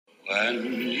When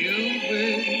you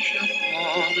wish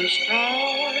upon a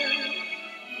star,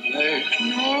 makes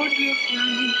no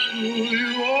difference who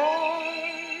you are.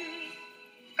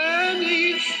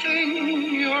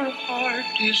 Anything your heart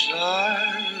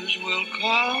desires will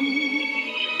come to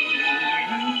you.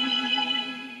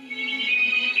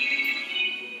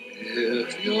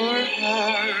 If your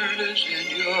heart is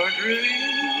in your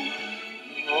dream,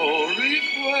 no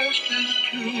request is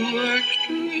too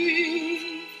extreme.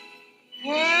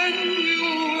 When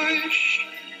you wish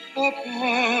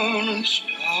upon a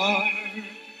star,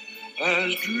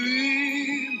 as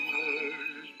dreamers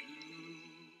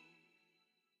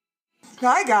do.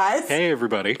 Hi, guys. Hey,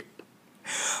 everybody.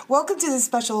 Welcome to this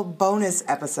special bonus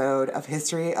episode of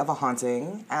History of a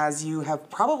Haunting. As you have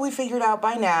probably figured out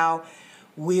by now,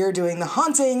 we're doing the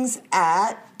hauntings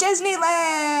at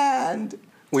Disneyland.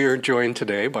 We are joined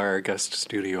today by our guest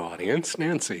studio audience,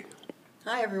 Nancy.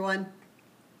 Hi, everyone.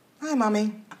 Hi,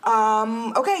 Mommy.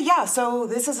 So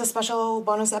this is a special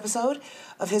bonus episode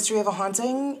of History of a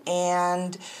Haunting,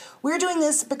 and we're doing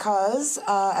this because,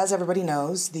 as everybody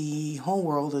knows, the whole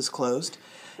world is closed,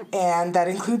 and that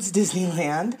includes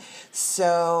Disneyland.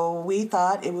 So we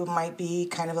thought it might be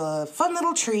kind of a fun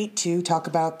little treat to talk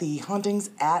about the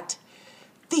hauntings at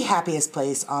the happiest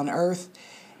place on Earth.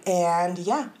 And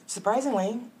yeah,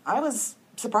 surprisingly, I was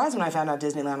surprised when I found out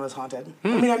Disneyland was haunted. I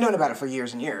mean, I've known about it for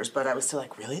years and years, but I was still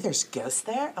like, really? There's ghosts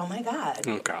there? Oh my God.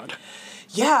 Oh, God.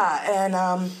 Yeah,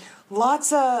 and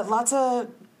lots of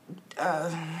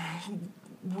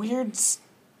weird...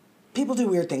 People do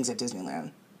weird things at Disneyland.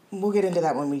 We'll get into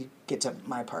that when we get to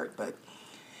my part, but...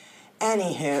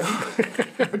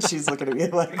 Anywho, she's looking at me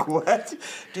like, what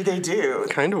do they do?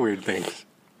 Kind of weird things.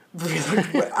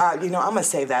 Really? I'm going to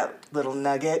save that little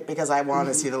nugget because I want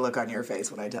to see the look on your face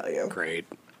when I tell you. Great.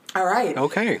 All right.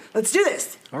 Okay. Let's do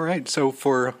this. All right. So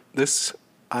for this,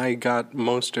 I got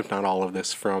most, if not all of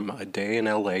this, from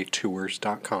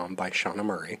adayinlatours.com by Shauna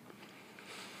Murray.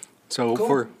 So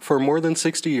Cool. for more than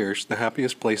 60 years, the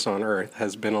happiest place on Earth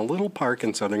has been a little park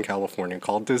in Southern California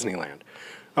called Disneyland.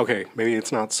 Okay, maybe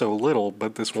it's not so little,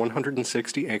 but this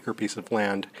 160-acre piece of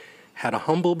land had a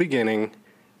humble beginning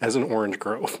as an orange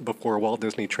grove before Walt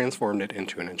Disney transformed it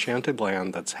into an enchanted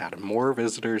land that's had more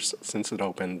visitors since it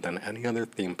opened than any other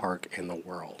theme park in the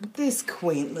world. This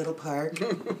quaint little park.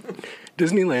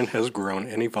 Disneyland has grown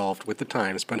and evolved with the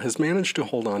times, but has managed to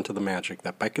hold on to the magic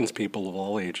that beckons people of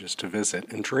all ages to visit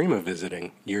and dream of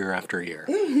visiting year after year.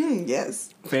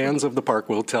 Yes. Fans of the park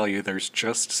will tell you there's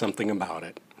just something about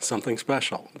it, something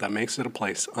special that makes it a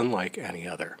place unlike any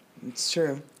other. It's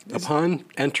true. Upon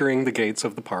entering the gates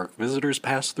of the park, visitors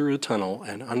pass through a tunnel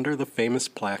and under the famous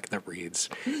plaque that reads,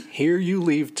 "Here you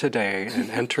leave today and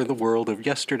enter the world of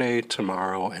yesterday,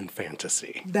 tomorrow, and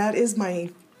fantasy." That is my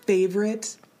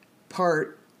favorite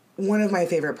part, one of my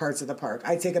favorite parts of the park.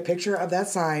 I take a picture of that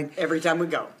sign Every time we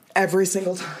go. every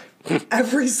single time.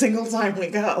 Every single time we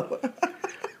go.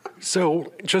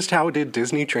 So, just how did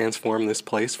Disney transform this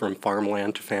place from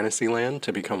farmland to Fantasyland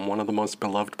to become one of the most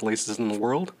beloved places in the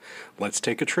world? Let's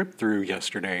take a trip through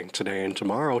yesterday, today, and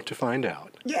tomorrow to find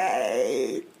out.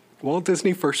 Yay! Walt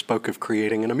Disney first spoke of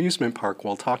creating an amusement park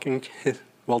while taking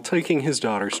his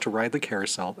daughters to ride the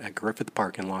carousel at Griffith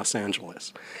Park in Los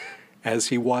Angeles. As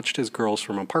he watched his girls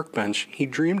from a park bench, he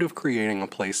dreamed of creating a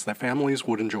place that families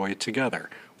would enjoy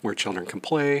together, where children could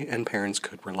play and parents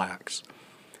could relax.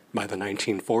 By the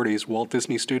 1940s, Walt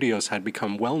Disney Studios had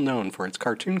become well known for its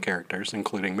cartoon characters,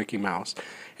 including Mickey Mouse,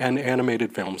 and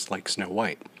animated films like Snow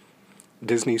White.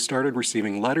 Disney started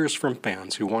receiving letters from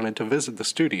fans who wanted to visit the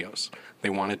studios. They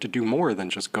wanted to do more than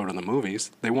just go to the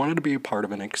movies. They wanted to be a part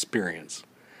of an experience.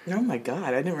 Oh my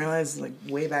God, I didn't realize, like,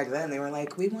 way back then, they were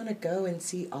like, we want to go and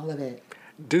see all of it.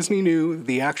 Disney knew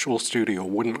the actual studio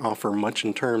wouldn't offer much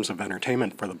in terms of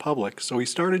entertainment for the public, so he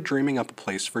started dreaming up a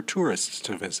place for tourists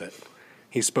to visit.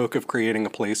 He spoke of creating a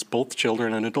place both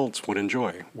children and adults would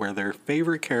enjoy, where their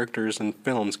favorite characters and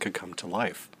films could come to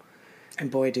life. And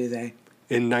boy, do they.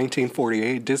 In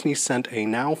 1948, Disney sent a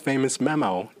now famous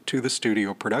memo to the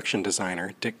studio production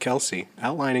designer, Dick Kelsey,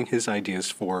 outlining his ideas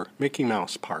for Mickey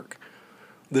Mouse Park.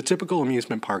 The typical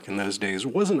amusement park in those days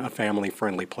wasn't a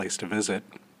family-friendly place to visit.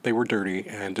 They were dirty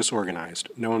and disorganized,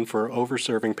 known for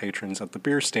over-serving patrons at the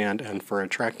beer stand and for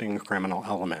attracting a criminal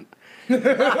element.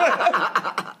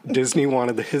 Disney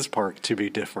wanted his park to be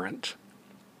different.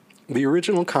 The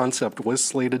original concept was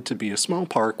slated to be a small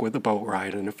park with a boat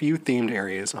ride and a few themed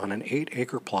areas on an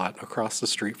 8-acre plot across the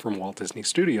street from Walt Disney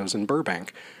Studios in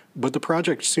Burbank, but the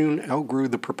project soon outgrew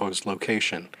the proposed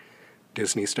location.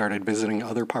 Disney started visiting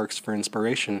other parks for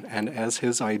inspiration, and as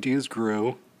his ideas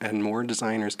grew, and more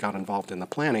designers got involved in the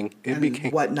planning,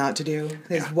 what not to do.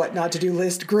 His what not to do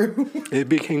list grew. it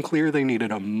became clear they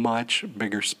needed a much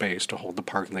bigger space to hold the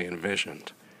park they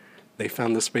envisioned. They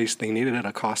found the space they needed at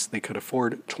a cost they could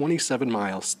afford 27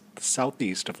 miles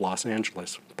southeast of Los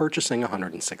Angeles, purchasing a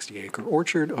 160-acre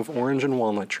orchard of orange and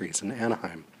walnut trees in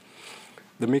Anaheim.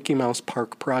 The Mickey Mouse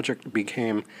Park project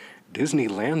became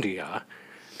Disneylandia,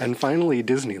 and finally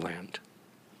Disneyland.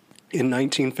 In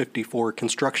 1954,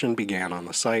 construction began on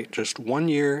the site. Just 1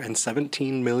 year and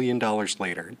 $17 million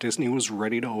later, Disney was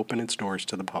ready to open its doors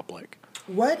to the public.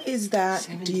 What is that,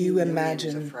 do you 17 million is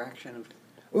imagine? a fraction of...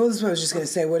 Well, this is what I was just going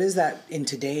to say. What is that in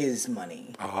today's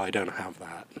money? Oh, I don't have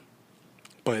that.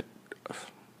 But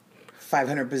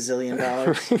 $500 bazillion?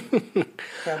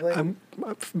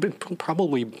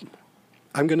 Probably?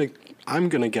 I'm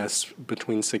gonna guess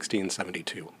between 60 and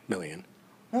 72 million.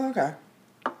 Oh, okay.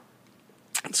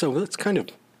 So that's kind of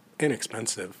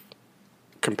inexpensive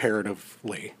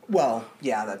comparatively. Well,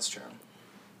 yeah, that's true.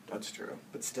 That's true.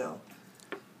 But still.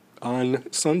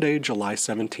 On Sunday, July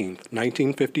 17th,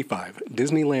 1955,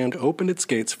 Disneyland opened its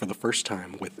gates for the first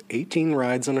time with 18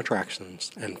 rides and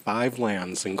attractions and 5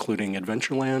 lands, including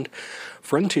Adventureland,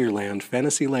 Frontierland,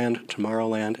 Fantasyland,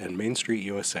 Tomorrowland, and Main Street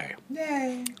USA.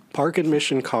 Yay. Park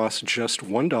admission costs just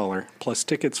 $1, plus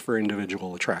tickets for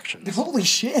individual attractions. Holy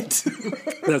shit.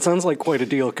 That sounds like quite a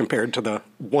deal compared to the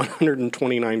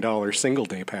 $129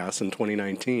 single-day pass in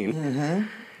 2019.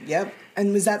 Mm-hmm. Yep.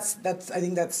 And was that's I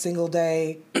think that's single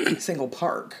day, single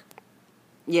park.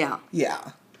 Yeah.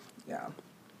 Yeah. Yeah.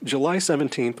 July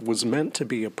 17th was meant to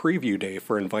be a preview day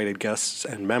for invited guests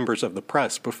and members of the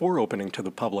press before opening to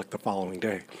the public the following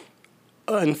day.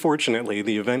 Unfortunately,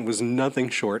 the event was nothing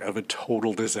short of a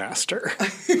total disaster.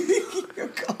 Oh,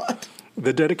 God.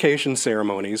 The dedication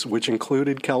ceremonies, which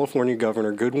included California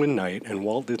Governor Goodwin Knight and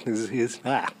Walt Disney's...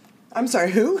 I'm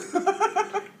sorry, who?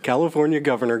 California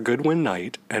Governor Goodwin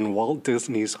Knight and Walt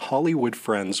Disney's Hollywood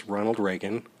friends Ronald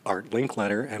Reagan, Art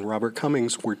Linkletter, and Robert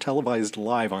Cummings were televised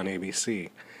live on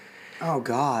ABC. Oh,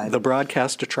 God. The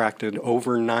broadcast attracted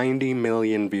over 90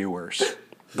 million viewers,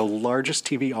 the largest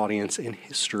TV audience in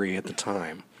history at the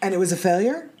time. And it was a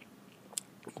failure?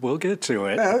 We'll get to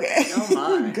it. Okay.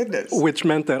 Oh, my. Goodness. Which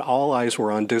meant that all eyes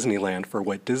were on Disneyland for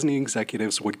what Disney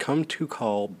executives would come to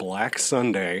call Black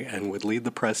Sunday and would lead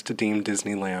the press to deem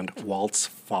Disneyland Walt's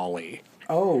folly.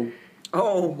 Oh.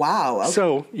 Oh, Wow. Okay.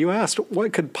 So, you asked,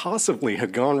 what could possibly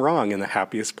have gone wrong in the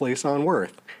happiest place on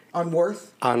Earth? On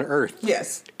Worth? On Earth.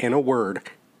 Yes. In a word,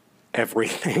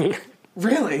 everything.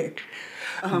 Really?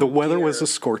 The weather was a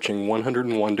scorching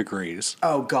 101 degrees.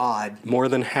 Oh, God. More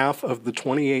than half of the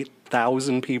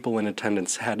 28,000 people in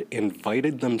attendance had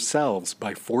invited themselves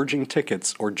by forging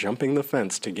tickets or jumping the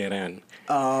fence to get in.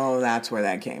 Oh, that's where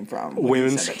that came from. when you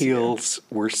Women's said it to me. heels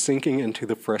were sinking into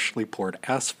the freshly poured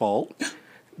asphalt.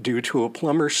 Due to a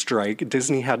plumber's strike,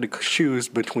 Disney had to choose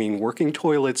between working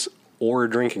toilets or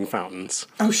drinking fountains.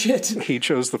 Oh, shit. He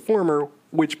chose the former,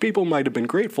 which people might have been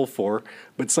grateful for,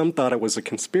 but some thought it was a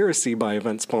conspiracy by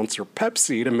event sponsor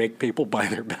Pepsi to make people buy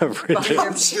their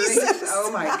beverages. Jesus.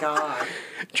 Oh, my God.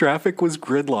 Traffic was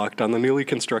gridlocked on the newly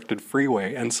constructed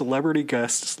freeway, and celebrity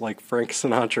guests like Frank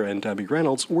Sinatra and Debbie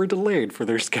Reynolds were delayed for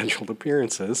their scheduled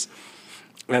appearances.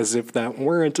 As if that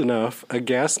weren't enough, a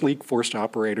gas leak forced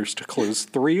operators to close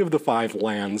 3 of the 5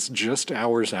 lands just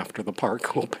hours after the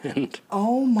park opened.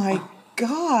 Oh, my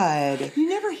God. You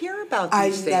never hear about I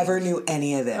these things. never knew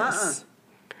any of this.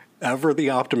 Ever the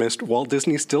optimist, Walt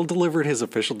Disney still delivered his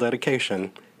official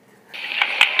dedication.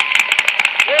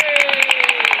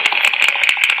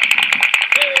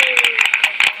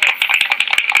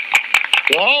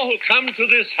 To all who come to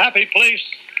this happy place,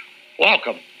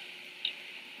 welcome.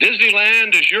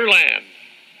 Disneyland is your land.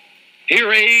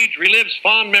 Here age relives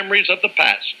fond memories of the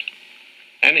past,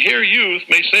 and here youth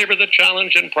may savor the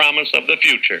challenge and promise of the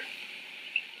future.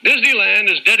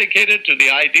 Disneyland is dedicated to the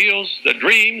ideals, the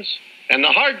dreams, and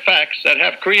the hard facts that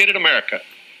have created America,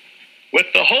 with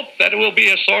the hope that it will be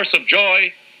a source of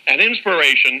joy and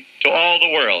inspiration to all the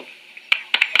world.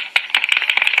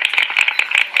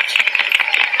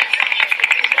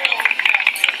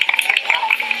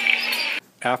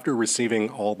 After receiving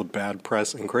all the bad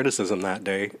press and criticism that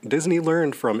day, Disney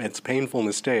learned from its painful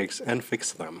mistakes and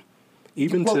fixed them.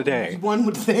 Even Well, today, one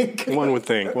would think. one would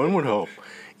think, one would hope.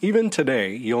 Even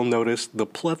today, you'll notice the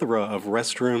plethora of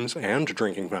restrooms and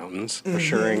drinking fountains,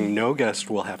 assuring no guest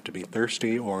will have to be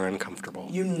thirsty or uncomfortable.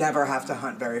 You never have to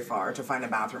hunt very far to find a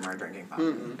bathroom or a drinking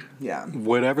fountain. Yeah.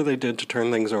 Whatever they did to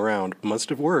turn things around must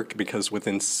have worked, because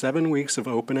within 7 weeks of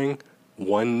opening,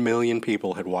 1 million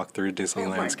people had walked through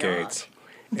Disneyland's gosh. gates.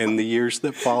 In the years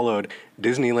that followed,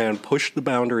 Disneyland pushed the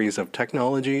boundaries of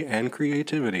technology and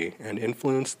creativity and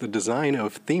influenced the design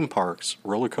of theme parks,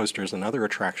 roller coasters, and other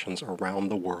attractions around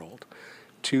the world.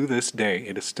 To this day,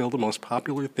 it is still the most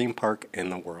popular theme park in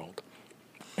the world.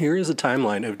 Here is a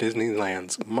timeline of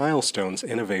Disneyland's milestones,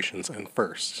 innovations, and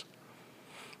firsts.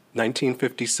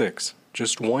 1956.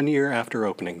 Just 1 year after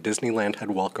opening, Disneyland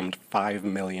had welcomed 5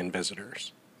 million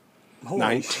visitors.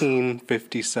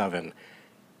 1957.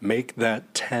 Make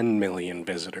that 10 million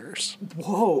visitors.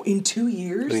 Whoa, in 2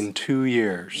 years? In 2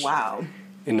 years. Wow.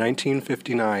 In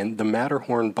 1959, the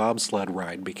Matterhorn bobsled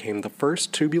ride became the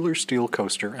first tubular steel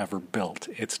coaster ever built.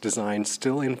 Its design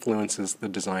still influences the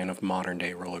design of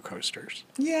modern-day roller coasters.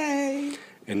 Yay.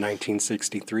 In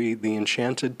 1963, the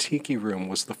Enchanted Tiki Room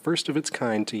was the first of its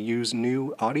kind to use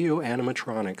new audio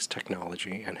animatronics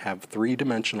technology and have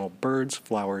three-dimensional birds,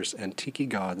 flowers, and tiki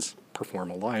gods perform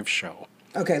a live show.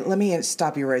 Okay, let me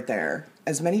stop you right there.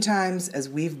 As many times as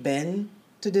we've been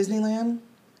to Disneyland,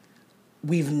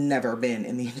 we've never been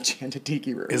in the Enchanted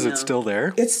Tiki Room. Is it still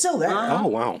there? It's still there. Oh,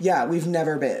 wow. Yeah, we've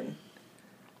never been.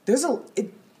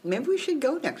 Maybe we should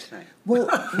go next time. Well,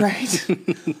 right.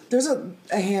 There's a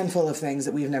handful of things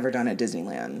that we've never done at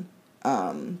Disneyland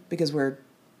because we're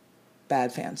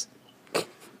bad fans.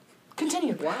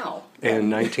 Continue. Wow. In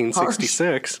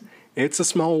 1966, It's a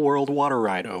Small World water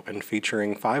ride opened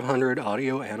featuring 500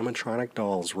 audio animatronic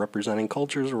dolls representing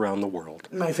cultures around the world.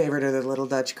 My favorite are the little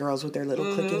Dutch girls with their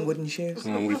little clicking wooden shoes.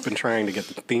 And we've been trying to get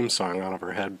the theme song out of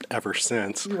our head ever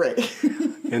since. Right.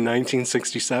 In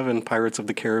 1967, Pirates of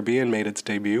the Caribbean made its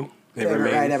debut.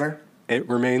 Favorite ride ever. It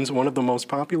remains one of the most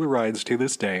popular rides to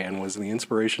this day and was the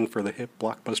inspiration for the hit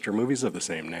blockbuster movies of the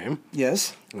same name.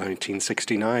 Yes.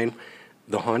 1969,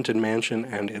 The Haunted Mansion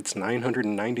and its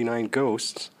 999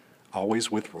 ghosts,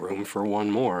 always with room for one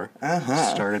more,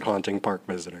 started haunting park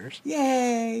visitors.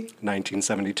 Yay!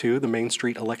 1972, the Main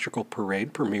Street Electrical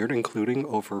Parade premiered, including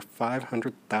over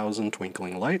 500,000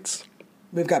 twinkling lights.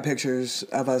 We've got pictures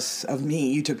of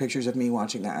me. You took pictures of me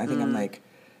watching that. I think I'm like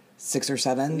 6 or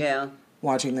 7. Yeah.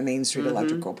 Watching the Main Street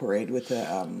Electrical Parade with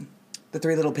the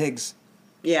three little pigs.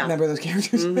 Yeah. Remember those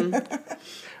characters?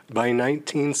 By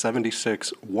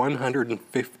 1976,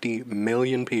 150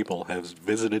 million people have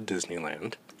visited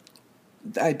Disneyland.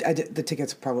 The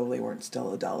tickets probably weren't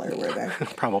still $1, were they?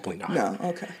 Probably not. No,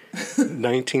 okay.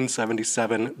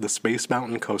 1977, the Space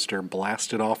Mountain coaster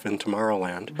blasted off in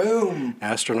Tomorrowland. Boom.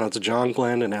 Astronauts John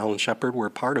Glenn and Alan Shepard were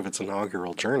part of its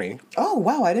inaugural journey. Oh,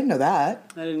 wow, I didn't know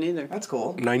that. I didn't either. That's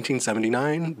cool.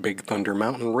 1979, Big Thunder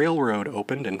Mountain Railroad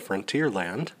opened in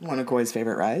Frontierland. One of Koi's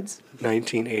favorite rides.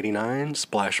 1989,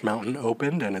 Splash Mountain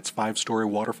opened, and its 5-story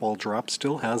waterfall drop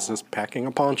still has us packing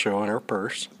a poncho in our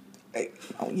purse.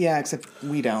 Yeah, except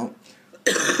we don't.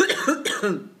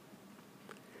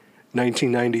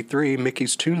 1993,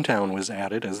 Mickey's Toontown was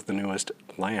added as the newest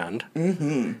land.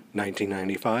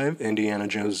 1995, Indiana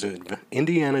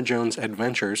Jones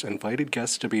Adventures invited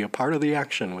guests to be a part of the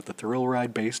action with the thrill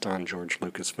ride based on George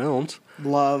Lucas films.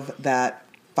 Love that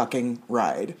fucking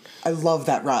ride. I love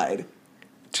that ride.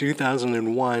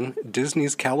 2001,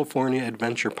 Disney's California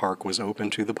Adventure Park was open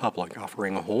to the public,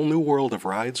 offering a whole new world of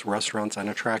rides, restaurants, and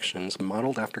attractions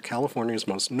modeled after California's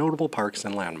most notable parks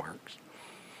and landmarks.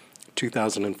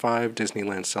 2005,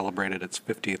 Disneyland celebrated its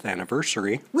 50th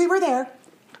anniversary. We were there.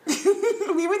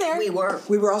 We were there. We were.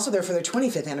 We were also there for their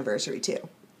 25th anniversary, too.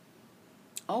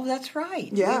 Oh, that's right.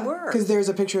 Yeah, We were. because there's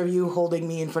a picture of you holding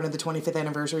me in front of the 25th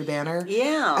anniversary banner.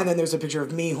 Yeah. And then there's a picture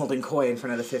of me holding Koi in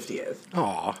front of the 50th.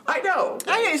 Aw, I know.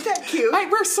 I know, is that cute?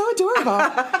 We're so adorable.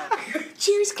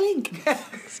 Cheers, Clink.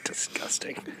 it's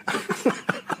disgusting.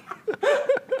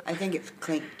 I think it's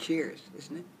Clink Cheers,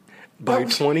 isn't it? By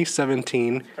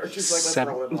 2017,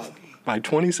 by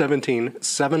 2017,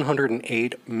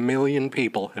 708 million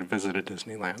people had visited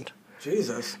Disneyland.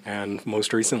 Jesus. And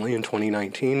most recently in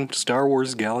 2019, Star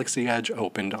Wars Galaxy Edge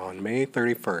opened on May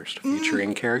 31st,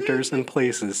 featuring characters and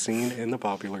places seen in the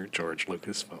popular George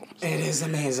Lucas films. It is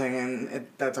amazing, and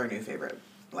that's our new favorite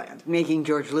land. Making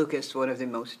George Lucas one of the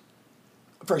most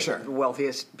For sure.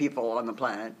 wealthiest people on the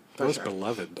planet. Most sure.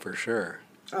 beloved, for sure.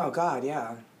 Oh, God,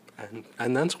 yeah.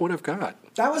 And that's what I've got.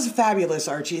 That was fabulous,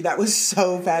 Archie. That was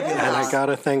so fabulous. And I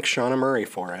gotta thank Shauna Murray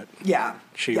for it. Yeah.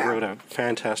 She wrote a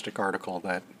fantastic article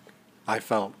that I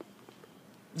felt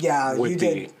would you be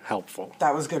did. helpful.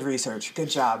 That was good research.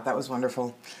 Good job. That was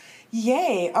wonderful.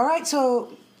 Yay. All right,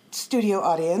 so, studio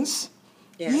audience,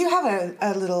 you have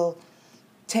a little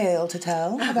tale to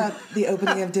tell about the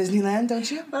opening of Disneyland,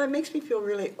 don't you? Well, it makes me feel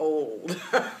really old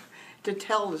to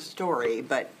tell the story,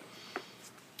 but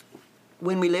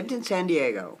when we lived in San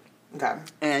Diego Okay.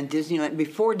 and Disneyland,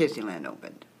 before Disneyland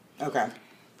opened, Okay.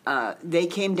 they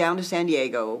came down to San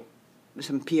Diego,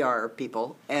 some PR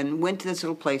people, and went to this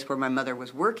little place where my mother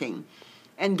was working,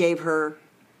 and gave her.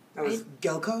 That was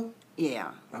Gelco?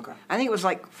 Yeah. Okay. I think it was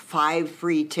like 5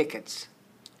 free tickets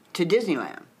to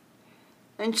Disneyland.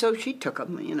 And so she took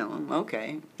them,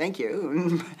 okay, thank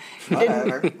you.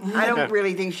 Whatever. I don't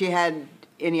really think she had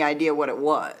any idea what it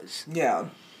was. Yeah.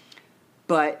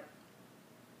 But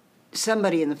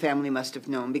somebody in the family must have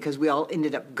known because we all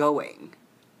ended up going.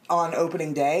 On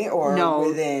opening day or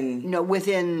within? No,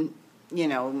 within,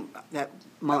 that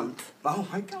month. Oh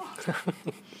my God.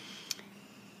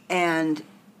 And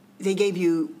they gave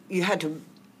you had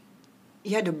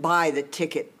to buy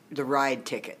the ride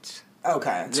tickets.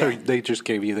 Okay. So they just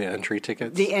gave you the entry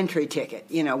tickets? The entry ticket,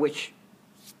 which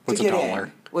was to get $1.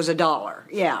 in. was $1,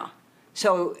 yeah.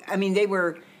 So, I mean, they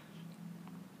were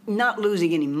not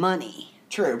losing any money.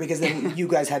 True, because then you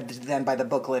guys had to then buy the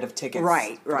booklet of tickets.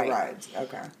 Right, for right. the rides.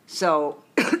 Okay. So,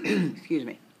 excuse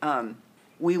me,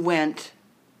 we went,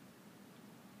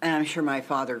 and I'm sure my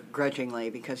father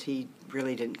grudgingly, because he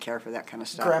really didn't care for that kind of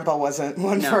stuff. Grandpa wasn't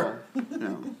one for.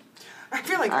 No. I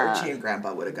feel like Archie and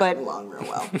Grandpa would have gotten but- along real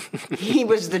well. He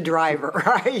was the driver,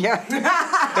 right? Yeah,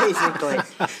 basically.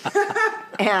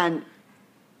 And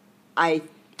I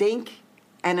think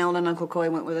Aunt Ellen and Uncle Coy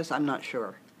went with us. I'm not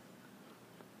sure.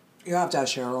 You have to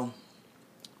ask Cheryl.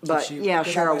 But, yeah,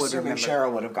 'cause Cheryl I'm would assuming remember.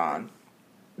 Cheryl would have gone.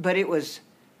 But it was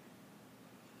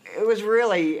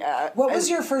really... What was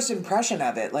your first impression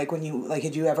of it? Like when you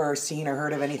had you ever seen or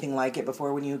heard of anything like it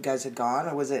before when you guys had gone,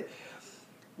 or was it?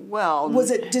 Well...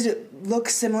 Did it look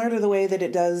similar to the way that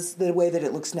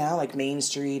it looks now, like Main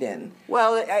Street and?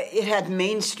 Well, it had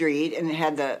Main Street, and it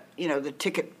had the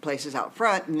ticket places out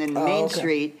front, and then Main okay.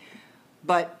 Street,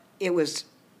 but it was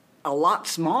a lot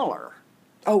smaller.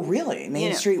 Oh, really? Main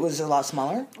Yeah. Street was a lot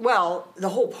smaller? Well, the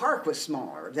whole park was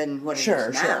smaller than what it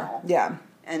is now. Yeah.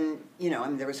 And,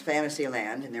 there was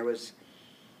Fantasyland, and there was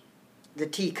the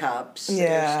teacups that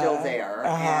Yeah. are still there,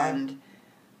 Uh-huh.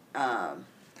 and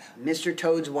Mr.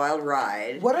 Toad's Wild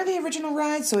Ride. What are the original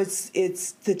rides? So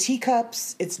it's the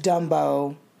Teacups, it's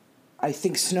Dumbo, I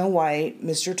think Snow White,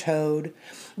 Mr. Toad.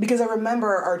 Because I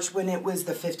remember, Arch, when it was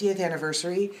the 50th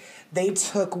anniversary, they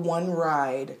took one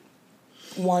ride,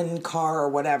 one car or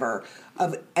whatever,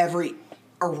 of every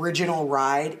original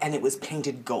ride, and it was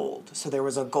painted gold. So there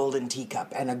was a golden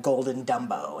teacup and a golden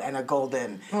Dumbo and a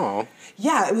golden... Oh.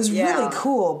 Yeah, it was Yeah. really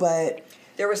cool, but...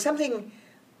 There was something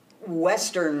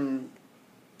Western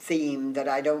themed that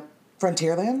I don't...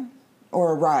 Frontierland?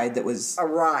 Or a ride that was... A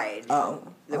ride. Oh.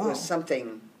 That Oh. was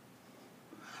something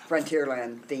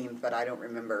Frontierland themed, but I don't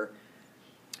remember.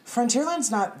 Frontierland's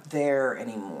not there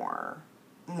anymore.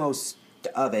 Most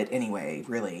of it, anyway,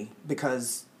 really,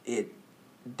 because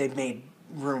they've made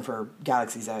room for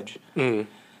Galaxy's Edge. Mm.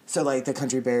 So, like, the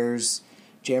Country Bears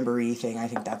Jamboree thing, I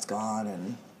think that's gone,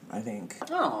 and I think...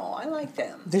 Oh, I like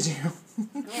them. Did you?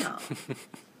 Yeah.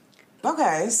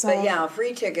 Okay, so... But yeah,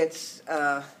 free tickets,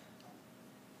 the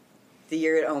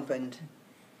year it opened,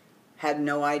 had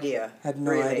no idea. Had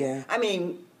no really. idea. I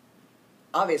mean,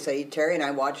 obviously, Terry and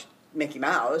I watched Mickey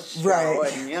Mouse. show,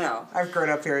 Right. And, I've grown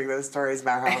up hearing those stories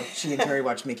about how she and Terry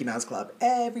watched Mickey Mouse Club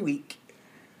every week.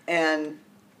 And,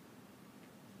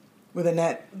 With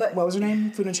Annette, But- what was her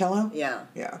name? Funicello? yeah.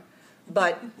 Yeah.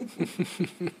 But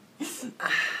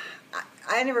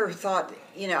I never thought,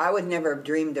 I would never have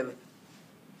dreamed of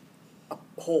a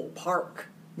whole park.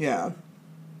 Yeah.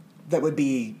 That would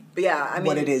be But yeah, I mean...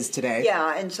 what it is today.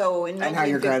 Yeah, and so in 1955... And how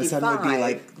your grandson would be,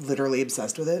 like, literally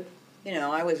obsessed with it.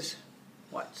 I was,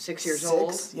 6 years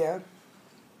old? Yeah.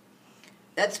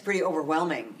 That's pretty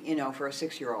overwhelming, for a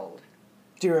 6-year-old.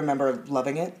 Do you remember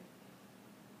loving it?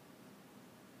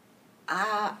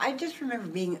 I just remember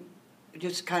being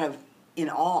just kind of in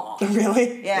awe.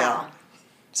 Really? Yeah.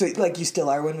 So, like, you still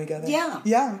are when we go there? Yeah.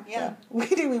 Yeah. Yeah. We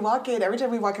do. We walk in. Every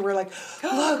time we walk in, we're like,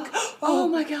 look. Oh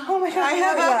my God. Oh, my God.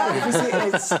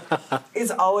 Yeah.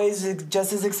 It's always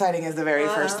just as exciting as the very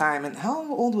first time. And how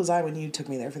old was I when you took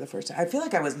me there for the first time? I feel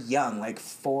like I was young, like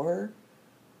 4.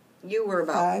 You were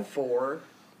about 5. 4.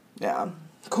 Yeah.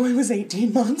 Coy was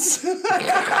 18 months.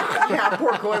 Yeah,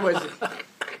 poor Coy was...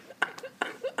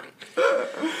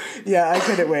 Yeah, I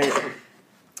couldn't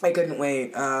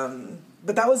wait.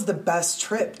 But that was the best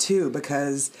trip, too,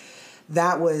 because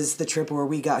that was the trip where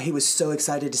he was so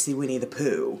excited to see Winnie the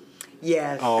Pooh.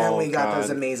 Yes. Oh, And we got God. those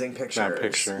amazing pictures. That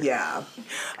picture. Yeah.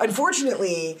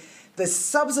 Unfortunately, the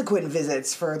subsequent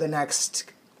visits for the next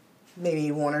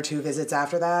maybe 1 or 2 visits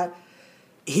after that,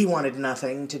 he wanted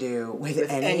nothing to do with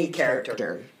any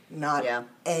character. Not Yeah.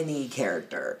 any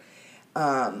character.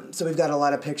 So we've got a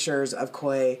lot of pictures of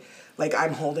Coy. Like,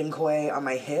 I'm holding Coy on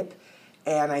my hip,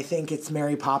 and I think it's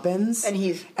Mary Poppins. And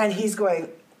he's going,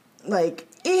 like,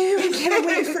 ew, get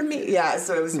away from me. Yeah,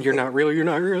 so it was... You're not real, you're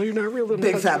not real, you're not real.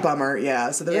 Big fat bummer,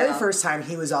 yeah. So the Yeah. very first time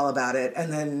he was all about it,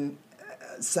 and then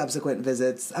subsequent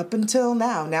visits up until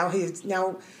now. Now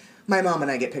my mom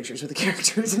and I get pictures with the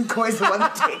characters, and Coy's the one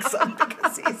that takes them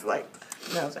because he's like,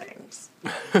 no thanks.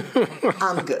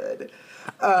 I'm good.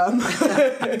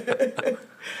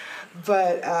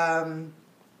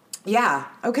 Yeah.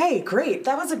 Okay, great.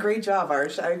 That was a great job,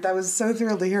 Arsh. I was so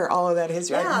thrilled to hear all of that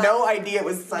history. I had no idea it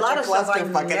was such a lot of stuff I've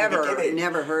clusterfuck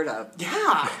never heard of.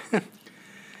 Yeah.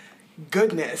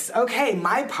 Goodness. Okay,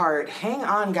 my part. Hang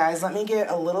on, guys. Let me get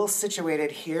a little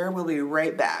situated here. We'll be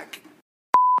right back.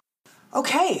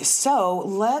 Okay, so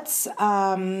let's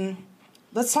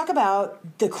talk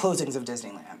about the closings of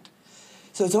Disneyland.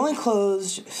 So it's only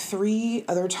closed 3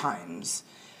 other times.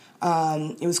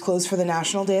 It was closed for the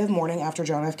National Day of Mourning after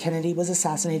John F. Kennedy was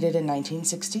assassinated in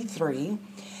 1963.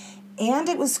 And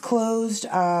it was closed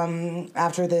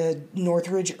after the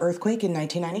Northridge earthquake in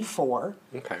 1994.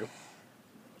 Okay.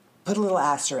 Put a little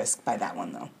asterisk by that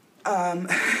one, though.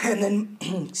 And then,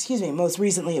 excuse me, most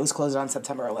recently it was closed on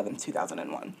September 11th,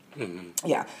 2001. Mm-hmm.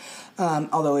 Yeah.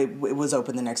 Although it was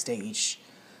open the next day each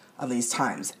of these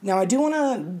times. Now, I do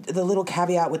want to, the little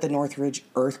caveat with the Northridge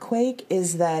earthquake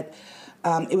is that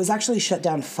it was actually shut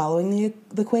down following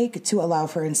the quake to allow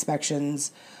for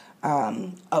inspections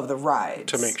of the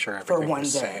rides. To make sure everything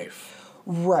was safe.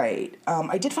 Right.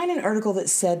 I did find an article that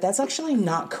said that's actually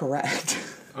not correct.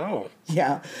 Oh.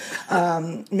 Yeah.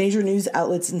 Major news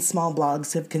outlets and small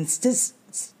blogs have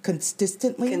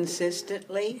consistently...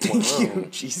 Thank you,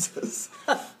 Jesus.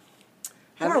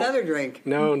 Have another drink.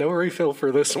 No refill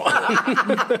for this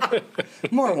one.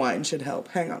 More wine should help.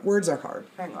 Hang on. Words are hard.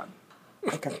 Hang on.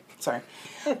 Okay, sorry.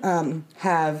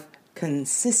 Have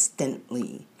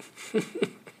consistently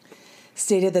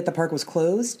stated that the park was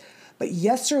closed, but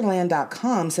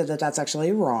Yesterland.com said that that's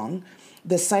actually wrong.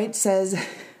 The site says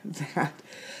that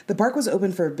the park was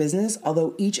open for business,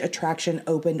 although each attraction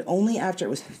opened only after it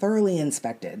was thoroughly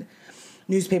inspected.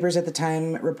 Newspapers at the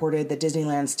time reported that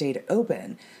Disneyland stayed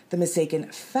open. The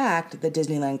mistaken fact that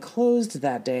Disneyland closed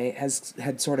that day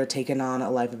had sort of taken on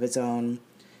a life of its own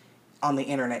on the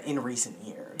internet in recent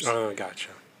years. Oh, gotcha.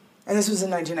 And this was in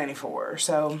 1994.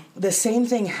 So the same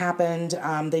thing happened.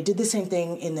 They did the same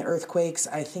thing in the earthquakes.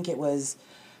 I think it was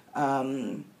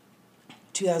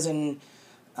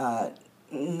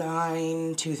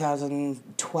 2009,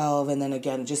 2012, and then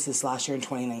again just this last year in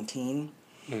 2019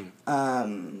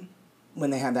 when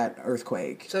they had that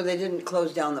earthquake. So they didn't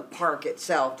close down the park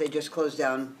itself. They just closed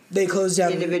down... They closed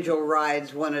down... individual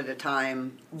rides one at a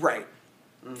time. Right.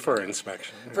 For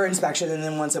inspection. For inspection, and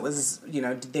then once it was,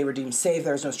 they were deemed safe,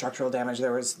 there was no structural damage,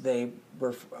 they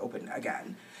were open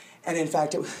again. And in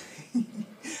fact,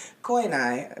 Coy and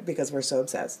I, because we're so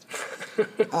obsessed,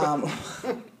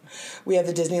 we have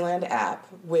the Disneyland app,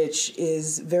 which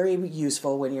is very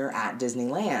useful when you're at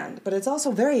Disneyland, but it's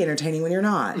also very entertaining when you're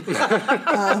not.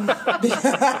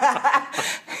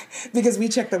 Because we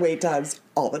check the wait times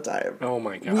all the time. Oh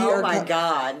my God. Oh my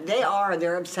God.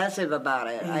 They're obsessive about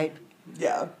it.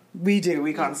 Yeah, we do.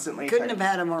 We constantly couldn't have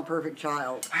had a more perfect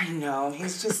child. I know.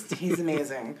 He's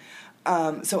amazing.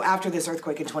 So after this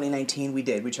earthquake in 2019,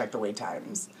 we checked the wait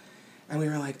times. And we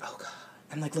were like, oh God.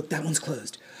 I'm like, look, that one's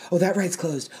closed. Oh, that ride's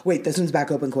closed. Wait, this one's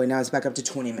back open, Coy. Now it's back up to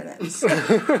 20 minutes. Yeah.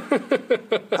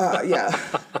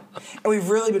 And we've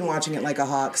really been watching it like a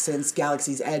hawk since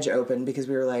Galaxy's Edge opened because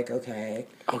we were like, okay.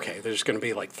 Okay, there's going to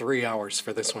be like 3 hours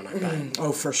for this one, I bet.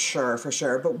 Oh, for sure.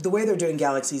 But the way they're doing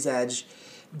Galaxy's Edge,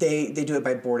 they do it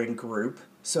by boarding group.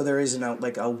 So there isn't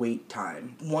a wait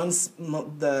time. Once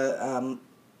the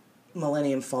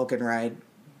Millennium Falcon ride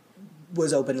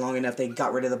was open long enough, they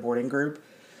got rid of the boarding group.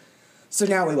 So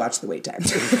now we watch the wait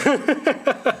times.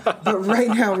 But right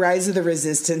now, Rise of the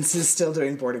Resistance is still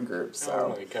doing boarding groups. So.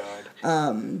 Oh my God.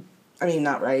 I mean,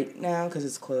 not right now because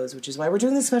it's closed, which is why we're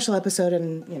doing this special episode.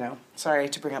 And sorry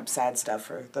to bring up sad stuff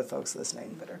for the folks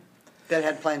listening that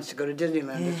had plans to go to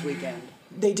Disneyland this weekend.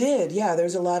 They did, yeah.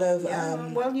 There's a lot of.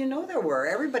 Well, there were.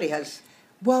 Everybody has.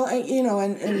 Well,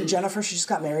 and Jennifer, she just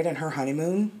got married on her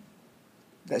honeymoon.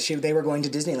 They were going to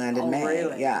Disneyland in May.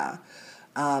 Really? Yeah.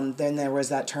 Then there was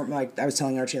that like I was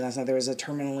telling Archie last night, there was a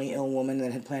terminally ill woman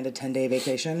that had planned a 10-day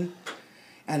vacation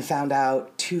and found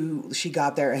out she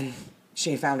got there and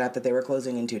she found out that they were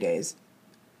closing in 2 days.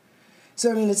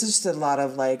 So, I mean, it's just a lot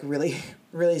of, really,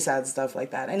 really sad stuff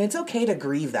like that. And it's okay to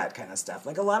grieve that kind of stuff.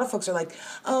 Like, a lot of folks are like,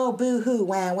 oh, boo-hoo,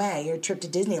 wah, wah, your trip to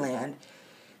Disneyland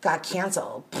got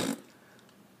canceled.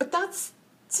 But that's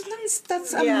sometimes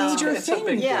that's a Yeah, major it's a thing.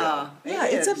 big deal. Yeah, Yeah,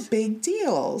 it it's is. a big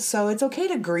deal. So it's okay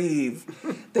to grieve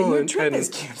that Well, your trip is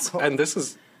canceled. And this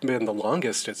has been the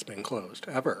longest it's been closed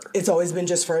ever. It's always been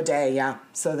just for a day, yeah.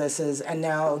 So this is, and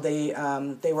now they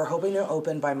were hoping to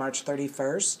open by March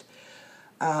 31st,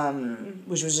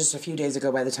 which was just a few days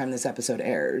ago by the time this episode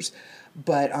airs.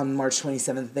 But on March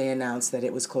 27th, they announced that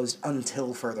it was closed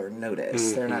until further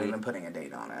notice. They're not even putting a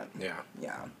date on it. Yeah.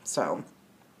 Yeah. So,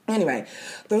 anyway,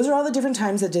 those are all the different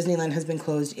times that Disneyland has been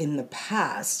closed in the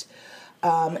past.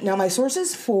 Now, my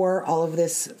sources for all of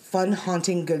this fun,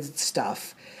 haunting, good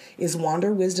stuff is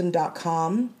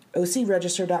wanderwisdom.com,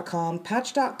 ocregister.com,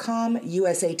 patch.com,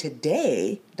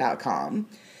 usatoday.com,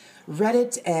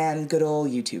 Reddit, and good old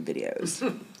YouTube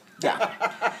videos. Yeah.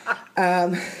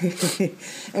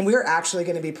 And we're actually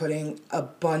going to be putting a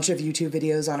bunch of YouTube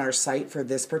videos on our site for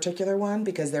this particular one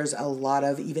because there's a lot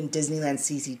of even Disneyland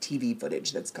CCTV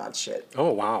footage that's got shit.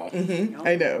 Oh, wow.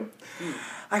 I know.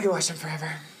 I could watch them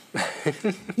forever.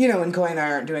 You know, when Coy and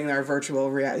I are doing our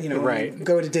virtual, Right.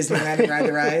 go to Disneyland and ride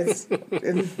the rides.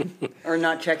 Or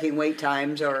not checking wait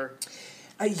times or...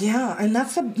 Yeah, and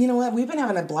that's you know what, we've been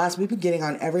having a blast. We've been getting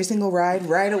on every single ride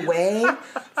right away,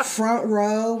 front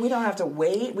row. We don't have to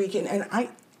wait. We can, and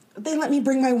they let me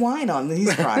bring my wine on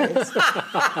these rides,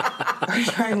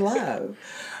 which I love.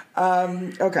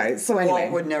 Okay, so anyway.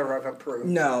 Walt would never have approved.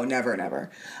 No, never.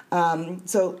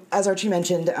 So, as Archie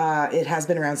mentioned, it has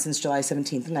been around since July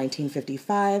 17th,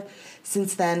 1955.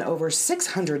 Since then, over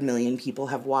 600 million people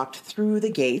have walked through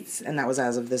the gates, and that was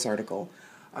as of this article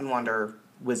on Wander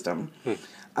Wisdom.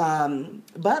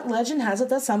 But legend has it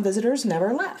that some visitors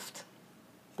never left,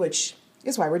 which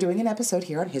is why we're doing an episode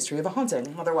here on History of a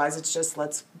Haunting. Otherwise, it's just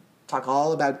let's talk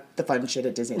all about the fun shit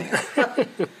at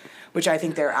Disneyland. Which I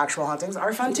think their actual hauntings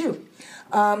are fun too.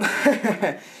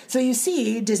 So you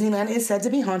see, Disneyland is said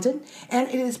to be haunted, and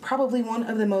it is probably one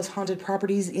of the most haunted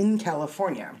properties in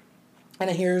California.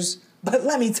 But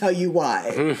let me tell you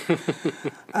why.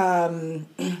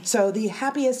 So the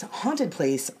happiest haunted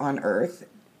place on Earth,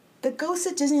 the ghosts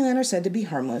at Disneyland are said to be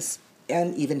harmless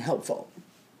and even helpful.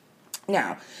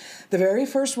 Now, the very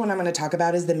first one I'm going to talk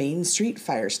about is the Main Street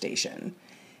Fire Station.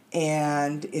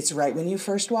 And it's right when you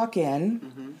first walk in.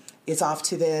 Mm-hmm. It's off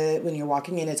to when you're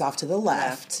walking in, it's off to the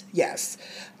left. Yes.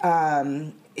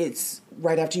 It's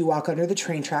right after you walk under the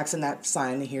train tracks and that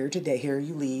sign, here today, here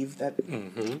you leave, that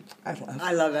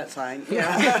I love that sign.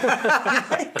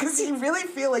 Yeah. Because you really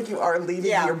feel like you are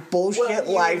leaving your bullshit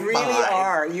life You really behind.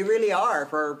 are. You really are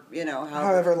for,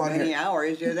 however long many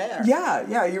hours you're there.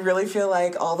 Yeah, you really feel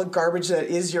like all the garbage that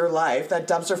is your life, that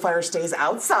dumpster fire stays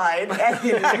outside, and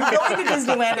you're going to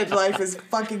Disneyland and life is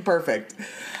fucking perfect.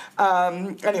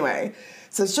 Anyway,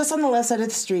 so it's just on the left side of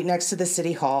the street next to the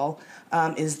City Hall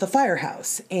is the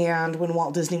firehouse. And when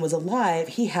Walt Disney was alive,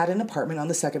 he had an apartment on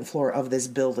the second floor of this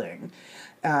building.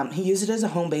 He used it as a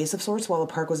home base of sorts while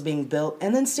the park was being built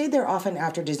and then stayed there often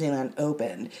after Disneyland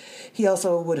opened. He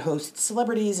also would host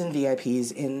celebrities and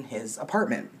VIPs in his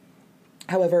apartment.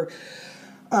 However,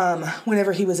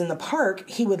 whenever he was in the park,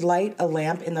 he would light a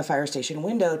lamp in the fire station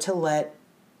window to let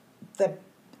the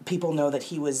people know that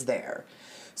he was there.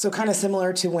 So kind of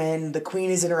similar to when the Queen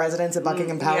is in residence at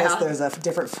Buckingham Palace, there's a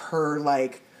different, her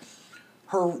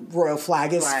royal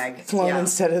flag is flown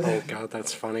instead of the... Oh, God,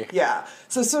 that's funny. Yeah.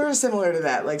 So sort of similar to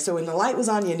that. Like, so when the light was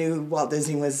on, you knew Walt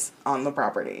Disney was on the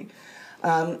property.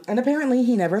 And apparently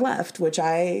he never left, which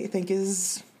I think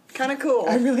is... kind of cool.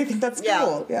 I really think that's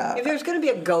cool. Yeah. If there's going to be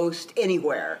a ghost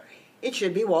anywhere, it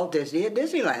should be Walt Disney at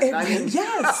Disneyland.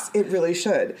 Yes, it really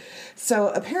should. So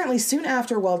apparently soon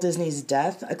after Walt Disney's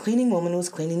death, a cleaning woman was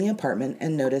cleaning the apartment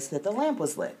and noticed that the lamp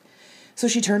was lit. So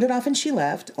she turned it off and she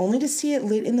left, only to see it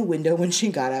lit in the window when she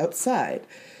got outside.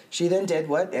 She then did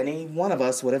what any one of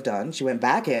us would have done. She went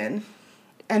back in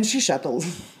and she shut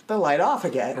the light off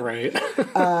again. Right.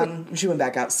 She went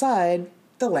back outside.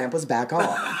 The lamp was back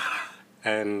on.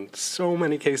 And so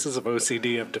many cases of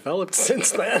OCD have developed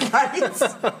since then. Right?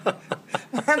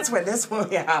 That's when this one,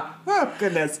 Oh,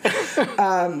 goodness.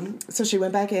 So she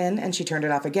went back in and she turned it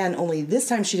off again, only this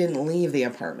time she didn't leave the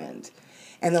apartment.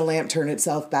 And the lamp turned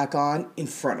itself back on in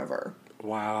front of her.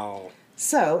 Wow.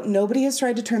 So nobody has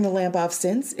tried to turn the lamp off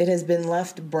since. It has been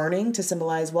left burning to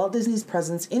symbolize Walt Disney's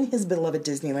presence in his beloved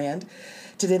Disneyland.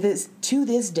 To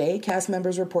this day, cast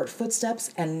members report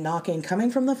footsteps and knocking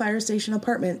coming from the fire station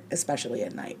apartment, especially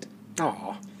at night.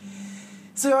 Aw.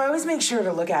 So I always make sure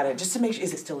to look at it, just to make sure,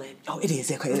 is it still lit? Oh, it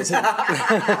is. Okay, it is.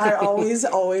 I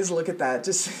always look at that.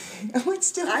 Just, it's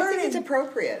still burning. I think it's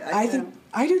appropriate. I think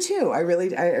I do too. I really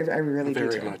do too.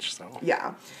 Very much so.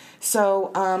 Yeah. So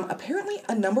apparently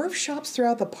a number of shops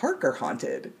throughout the park are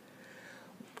haunted.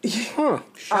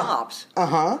 shops.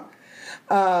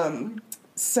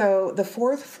 So the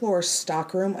 4th floor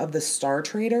stockroom of the Star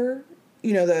Trader,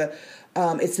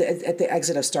 it's at the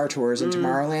exit of Star Tours in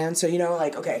Tomorrowland. So, you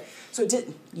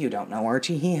don't know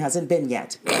Archie. He hasn't been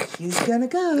yet. He's going to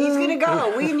go. He's going to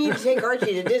go. We need to take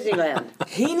Archie to Disneyland.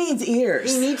 He needs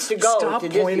ears. He needs to go Stop to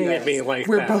Disneyland. pointing at me like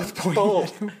We're that. both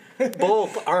pointing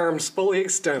Both arms fully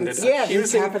extended. Yes, it's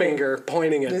accusing happening. finger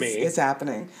pointing at me. It's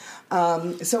happening.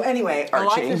 So anyway, Our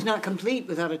Archie. life is not complete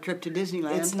without a trip to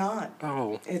Disneyland. It's not.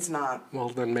 Oh. It's not. Well,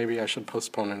 then maybe I should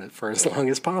postpone it for as long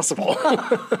as possible.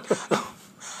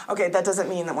 Okay, that doesn't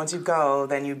mean that once you go,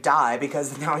 then you die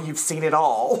because now you've seen it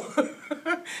all.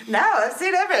 Now I've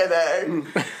seen everything.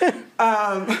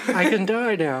 I can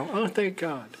die now. Oh, thank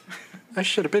God. I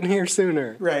should have been here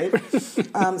sooner. Right.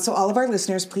 So all of our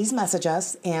listeners, please message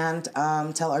us and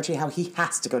tell Archie how he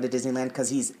has to go to Disneyland because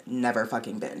he's never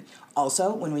fucking been.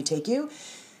 Also, when we take you,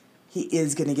 he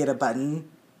is going to get a button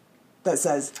that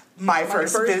says, My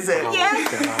first visit. Oh,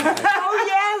 Yes. God. Oh,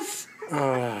 yes.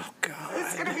 Oh, God.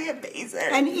 It's going to be amazing.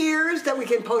 And ears that we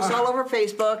can post all over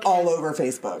Facebook. all over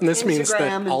Facebook. And this means that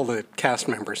Instagram. all the cast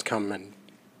members come and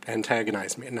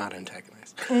antagonize me. Not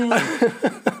antagonize.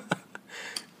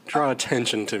 Draw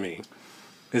attention to me.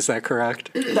 Is that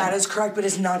correct? That is correct, but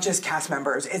it's not just cast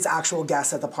members. It's actual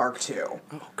guests at the park, too.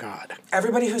 Oh, God.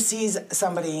 Everybody who sees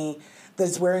somebody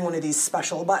that's wearing one of these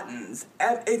special buttons,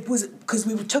 it was because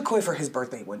we took Koi for his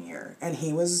birthday one year, and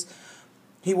he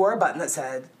wore a button that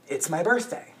said, "It's my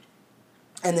birthday,"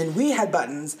 and then we had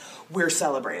buttons, "We're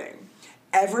celebrating."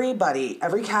 Everybody,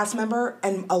 every cast member,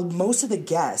 and most of the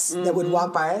guests that would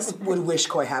walk by us would wish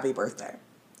Koi happy birthday.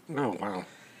 Oh, wow.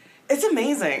 It's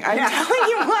amazing. I'm telling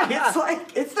you what,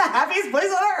 it's the happiest place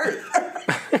on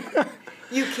earth.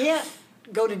 You can't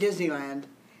go to Disneyland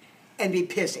and be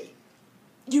pissy.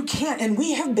 You can't, and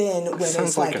we have been when Sounds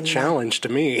it's like a challenge to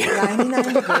me.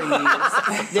 99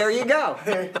 degrees. There you go.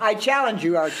 I challenge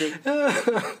you, Archie.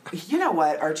 You know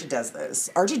what? Archie does this.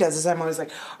 I'm always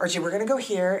like, Archie, we're going to go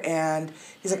here. And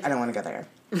he's like, I don't want to go there.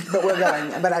 But we're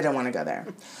going, but I don't want to go there.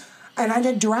 And I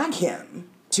did drag him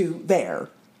to there.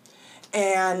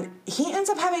 And he ends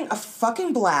up having a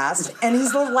fucking blast. And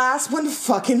he's the last one to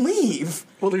fucking leave.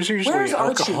 Well, there's usually Where's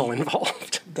alcohol Archie?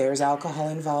 involved. There's alcohol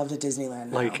involved at Disneyland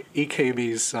now. Like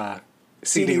EKB's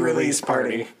CD release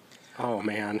party. Oh,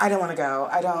 man. I don't want to go.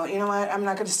 You know what? I'm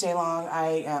not going to stay long.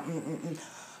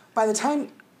 By the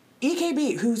time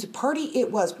EKB, whose party it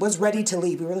was ready to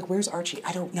leave, we were like, where's Archie?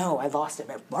 I don't know. I lost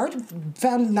him. Archie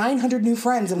found 900 new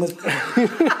friends and was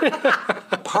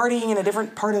partying in a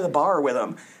different part of the bar with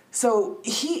them. So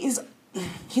he's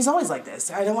always like this.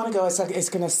 I don't want to go. It's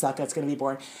going to suck. It's going to be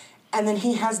boring. And then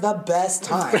he has the best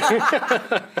time.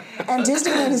 And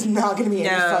Disneyland is not going to be any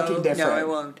fucking different. No, it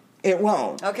won't. It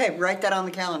won't. Okay, write that on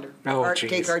the calendar. Oh, jeez.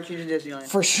 Take Archie to Disneyland.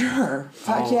 For sure.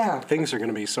 Fuck Oh, yeah. Things are going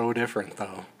to be so different,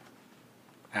 though,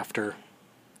 after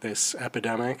this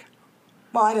epidemic.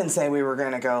 Well, I didn't say we were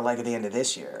going to go like at the end of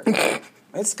this year.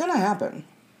 It's going to happen.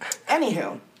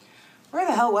 Anywho, where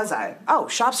the hell was I? Oh,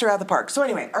 shops are at the park. So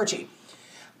anyway, Archie,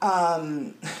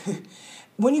 when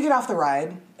you get off the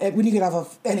ride, when you get off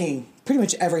of pretty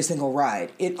much every single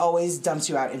ride, it always dumps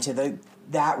you out into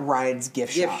that ride's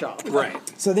gift shop.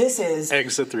 Right. So this is...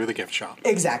 Exit through the gift shop.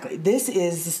 Exactly. This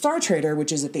is the Star Trader,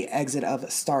 which is at the exit of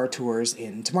Star Tours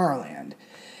in Tomorrowland.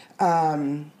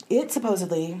 It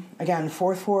supposedly, again,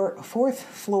 fourth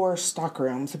floor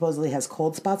stockroom, supposedly has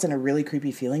cold spots and a really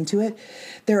creepy feeling to it.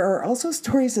 There are also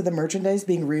stories of the merchandise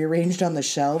being rearranged on the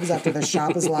shelves after the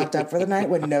shop is locked up for the night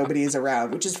when nobody is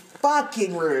around, which is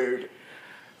fucking rude.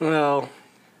 Well,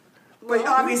 But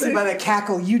obviously by the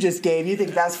cackle you just gave, you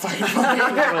think that's fucking funny.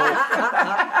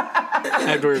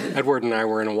 Edward and I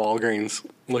were in a Walgreens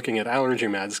looking at allergy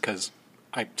meds because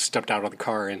I stepped out of the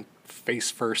car and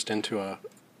face first into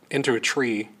a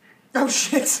tree. Oh,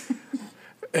 shit.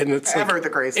 And it's Ever like the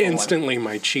graceful one. instantly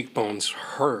my cheekbones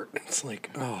hurt. It's like,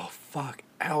 oh, fuck,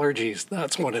 allergies.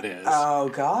 That's what it is. Oh,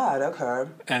 God, okay.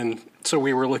 And so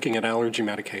we were looking at allergy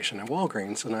medication at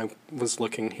Walgreens, and I was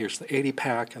looking, here's the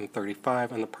 80-pack and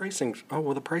 35, and the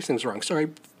pricing's wrong. So I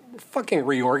fucking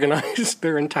reorganized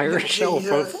their entire shelf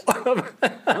of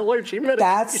allergy medication.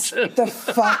 That's the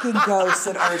fucking ghost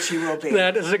that Archie will be.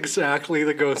 That is exactly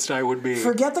the ghost I would be.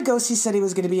 Forget the ghost he said he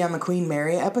was going to be on the Queen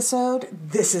Mary episode.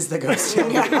 This is the ghost he'll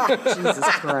be. Jesus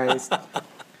Christ.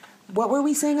 What were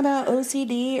we saying about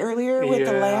OCD earlier with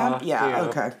the lamp? Yeah,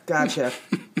 okay. Gotcha.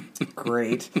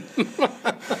 Great.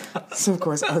 So, of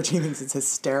course, Archie thinks it's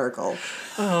hysterical.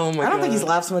 Oh, my God. I don't think he's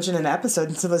laughed so much in an episode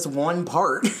until this one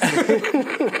part.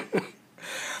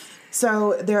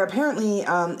 So there apparently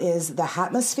is the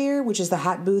Hatmosphere, which is the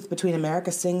hat booth between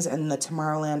America Sings and the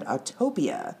Tomorrowland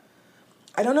Autopia.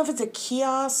 I don't know if it's a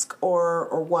kiosk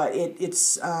or what.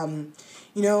 It's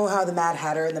you know how the Mad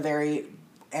Hatter in the very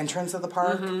entrance of the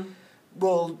park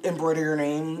will embroider your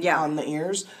name on the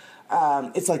ears?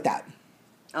 It's like that.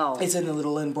 Oh. It's in the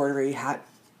little embroidery hat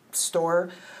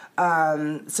store.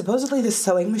 Supposedly the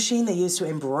sewing machine they use to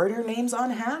embroider names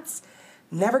on hats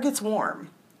never gets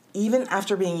warm, even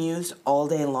after being used all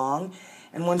day long.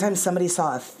 And one time somebody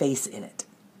saw a face in it.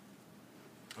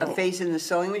 A face in the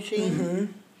sewing machine? Mm-hmm.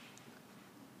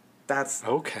 That's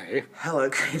Okay. hella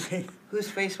creepy. Whose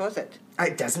face was it?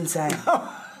 It doesn't say.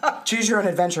 Choose your own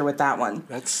adventure with that one.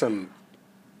 That's some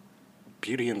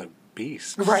Beauty and the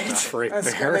Beast Right. stuff right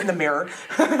That's there. in the mirror.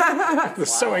 The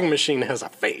sewing machine has a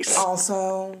face.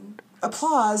 Also,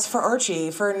 applause for Archie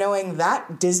for knowing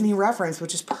that Disney reference,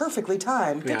 which is perfectly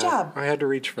timed. Good job. I had to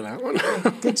reach for that one.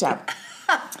 Good job.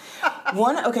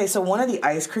 One of the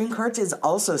ice cream carts is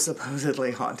also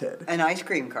supposedly haunted. An ice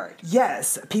cream cart.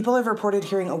 Yes, people have reported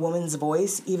hearing a woman's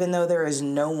voice, even though there is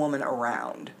no woman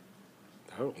around.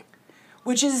 Oh.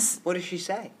 Which is, What does she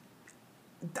say?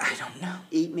 I don't know.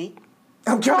 Eat me?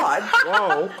 Oh, God.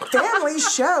 Whoa. Family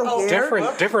show here.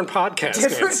 Different podcast,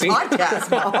 Different Nancy.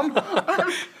 podcast, Mom.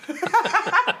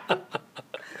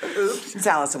 Oops. It's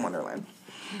Alice in Wonderland.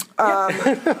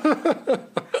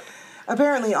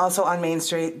 Apparently, also on Main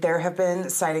Street, there have been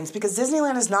sightings, because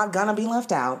Disneyland is not gonna be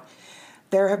left out.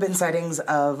 There have been sightings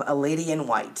of a lady in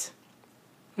white.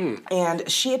 And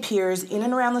she appears in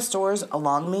and around the stores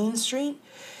along Main Street.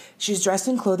 She's dressed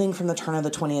in clothing from the turn of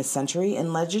the 20th century,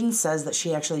 and legend says that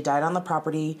she actually died on the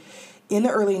property in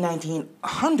the early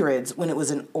 1900s when it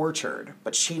was an orchard,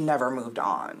 but she never moved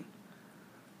on.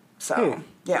 So,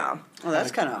 yeah. Oh, that's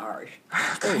kind of harsh.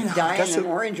 Die Guess in an it-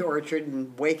 orange orchard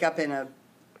and wake up in a...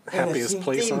 Happiest theme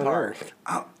place on park. earth.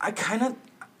 I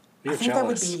You're think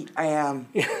jealous. that would be, I am.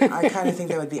 I kind of think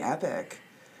that would be epic.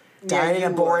 Die in you a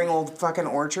boring old fucking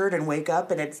orchard and wake up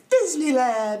and it's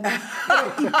Disneyland.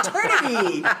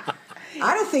 Eternity.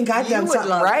 I don't think I've done would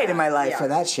something love right that. in my life Yeah. for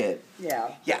that shit.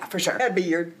 Yeah. Yeah, for sure. That'd be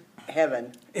your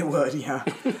heaven. It would, yeah.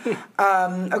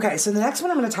 Okay, so the next one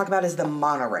I'm going to talk about is the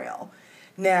monorail.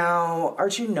 Now,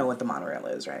 Archie, you know what the monorail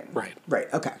is, right? Right.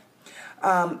 Right, okay.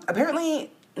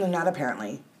 Apparently, no, not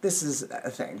apparently, this is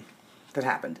a thing that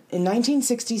happened. In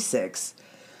 1966,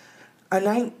 a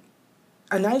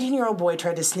 19-year-old boy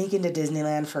tried to sneak into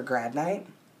Disneyland for grad night.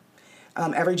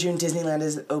 Every June, Disneyland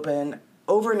is open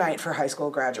overnight for high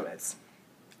school graduates.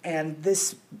 And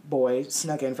this boy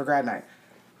snuck in for grad night.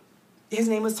 His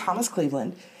name was Thomas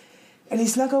Cleveland. And he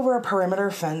snuck over a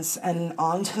perimeter fence and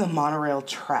onto the monorail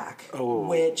track. Oh.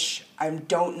 Which I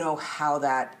don't know how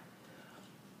that...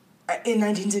 In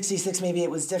 1966, maybe it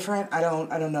was different. I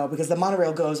don't know, because the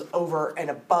monorail goes over and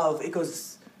above. It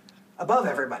goes above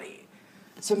everybody.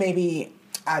 So maybe,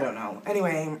 I don't know.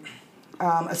 Anyway,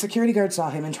 a security guard saw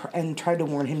him and tried to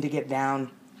warn him to get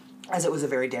down, as it was a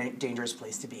very dangerous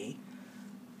place to be.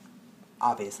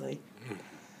 Obviously.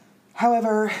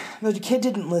 However, the kid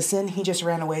didn't listen. He just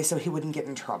ran away so he wouldn't get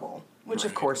in trouble, which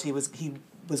of course he was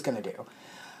going to do.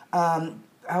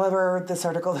 However, this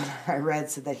article that I read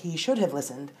said that he should have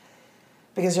listened,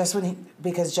 because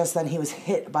just then he was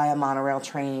hit by a monorail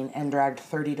train and dragged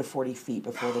 30 to 40 feet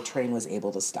before the train was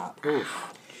able to stop.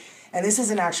 Oof. And this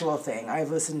is an actual thing. I've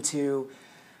listened to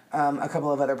a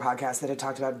couple of other podcasts that had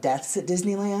talked about deaths at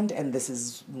Disneyland, and this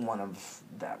is one of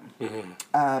them.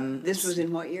 Mm-hmm. This was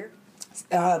in what year?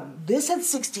 This had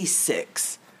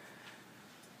 66.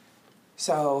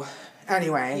 So,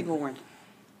 anyway. People weren't...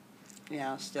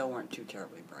 Yeah, still weren't too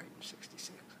terribly bright in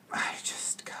 66.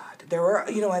 God. There were,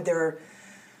 you know what, there were...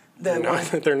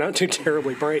 They're not too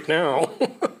terribly bright now.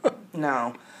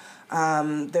 No.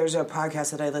 There's a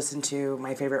podcast that I listened to.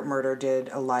 My Favorite Murder did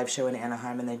a live show in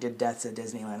Anaheim, and they did deaths at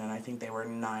Disneyland, and I think there were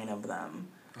 9 of them.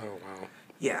 Oh, wow.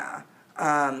 Yeah.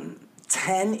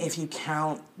 10 if you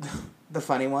count the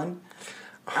funny one.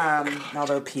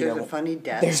 Although PETA... There's a funny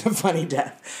death. There's a funny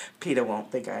death. PETA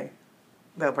won't think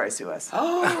they'll probably sue us.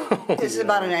 Oh, this is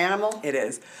about an animal? It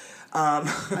is. I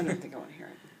don't think I want to hear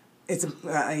it. It's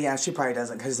yeah, she probably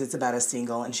doesn't, because it's about a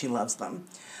seagull and she loves them.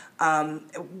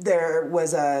 There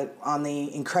was on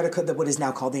the Incredicoaster, what is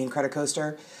now called the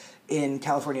Incredicoaster in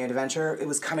California Adventure. It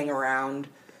was coming around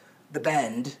the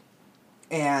bend,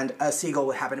 and a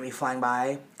seagull happened to be flying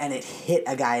by, and it hit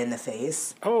a guy in the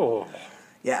face. Oh.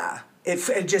 Yeah,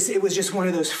 it was just one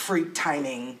of those freak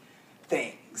timing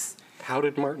things. How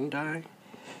did Martin die?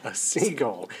 A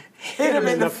seagull Hit him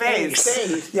in the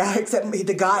face. Yeah, except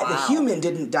the human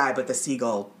didn't die, but the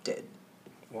seagull did.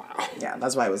 Wow. Yeah,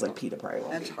 that's why I was like PETA probably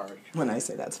won't That's be. hard. When I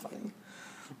say that's funny.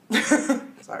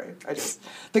 Sorry,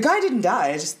 the guy didn't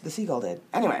die. The seagull did.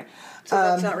 Anyway, So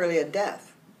that's not really a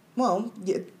death. well,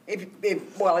 yeah,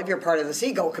 If you're part of the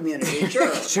seagull community,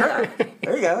 sure. sure.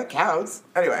 There you go. It counts.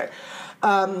 Anyway,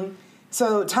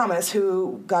 so Thomas,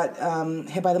 who got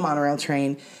hit by the monorail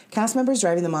train, cast members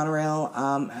driving the monorail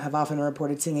have often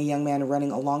reported seeing a young man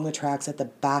running along the tracks at the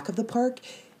back of the park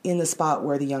in the spot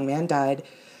where the young man died.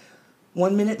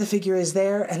 1 minute the figure is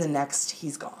there, and the next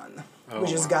he's gone,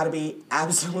 which has got to be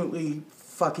absolutely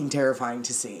fucking terrifying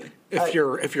to see. If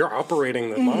you're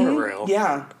operating the monorail,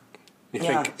 Yeah. you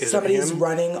Yeah, think, is somebody's it him?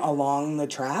 running along the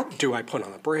track. Do I put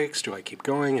on the brakes? Do I keep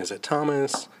going? Is it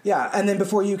Thomas? Yeah, and then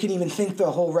before you can even think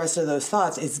the whole rest of those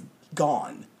thoughts, it's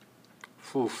gone.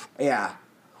 Oof. Yeah.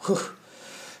 Whew.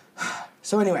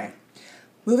 So anyway,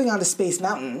 moving on to Space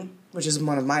Mountain, which is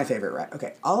one of my favorite rides.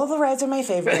 Okay, all of the rides are my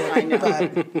favorite, I know.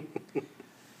 but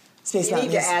Space You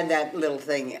Mountain need to is- add that little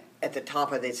thing at the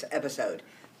top of this episode.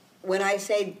 When I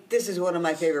say this is one of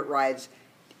my favorite rides,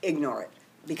 ignore it,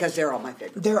 because they're all my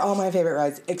favorite. They're all my favorite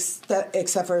rides,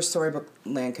 except for Storybook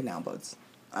Land Canal Boats.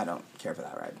 I don't care for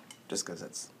that ride, just because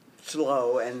it's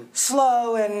Slow and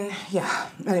slow and, yeah.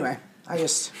 Anyway,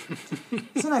 it's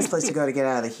a nice place to go to get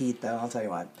out of the heat, though, I'll tell you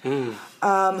what.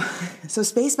 So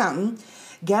Space Mountain,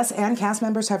 guests and cast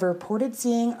members have reported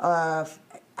seeing a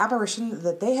apparition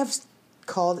that they have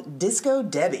called Disco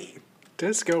Debbie.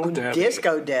 Disco Debbie.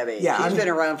 Disco Debbie. Yeah, She's I'm- been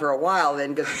around for a while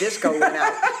then, because disco went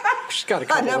out. She's got a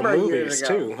couple number of of years movies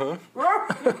ago. too,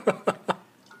 huh?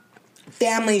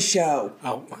 Family show.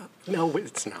 Oh no,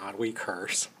 it's not. We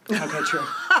curse. Okay, true.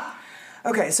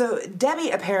 Okay, so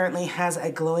Debbie apparently has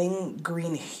a glowing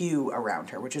green hue around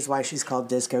her, which is why she's called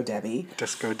Disco Debbie.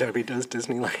 Disco Debbie does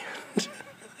Disneyland.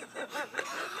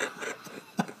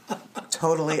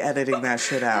 Totally editing that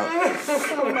shit out.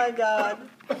 Oh my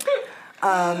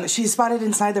God. She's spotted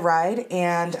inside the ride,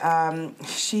 and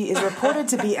she is reported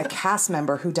to be a cast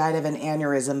member who died of an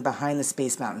aneurysm behind the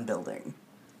Space Mountain building.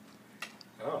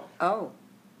 Oh.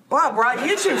 Well, brought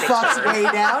you two fucks way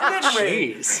down, didn't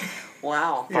we? Jeez.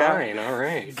 Wow. Fine. All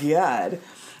right. Good.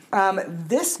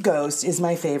 This ghost is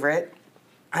my favorite.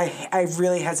 I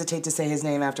really hesitate to say his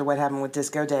name after what happened with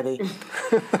Disco Debbie.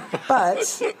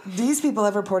 But these people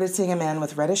have reported seeing a man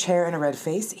with reddish hair and a red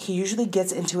face. He usually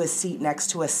gets into a seat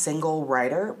next to a single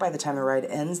rider. By the time the ride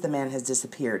ends, the man has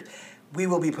disappeared. We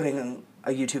will be putting a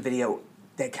YouTube video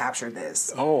that captured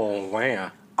this Oh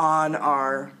wow. on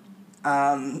our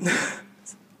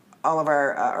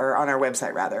or on our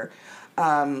website rather.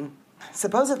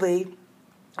 Supposedly,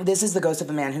 this is the ghost of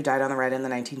a man who died on the ride in the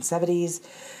 1970s.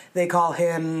 They call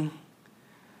him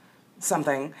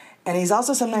something, and he's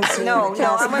also sometimes seen No, in the no,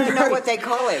 cast I want to know what they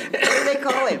call him. What do they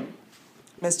call him?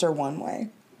 Mr. One Way.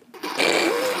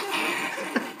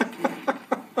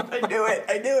 I knew it.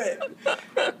 I knew it.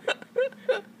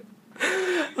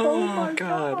 Oh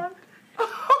God.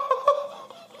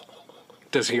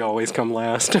 Does he always come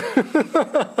last?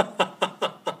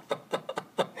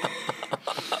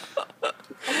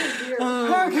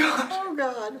 Oh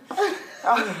God.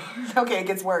 Okay, it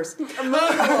gets worse. Moving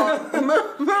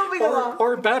along.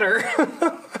 or better.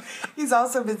 He's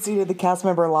also been seen in the cast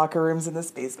member locker rooms in the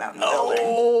Space Mountain building.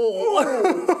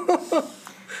 Oh.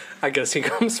 I guess he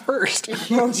comes first.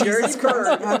 Oh, Jesus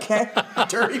Christ. Okay.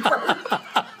 Dirty bird.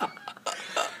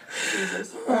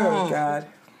 Jesus. Oh, God.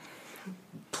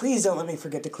 Please don't let me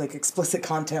forget to click explicit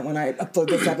content when I upload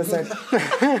this episode.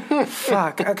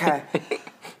 Fuck. Okay.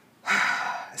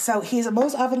 So he's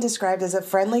most often described as a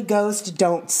friendly ghost,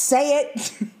 don't say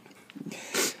it,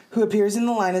 who appears in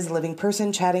the line as a living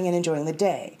person, chatting and enjoying the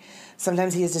day.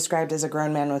 Sometimes he is described as a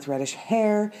grown man with reddish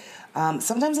hair.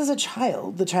 Sometimes as a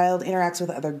child. The child interacts with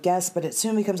other guests, but it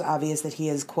soon becomes obvious that he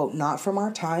is, quote, not from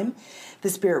our time. The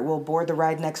spirit will board the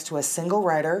ride next to a single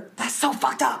rider. That's so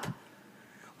fucked up.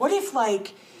 What if,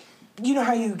 like, you know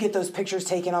how you get those pictures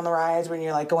taken on the rides when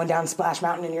you're, like, going down Splash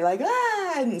Mountain and you're like,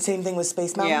 ah, and same thing with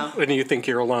Space Mountain? Yeah. And you think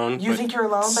you're alone. You but think you're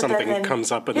alone, but something then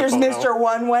comes up in here's the photo. Mr.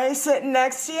 One Way sitting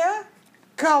next to you?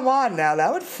 Come on now,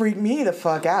 that would freak me the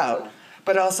fuck out.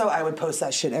 But also, I would post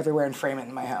that shit everywhere and frame it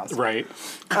in my house. Right.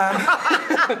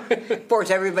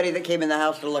 Force everybody that came in the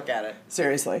house to look at it.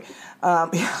 Seriously.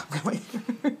 Yeah, really.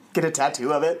 Get a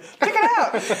tattoo of it. Check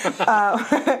it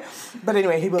out. But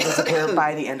anyway, he will disappear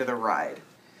by the end of the ride.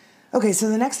 Okay, so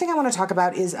the next thing I want to talk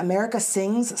about is America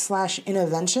Sings /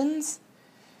 Interventions.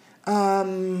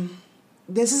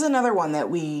 This is another one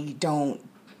that we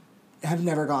have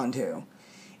never gone to.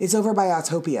 It's over by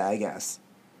Autopia, I guess.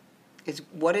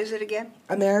 What is it again?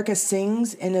 America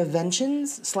Sings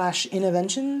Interventions /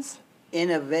 Interventions.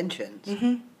 Interventions.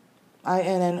 Mm-hmm.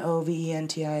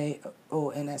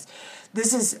 INNOVENTIONS.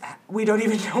 This is, we don't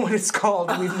even know what it's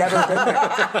called. We've never been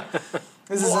there.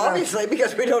 This is obviously,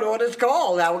 because we don't know what it's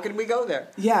called. How can we go there?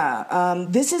 Yeah.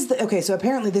 This is okay, so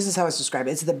apparently this is how it's described.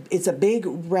 It's a big,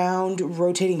 round,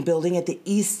 rotating building at the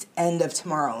east end of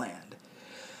Tomorrowland.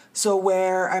 So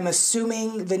where I'm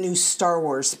assuming the new Star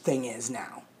Wars thing is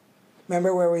now.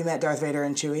 Remember where we met Darth Vader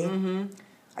and Chewie? Mm-hmm.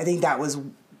 I think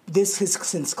this has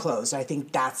since closed. I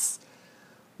think that's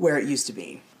where it used to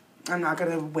be. I'm not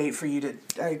going to wait for you to...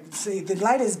 see, the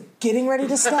light is getting ready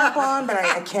to snap on, but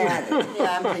I can't.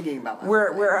 Yeah, I'm thinking about my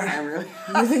You're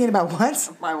thinking about what?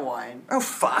 my wine. Oh,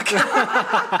 fuck.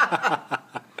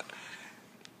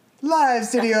 Live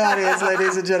studio audience,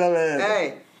 ladies and gentlemen.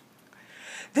 Hey.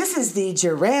 This is the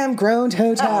Jerram Grown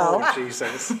Hotel. Oh,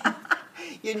 Jesus.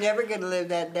 You're never going to live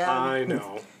that down. I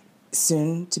know.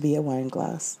 Soon to be a wine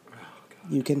glass.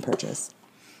 You can purchase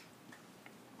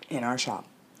in our shop.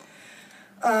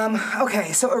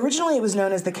 Okay, so originally it was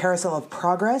known as the Carousel of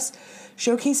Progress,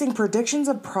 showcasing predictions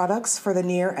of products for the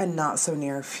near and not so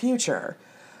near future.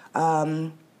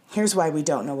 Here's why we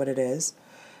don't know what it is.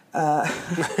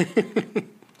 It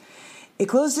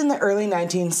closed in the early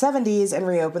 1970s and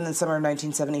reopened in the summer of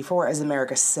 1974 as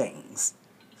America Sings.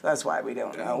 So that's why we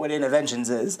don't know what Interventions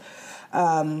is.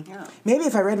 Maybe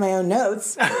if I read my own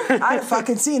notes, I'd have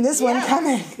fucking seen this one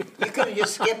coming. You could have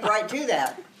just skipped right to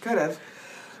that. Could have.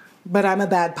 But I'm a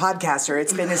bad podcaster.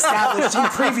 It's been established in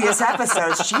previous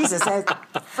episodes. Jesus,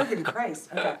 freaking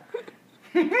Christ. Okay.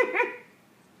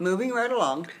 Moving right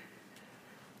along.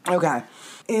 Okay.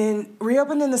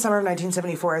 Reopened in the summer of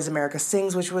 1974 as America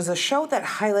Sings, which was a show that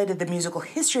highlighted the musical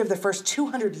history of the first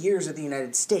 200 years of the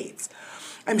United States.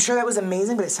 I'm sure that was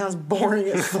amazing, but it sounds boring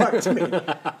as fuck to me.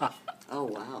 Oh,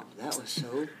 wow. That was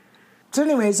so... So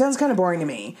anyway, it sounds kind of boring to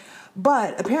me.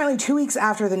 But apparently 2 weeks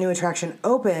after the new attraction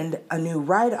opened, a new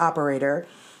ride operator,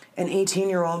 an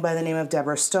 18-year-old by the name of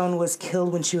Deborah Stone, was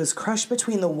killed when she was crushed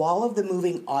between the wall of the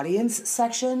moving audience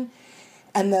section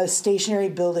and the stationary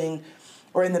building,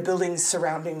 or in the buildings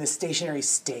surrounding the stationary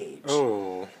stage.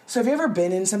 Oh. So have you ever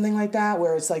been in something like that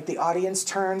where it's like the audience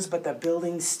turns but the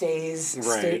building stays?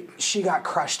 Right. She got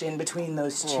crushed in between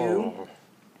those two. Oh.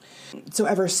 So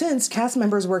ever since, cast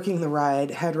members working the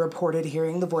ride had reported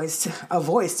hearing a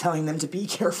voice telling them to be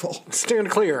careful. Stand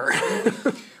clear.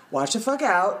 Watch the fuck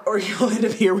out, or you'll end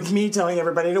up here with me telling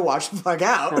everybody to watch the fuck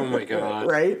out. Oh my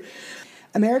God. Right?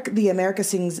 The America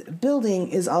Sings building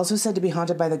is also said to be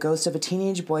haunted by the ghost of a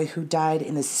teenage boy who died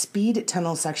in the speed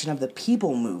tunnel section of the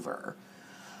People Mover,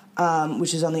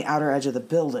 which is on the outer edge of the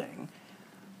building.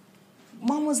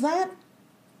 Mom, was that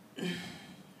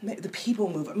the People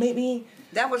Mover? Maybe...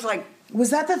 That was like...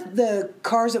 Was that the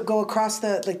cars that go across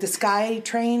the Sky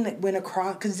Train that went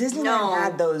across? Because Disneyland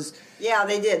had those. Yeah,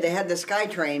 they did. They had the Sky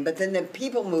Train, but then the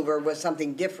People Mover was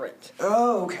something different.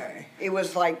 Oh, okay. It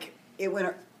was like, it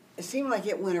seemed like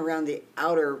it went around the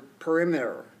outer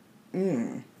perimeter.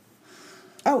 Oh,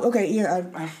 okay.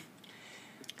 Yeah.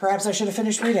 Perhaps I should have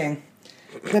finished reading.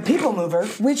 The People Mover,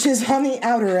 which is on the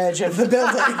outer edge of the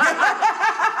building.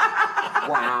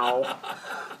 Wow.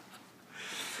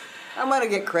 I'm going to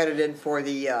get credited for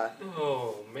the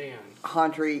Oh, man.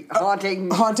 haunting.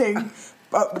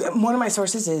 One of my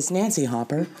sources is Nancy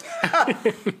Hopper.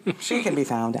 She can be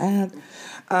found at.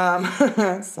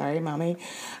 Sorry, Mommy.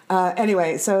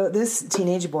 Anyway, so this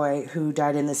teenage boy who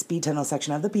died in the speed tunnel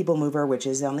section of the People Mover, which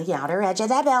is on the outer edge of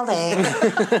that building.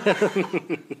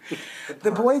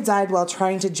 The boy died while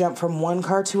trying to jump from one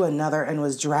car to another and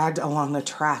was dragged along the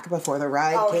track before the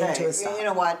ride came to a stop. You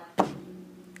know what?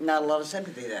 Not a lot of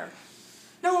sympathy there.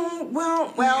 No,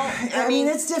 well, I mean,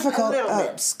 it's difficult. A little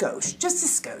bit. Skosh, just a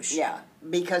skosh. Yeah,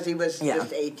 because he was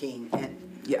just 18. And,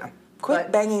 Yeah.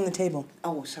 Quit banging the table.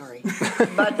 oh, sorry.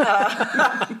 But,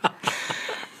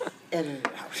 edit it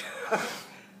out.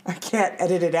 I can't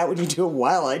edit it out when you do it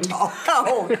while I talk.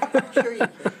 Oh, sure you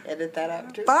can edit that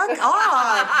out too. Fuck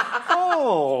off!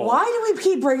 Oh. Why do we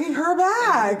keep bringing her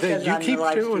back? Because You I'm keep the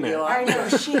live doing studio it. I know,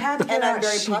 she had to get And out. I'm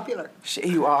very popular.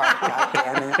 You are, God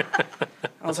damn it.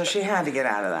 Also, she had to get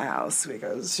out of the house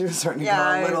because she was starting to go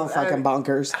a little fucking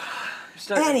bonkers.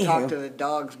 Starting to talk Anywho. to the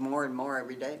dogs more and more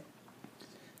every day.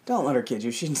 Don't let her kid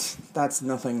you. That's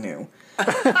nothing new.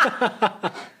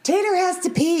 Tater has to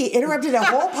pee. Interrupted a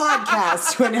whole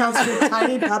podcast to announce her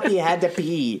tiny puppy had to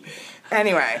pee.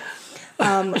 Anyway,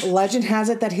 legend has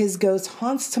it that his ghost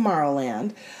haunts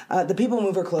Tomorrowland. The People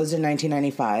Mover closed in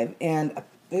 1995, and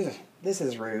this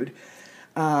is rude.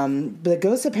 The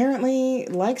ghost apparently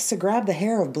likes to grab the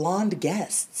hair of blonde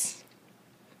guests.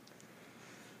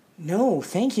 No,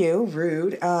 thank you.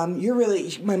 Rude. You're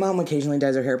really. My mom occasionally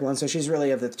dyes her hair blonde, so she's really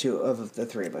of the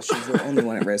three of us. She's the only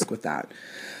one at risk with that.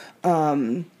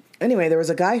 Anyway, there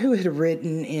was a guy who had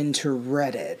written into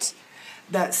Reddit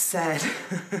that said,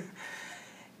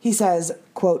 he says,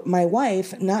 quote, "My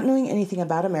wife, not knowing anything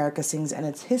about America Sings and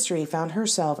its history, found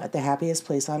herself at the happiest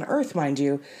place on earth, mind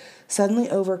you, suddenly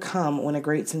overcome when a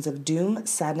great sense of doom,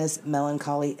 sadness,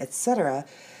 melancholy, etc.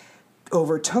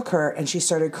 overtook her, and she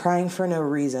started crying for no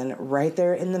reason right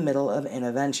there in the middle of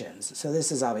interventions." So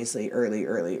this is obviously early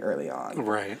on.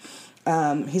 Right.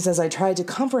 He says, "I tried to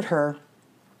comfort her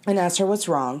and asked her what's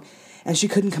wrong, and she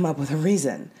couldn't come up with a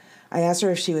reason. I asked her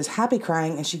if she was happy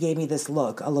crying, and she gave me this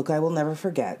look, a look I will never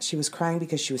forget. She was crying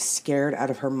because she was scared out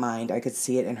of her mind. I could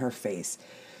see it in her face.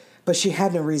 But she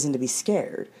had no reason to be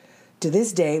scared. To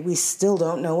this day, we still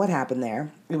don't know what happened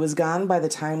there. It was gone by the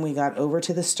time we got over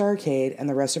to the Starcade, and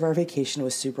the rest of our vacation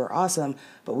was super awesome,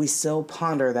 but we still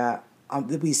ponder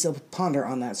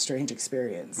on that strange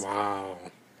experience." Wow.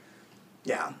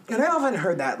 Yeah. And I often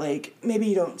heard that, like, maybe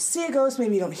you don't see a ghost,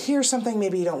 maybe you don't hear something,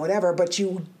 maybe you don't whatever, but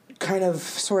you kind of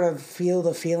sort of feel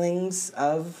the feelings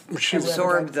of... She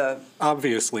Absorb the...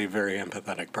 Obviously very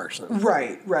empathetic person.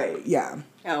 Right, yeah.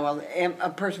 Oh, well, a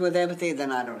person with empathy,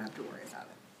 then I don't have to worry about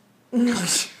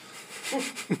it.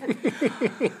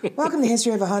 Welcome to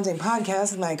History of a Haunting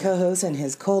podcast with my co-host and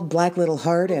his cold black little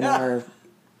heart and our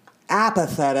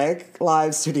apathetic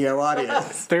live studio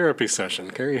audience. Therapy session,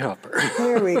 Gary Hopper.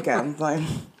 Here we go.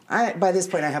 By this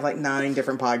point, I have like 9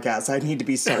 different podcasts I need to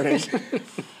be started.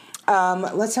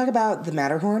 Let's talk about the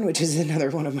Matterhorn, which is another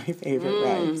one of my favorite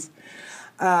rides.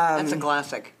 That's a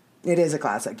classic. It is a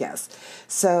classic, yes.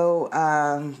 So,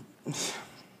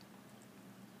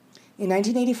 in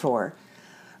 1984,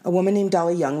 a woman named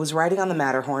Dolly Young was riding on the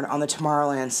Matterhorn on the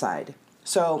Tomorrowland side.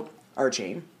 So,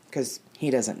 Archie, because he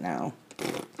doesn't know.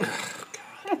 He's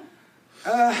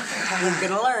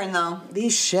going to learn, though.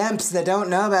 These shimps that don't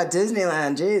know about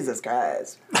Disneyland, Jesus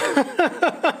Christ.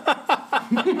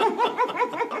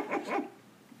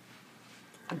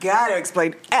 Got to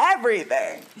explain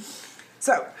everything.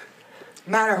 So,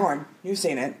 Matterhorn, you've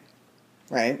seen it,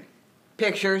 right?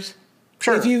 Pictures.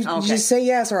 Sure. If you Okay. just say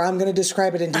yes, or I'm going to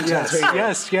describe it in detail to you.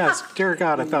 Yes. Dear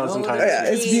God, 1,000 times.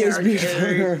 Yeah, yes. it's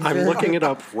beautiful. I'm looking it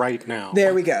up right now.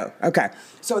 There we go. Okay.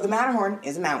 So the Matterhorn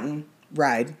is a mountain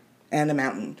ride and a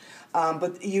mountain.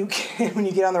 But you can, when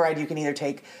you get on the ride, you can either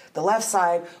take the left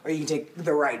side or you can take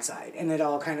the right side. And it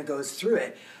all kind of goes through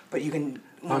it. But you can...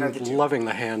 I'm loving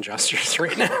the hand gestures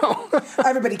right now.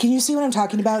 Everybody, can you see what I'm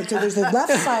talking about? So there's the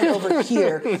left side over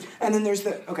here, and then there's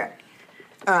the... Okay.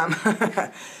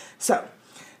 So,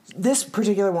 this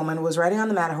particular woman was riding on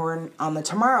the Matterhorn on the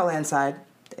Tomorrowland side.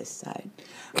 This side.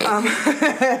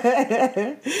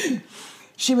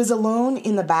 She was alone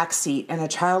in the back seat, and a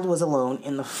child was alone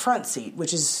in the front seat,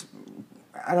 which is...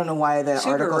 I don't know why the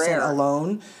Super article said rare.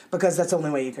 alone, because that's the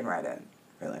only way you can ride it,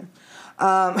 really.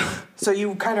 So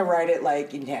you kind of ride it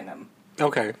like in tandem.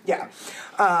 Okay. Yeah.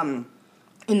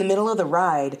 In the middle of the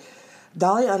ride,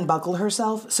 Dolly unbuckled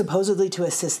herself, supposedly to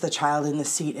assist the child in the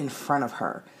seat in front of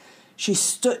her. She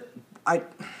stood...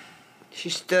 She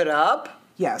stood up?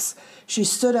 Yes. She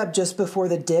stood up just before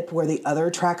the dip where the other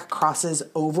track crosses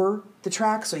over the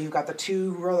track. So you've got the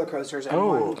 2 roller coasters and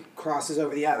one crosses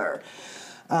over the other.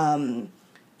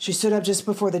 She stood up just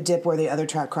before the dip where the other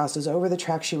track crosses over the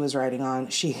track she was riding on.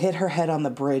 She hit her head on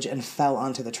the bridge and fell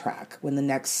onto the track. When the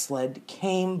next sled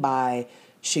came by,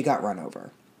 she got run over.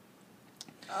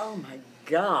 Oh, my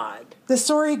God. The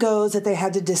story goes that they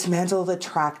had to dismantle the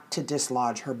track to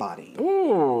dislodge her body.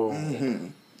 Ooh. Mm-hmm.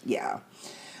 Yeah.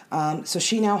 So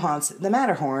she now haunts the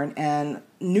Matterhorn, and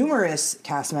numerous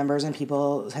cast members and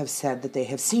people have said that they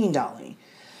have seen Dolly.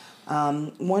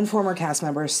 One former cast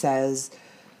member says,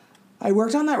 "I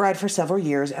worked on that ride for several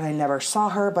years, and I never saw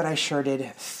her, but I sure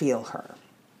did feel her.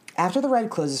 After the ride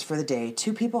closes for the day,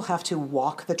 2 people have to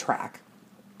walk the track,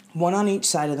 one on each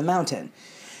side of the mountain.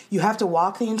 You have to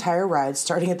walk the entire ride,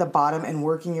 starting at the bottom and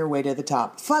working your way to the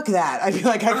top." Fuck that. I feel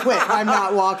like I quit. I'm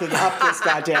not walking up this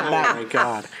goddamn Oh mountain. my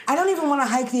God. I don't even want to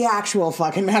hike the actual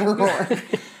fucking Matterhorn.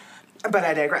 But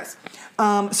I digress.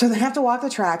 So they have to walk the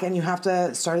track, and you have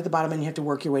to start at the bottom, and you have to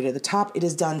work your way to the top. It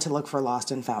is done to look for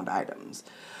lost and found items.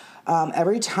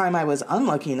 Every time I was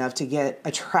unlucky enough to get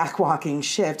a track walking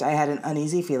shift, I had an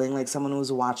uneasy feeling like someone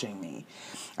was watching me.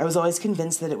 I was always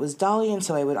convinced that it was Dolly, and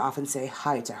so I would often say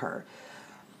hi to her.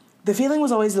 The feeling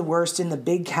was always the worst in the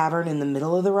big cavern in the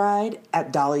middle of the ride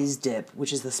at Dolly's Dip,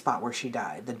 which is the spot where she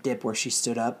died, the dip where she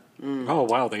stood up. Oh,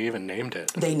 wow, they even named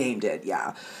it. They named it,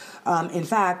 yeah. In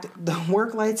fact, the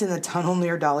work lights in the tunnel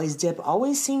near Dolly's Dip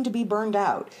always seemed to be burned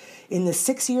out. In the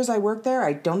 6 years I worked there,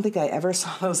 I don't think I ever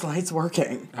saw those lights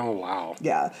working. Oh, wow.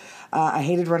 Yeah. I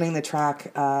hated running the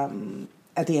track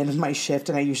at the end of my shift,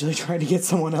 and I usually try to get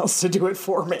someone else to do it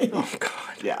for me. Oh, God.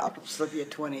 Yeah. I'll slip you a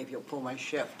 20 if you'll pull my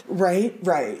shift. Right,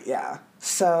 yeah.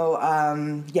 So,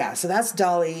 so that's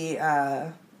Dolly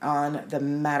on the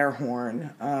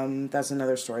Matterhorn. That's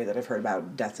another story that I've heard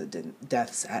about deaths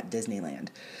at Disneyland.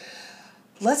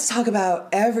 Let's talk about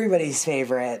everybody's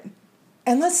favorite,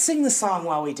 and let's sing the song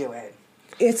while we do it.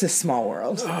 It's a Small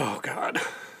World. Oh, God.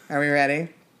 Are we ready?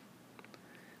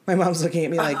 My mom's looking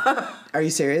at me like, are you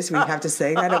serious? We have to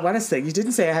sing? I don't want to sing. You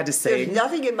didn't say I had to There's sing.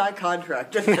 nothing in my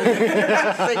contract.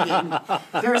 Singing.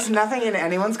 There's nothing in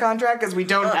anyone's contract because we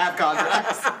don't have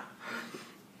contracts.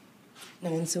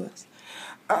 No one sue us.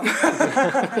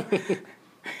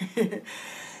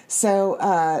 So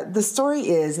the story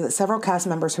is that several cast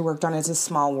members who worked on It's a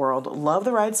Small World loved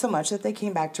the ride so much that they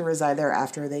came back to reside there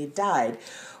after they died,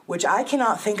 which I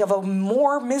cannot think of a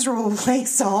more miserable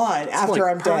place on after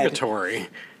I'm dead. Purgatory.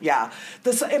 Yeah,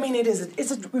 it's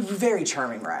a very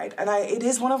charming ride, and it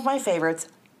is one of my favorites.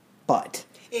 But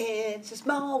It's a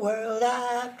small world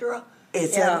after all.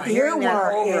 it's Yeah, an hearing that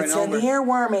over earworm. It's and an over.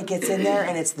 earworm. It gets in there,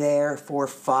 and it's there for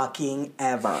fucking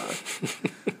ever.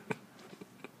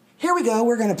 Here we go.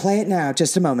 We're gonna play it now.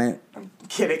 Just a moment. I'm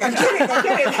kidding.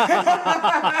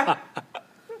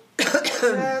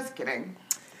 Just kidding.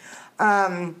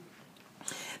 The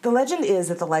legend is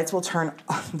that the lights will turn.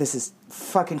 This is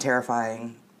fucking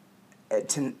terrifying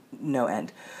to no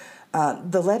end.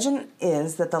 The legend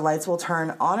is that the lights will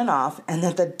turn on and off, and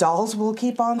that the dolls will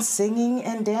keep on singing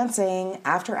and dancing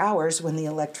after hours when the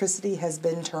electricity has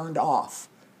been turned off.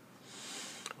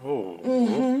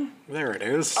 Oh, there it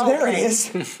is. There it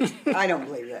is. I don't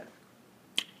believe that.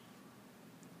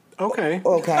 Okay.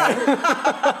 Okay.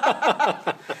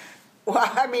 Well,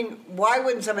 I mean, why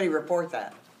wouldn't somebody report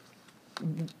that?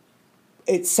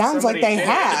 It sounds Somebody like they did.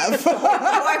 have.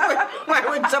 Why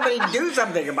wouldn't somebody do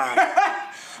something about it?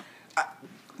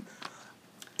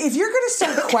 If you're going to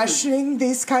start questioning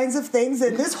these kinds of things,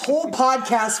 then this whole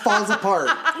podcast falls apart.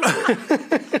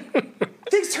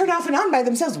 Things turn off and on by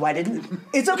themselves. Why didn't...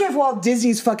 It's okay if Walt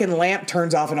Disney's fucking lamp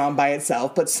turns off and on by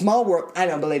itself, but Small World... I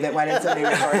don't believe it. Why didn't somebody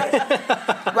report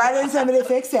it? Why didn't somebody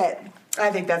fix it?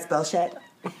 I think that's bullshit.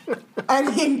 I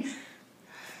mean...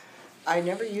 I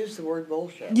never used the word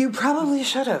bullshit. You probably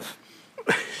should have.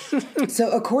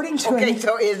 So according to... Okay,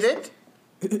 so is it?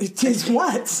 It is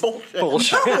what? Bullshit.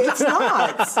 Bullshit. No, it's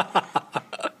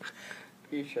not.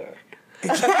 You sure?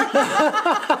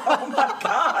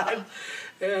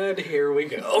 And here we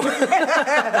go.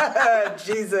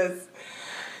 Jesus.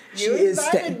 You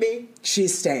invited me.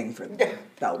 She's staying for the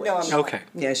Bell Witch. No, I'm not. Okay.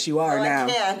 Yes, you are No, I now.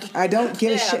 can't. I don't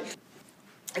give a can't. shit.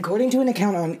 According to an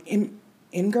account on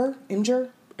Imgur,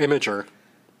 Imager.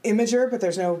 but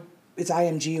there's no. It's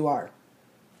IMGUR.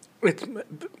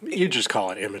 You just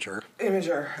call it Imager.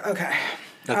 Imager. Okay.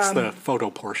 That's the photo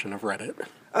portion of Reddit.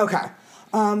 Okay.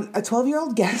 A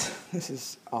 12-year-old guest. This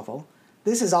is awful.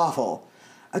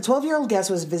 A 12-year-old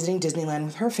guest was visiting Disneyland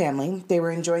with her family. They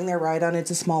were enjoying their ride on It's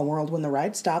a Small World. When the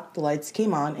ride stopped, the lights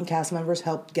came on, and cast members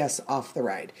helped guests off the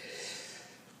ride.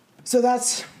 So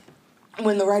that's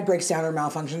when the ride breaks down or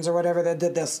malfunctions or whatever,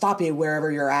 they'll stop you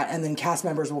wherever you're at, and then cast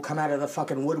members will come out of the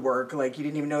fucking woodwork like you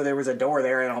didn't even know there was a door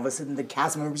there, and all of a sudden the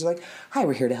cast members are like, "Hi,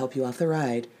 we're here to help you off the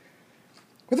ride."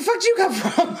 Where the fuck did you come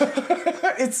from?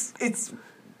 It's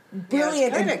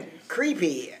brilliant Yeah, it's kind of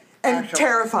creepy. and actually.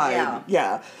 terrifying.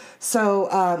 Yeah. So,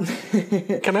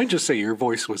 Can I just say your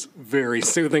voice was very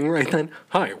soothing right then?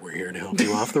 Hi, we're here to help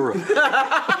you off the road.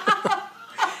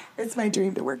 it's my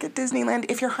dream to work at Disneyland.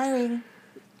 If you're hiring,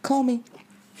 call me.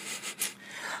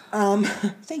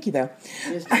 Thank you, though.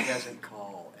 Disney doesn't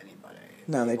call anybody.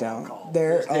 No, they Phone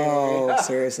don't. call.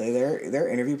 Seriously, their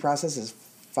interview process is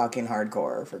fucking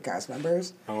hardcore for cast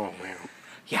members. Oh, man.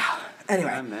 Yeah. Anyway,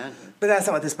 I imagine. but that's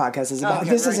not what this podcast is about. Okay,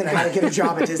 This right. isn't how to get a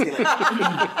job at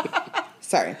Disneyland.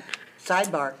 Sorry.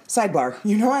 Sidebar.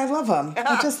 You know I love them.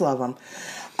 I just love them.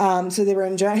 So they were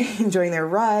enjoying their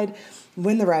ride.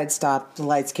 When the ride stopped, the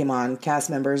lights came on. Cast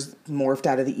members morphed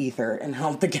out of the ether and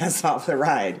helped the guests off the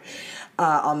ride.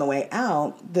 On the way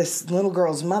out, this little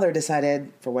girl's mother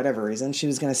decided, for whatever reason, she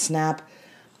was going to snap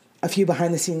a few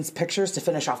behind-the-scenes pictures to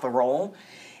finish off the roll.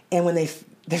 And when the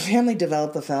family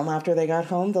developed the film after they got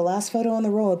home, the last photo on the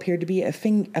roll appeared to be a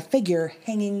figure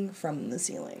hanging from the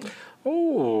ceiling.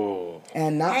 Oh.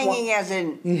 And not Hanging as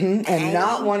in... and hanging?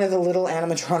 not one of the little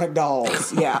animatronic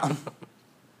dolls. Yeah.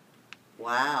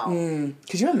 Wow.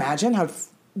 Could you imagine how...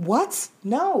 What?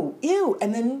 No. Ew.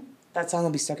 And then that song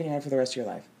will be stuck in your head for the rest of your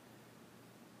life.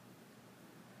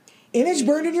 Image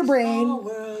burned in your brain. All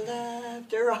world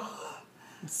after all.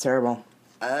 It's terrible.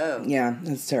 Oh. Yeah,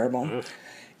 it's terrible.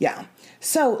 Yeah.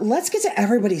 So let's get to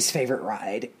everybody's favorite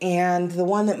ride, and the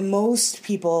one that most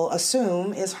people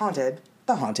assume is haunted,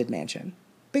 the Haunted Mansion.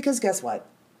 Because guess what?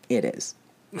 It is.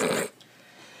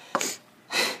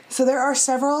 So there are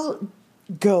several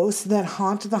ghosts that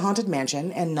haunt the Haunted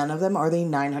Mansion, and none of them are the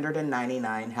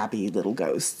 999 happy little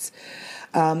ghosts.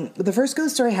 The first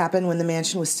ghost story happened when the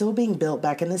mansion was still being built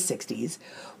back in the 60s.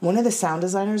 One of the sound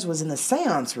designers was in the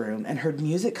seance room and heard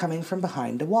music coming from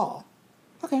behind a wall.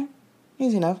 Okay,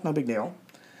 easy enough, no big deal.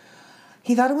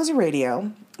 He thought it was a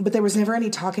radio, but there was never any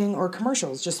talking or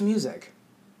commercials, just music.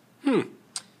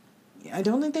 I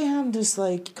don't think they have just,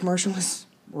 like, commercialless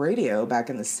radio back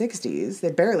in the 60s.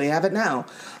 They barely have it now.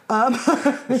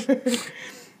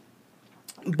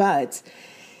 But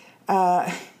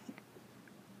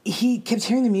he kept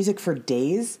hearing the music for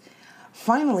days.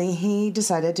 Finally, he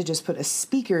decided to just put a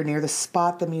speaker near the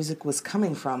spot the music was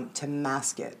coming from to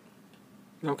mask it.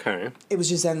 Okay. It was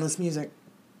just endless music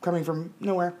coming from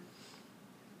nowhere.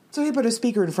 So he put a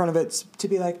speaker in front of it to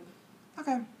be like,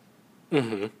 okay,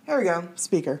 here we go,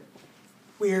 speaker.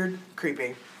 Weird,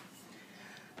 creepy.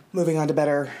 Moving on to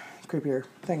better, creepier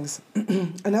things.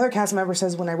 Another cast member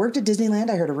says, when I worked at Disneyland,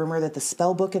 I heard a rumor that the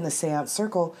spell book in the Seance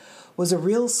Circle was a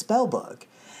real spell book,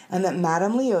 and that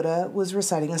Madame Leota was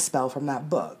reciting a spell from that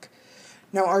book.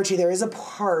 Now, Archie, there is a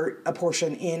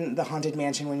portion in the Haunted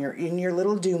Mansion when you're in your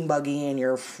little doom buggy and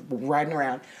you're riding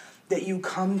around, that you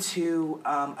come to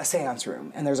a seance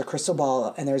room, and there's a crystal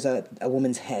ball, and there's a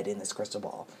woman's head in this crystal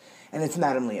ball, and it's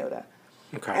Madame Leota.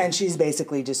 Okay. And she's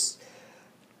basically just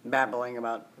Babbling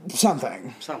about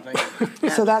something. something.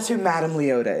 So that's who Madame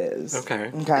Leota is.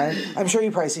 Okay. Okay? I'm sure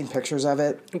you've probably seen pictures of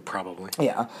it. Probably.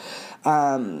 Yeah.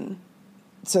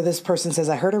 So this person says,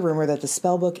 I heard a rumor that the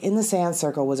spell book in the Seance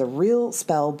Circle was a real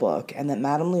spell book and that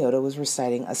Madame Leota was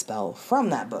reciting a spell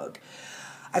from that book.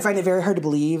 I find it very hard to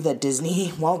believe that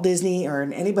Disney, Walt Disney, or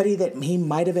anybody that he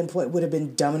might have employed would have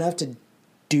been dumb enough to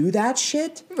do that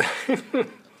shit.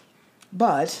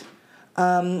 But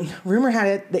rumor had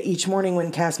it that each morning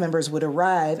when cast members would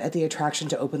arrive at the attraction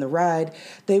to open the ride,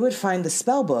 they would find the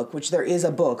spell book, which there is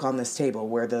a book on this table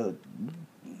where the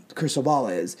crystal ball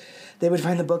is. They would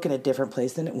find the book in a different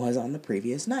place than it was on the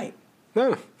previous night.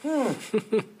 Oh.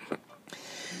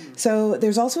 So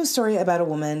there's also a story about a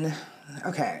woman.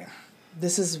 Okay,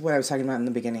 this is what I was talking about in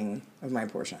the beginning of my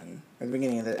portion, or the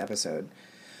beginning of the episode,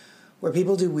 where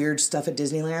people do weird stuff at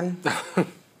Disneyland.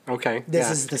 Okay. This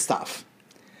is the stuff.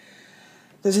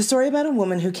 There's a story about a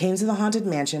woman who came to the Haunted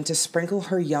Mansion to sprinkle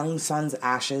her young son's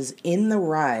ashes in the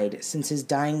ride since his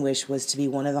dying wish was to be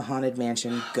one of the Haunted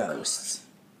Mansion ghosts.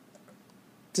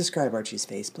 Describe Archie's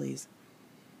face, please.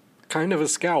 Kind of a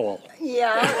scowl.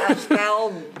 Yeah, a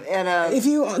scowl and a If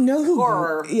you know who,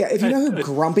 horror. if you know who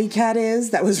Grumpy Cat is,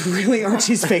 that was really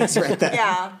Archie's face right there.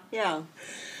 Yeah.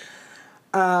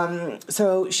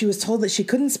 So she was told that she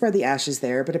couldn't spread the ashes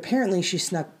there, but apparently she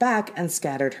snuck back and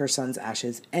scattered her son's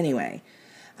ashes anyway.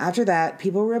 After that,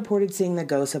 people reported seeing the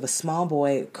ghost of a small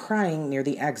boy crying near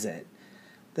the exit.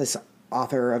 This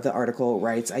author of the article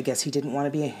writes, I guess he didn't want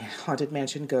to be a Haunted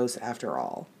Mansion ghost after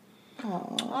all.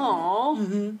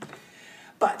 Aww.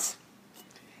 But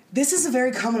this is a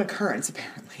very common occurrence,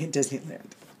 apparently, in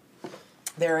Disneyland.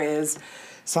 There is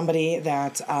somebody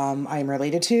that I am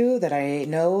related to, that I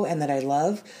know and that I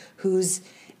love, whose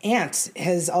aunt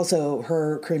has also,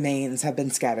 her cremains have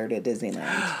been scattered at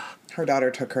Disneyland. Her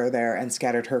daughter took her there and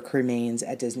scattered her cremains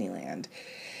at Disneyland.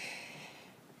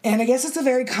 And I guess it's a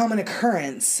very common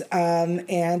occurrence, and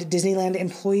Disneyland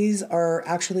employees are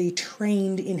actually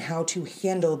trained in how to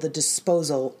handle the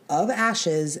disposal of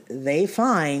ashes they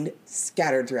find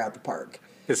scattered throughout the park.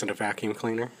 Is it a vacuum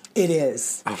cleaner? It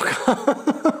is. Oh,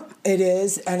 God. It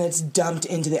is, and it's dumped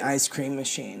into the ice cream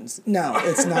machines. No,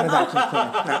 it's not a vacuum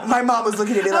cleaner. No. My mom was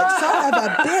looking at me like, son of a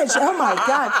bitch, oh my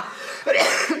God.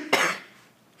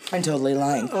 I'm totally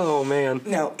lying. Oh, man.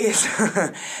 No, it's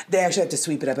they actually have to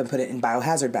sweep it up and put it in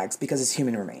biohazard bags because it's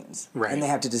human remains. Right. And they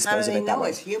have to How do dispose of they it that know way.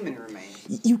 it's human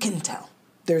remains? You can tell.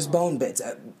 There's bone bits.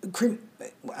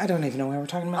 I don't even know why we're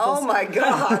talking about Oh this. my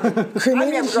God. I'm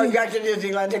Cremated, never going back to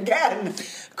Disneyland again.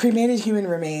 cremated human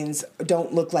remains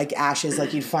don't look like ashes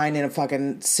like you'd find in a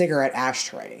fucking cigarette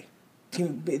ashtray.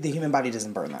 The human body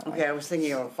doesn't burn that way. Okay, I was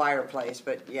thinking of a fireplace,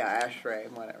 but yeah, ashtray,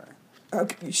 whatever.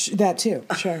 Okay, that too,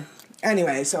 sure.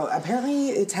 Anyway, so apparently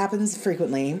it happens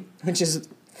frequently, which is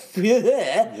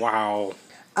Wow.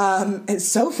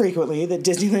 So frequently that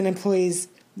Disneyland employees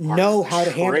know how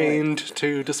to handle it. Trained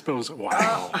to dispose of.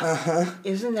 Wow.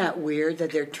 Isn't that weird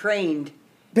that they're trained?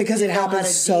 Because it know how to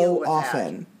happens deal so with that.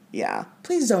 often. Yeah.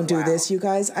 Please don't do Wow. this, you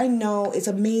guys. I know it's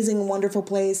amazing, wonderful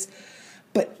place,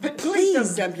 but Please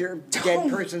don't dump your dead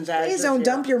person's ashes. Please don't here.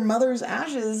 dump your mother's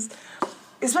ashes,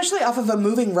 especially off of a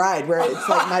moving ride where it's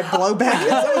like my blowback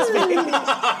is always being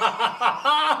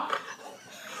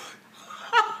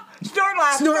Snort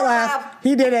laugh. snort laugh.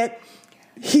 He did it.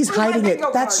 He's Where's my hiding it.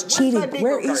 bingo That's card? Where's my cheating. bingo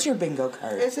Where is card? your bingo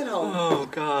card? It's at home. Oh,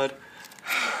 God.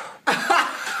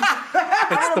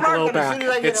 It's The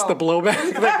blowback. It's the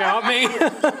blowback that got me.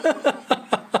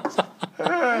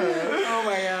 Oh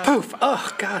my god. Poof.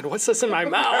 Oh, God. What's this in my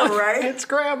mouth? Right? It's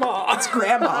Grandma. It's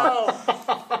Grandma.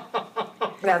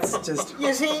 That's just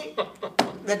You see,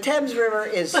 the Thames River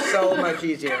is so much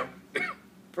easier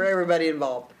for everybody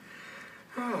involved.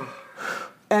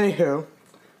 Anywho.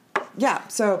 Yeah,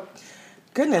 so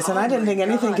goodness, and I didn't think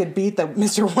anything God. could beat the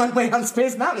Mr. One Way on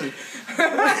Space Mountain.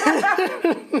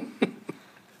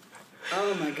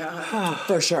 Oh my god.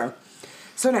 For sure.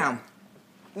 So now,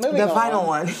 Moving the on. final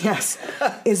one, yes,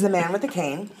 is the man with the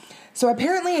cane. So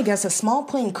apparently, I guess a small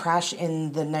plane crashed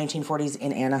in the 1940s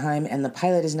in Anaheim, and the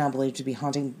pilot is now believed to be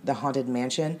haunting the haunted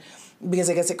mansion because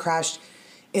I guess it crashed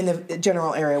in the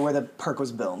general area where the park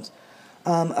was built.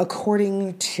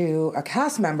 According to a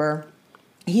cast member,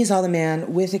 he saw the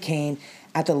man with the cane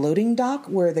at the loading dock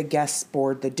where the guests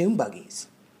board the doom buggies.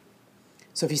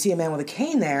 So if you see a man with a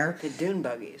cane there, The dune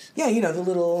buggies. yeah, you know, the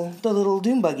little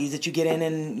doom buggies that you get in,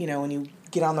 and you know, when you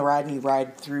get on the ride and you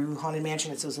ride through Haunted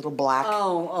Mansion, it's those little black.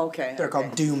 Oh, okay. They're okay.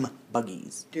 called doom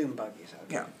buggies. dune buggies.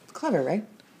 Okay. Yeah, clever, right?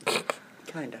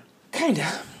 Kinda.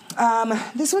 Kinda.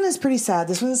 This one is pretty sad.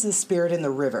 This one is the spirit in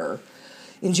the river.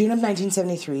 In June of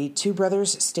 1973, two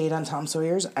brothers stayed on Tom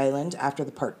Sawyer's Island after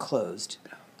the park closed.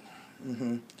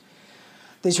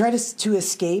 They tried to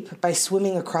escape by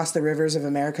swimming across the rivers of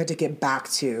America to get back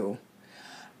to,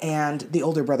 and the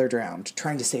older brother drowned,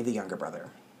 trying to save the younger brother.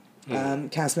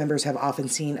 Cast members have often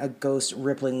seen a ghost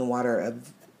rippling the water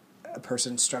of a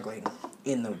person struggling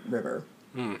in the river.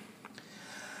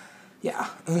 Yeah,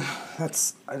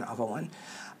 that's an awful one.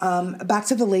 Back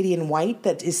to the lady in white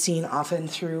that is seen often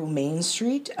through Main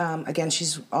Street. Again,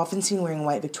 she's often seen wearing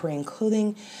white Victorian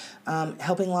clothing,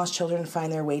 helping lost children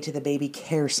find their way to the baby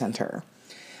care center.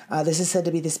 This is said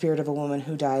to be the spirit of a woman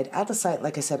who died at the site,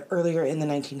 like I said earlier, in the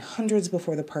 1900s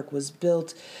before the park was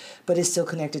built, but is still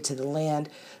connected to the land.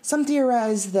 Some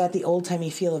theorize that the old-timey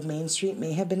feel of Main Street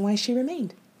may have been why she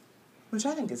remained, which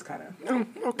I think is kind of... Oh,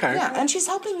 okay. Yeah, and she's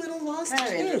helping little lost Kind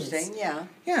of kids. interesting, yeah.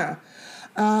 Yeah.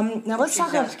 Now let's She's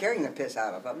talk not about... scaring the piss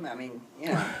out of them. I mean,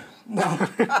 you know. Well,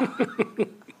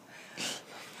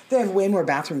 they have way more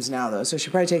bathrooms now, though, so she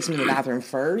probably takes them to the bathroom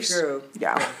first. True.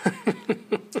 Yeah.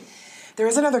 There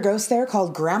is another ghost there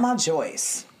called Grandma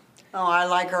Joyce. Oh, I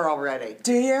like her already.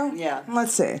 Do you? Yeah.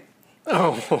 Let's see.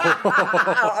 Oh,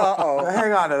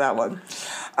 Hang on to that one.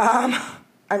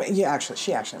 I mean, yeah,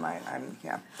 she actually might.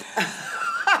 Yeah.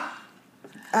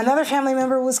 Another family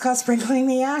member was caught sprinkling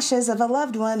the ashes of a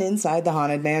loved one inside the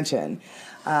haunted mansion.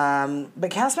 But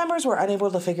cast members were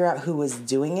unable to figure out who was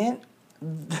doing it.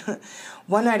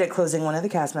 One night at closing, one of the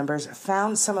cast members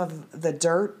found some of the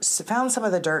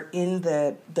dirt in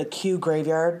the queue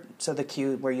graveyard. So the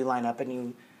queue where you line up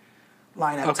to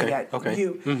get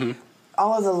you.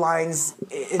 All of the lines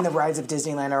in the rides of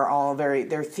Disneyland are all they're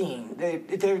themed.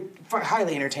 They're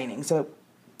highly entertaining. So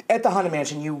at the Haunted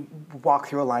Mansion, you walk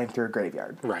through a line through a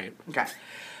graveyard. right. Okay.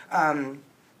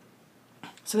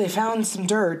 So they found some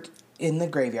dirt in the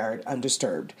graveyard,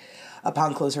 undisturbed.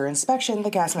 Upon closer inspection, the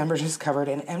cast members discovered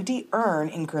an empty urn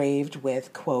engraved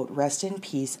with, quote, "Rest in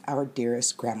peace, our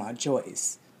dearest Grandma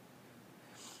Joyce."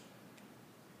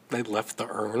 They left the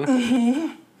urn.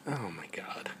 Mm-hmm. Oh my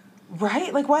God.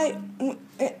 Right? Like, why?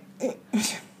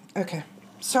 Okay.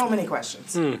 So many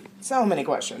questions. So many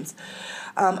questions.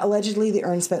 Allegedly, the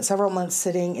urn spent several months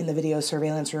sitting in the video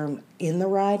surveillance room in the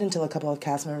ride until a couple of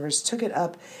cast members took it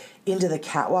up into the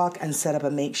catwalk and set up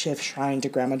a makeshift shrine to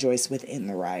Grandma Joyce within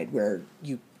the ride where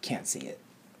you can't see it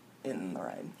in the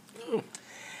ride. Oh.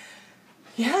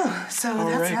 Yeah, so All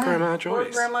that's right, that. Grandma Poor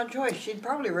Joyce. Grandma Joyce. She'd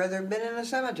probably rather have been in a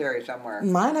cemetery somewhere.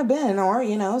 Might have been,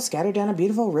 or, scattered down a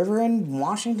beautiful river in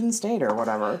Washington State or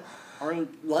whatever. Or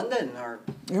London, or...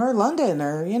 Or London,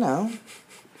 or,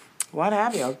 what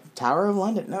have you. Tower of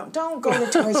London. No, don't go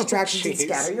to tourist attractions and Jeez.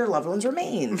 scatter your loved one's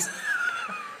remains.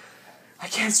 I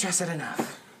can't stress it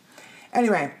enough.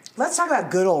 Anyway, let's talk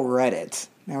about good old Reddit.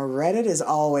 Now, Reddit is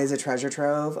always a treasure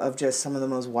trove of just some of the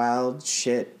most wild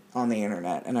shit on the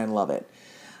internet, and I love it.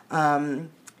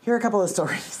 Here are a couple of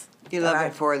stories. You love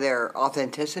it for their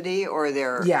authenticity or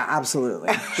their... Yeah,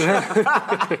 absolutely. Here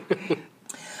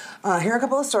are a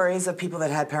couple of stories of people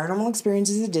that had paranormal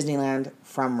experiences at Disneyland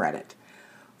from Reddit.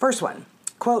 First one,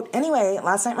 quote, anyway,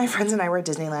 last night my friends and I were at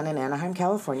Disneyland in Anaheim,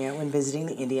 California when visiting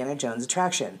the Indiana Jones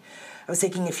attraction. I was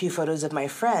taking a few photos of my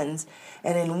friends,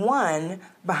 and in one,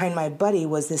 behind my buddy,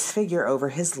 was this figure over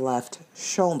his left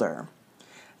shoulder.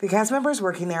 The cast members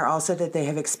working there all said that they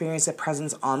have experienced a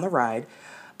presence on the ride,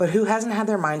 but who hasn't had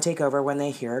their mind take over when they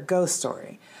hear a ghost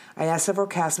story? I asked several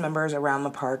cast members around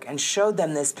the park and showed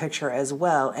them this picture as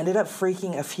well. Ended up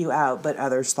freaking a few out, but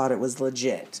others thought it was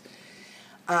legit.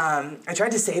 I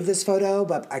tried to save this photo,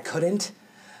 but I couldn't.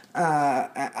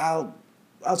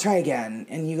 I'll try again,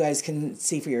 and you guys can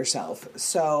see for yourself.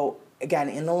 So, again,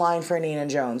 in the line for Indiana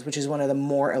Jones, which is one of the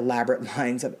more elaborate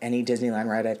lines of any Disneyland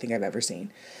ride I think I've ever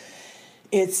seen.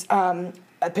 It's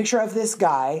a picture of this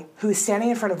guy who's standing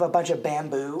in front of a bunch of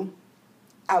bamboo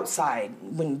outside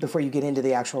before you get into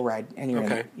the actual ride,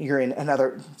 and you're in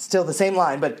another, still the same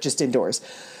line, but just indoors.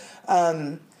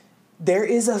 There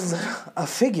is a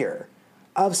figure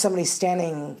of somebody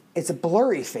standing, it's a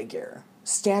blurry figure,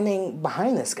 standing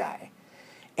behind this guy.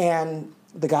 And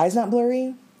the guy's not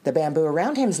blurry, the bamboo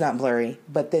around him's not blurry,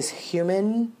 but this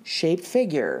human-shaped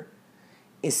figure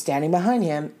is standing behind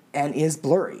him and is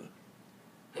blurry.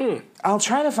 I'll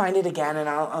try to find it again, and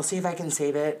I'll see if I can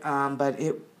save it, but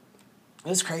it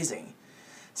was crazy.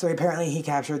 So apparently he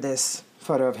captured this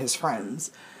photo of his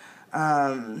friends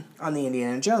on the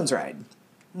Indiana Jones ride.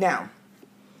 Now,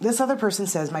 this other person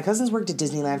says, my cousins worked at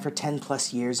Disneyland for 10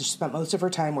 plus years, and she spent most of her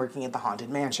time working at the Haunted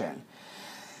Mansion.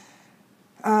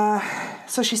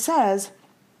 So she says,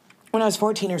 when I was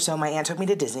 14 or so, my aunt took me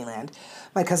to Disneyland.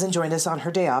 My cousin joined us on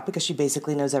her day off because she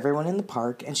basically knows everyone in the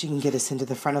park, and she can get us into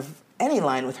the front of any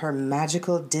line with her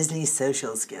magical Disney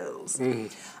social skills.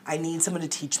 I need someone to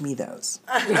teach me those.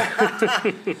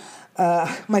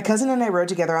 My cousin and I rode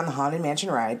together on the Haunted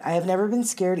Mansion ride. I have never been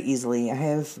scared easily. I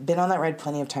have been on that ride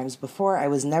plenty of times before. I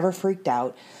was never freaked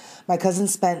out. My cousin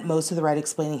spent most of the ride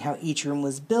explaining how each room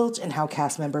was built and how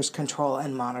cast members control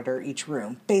and monitor each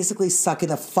room. Basically sucking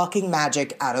the fucking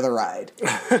magic out of the ride.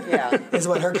 Yeah. Is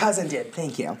what her cousin did.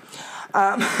 Thank you.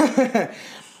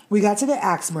 We got to the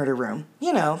axe murder room.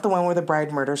 You know, the one where the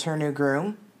bride murders her new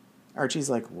groom. Archie's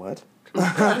like, what?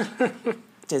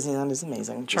 Disneyland is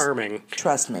amazing. Charming. Just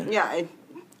trust me. Yeah.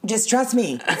 Just trust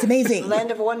me. It's amazing.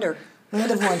 Land of Wonder.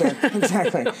 Land of Wonder.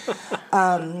 Exactly.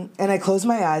 And I closed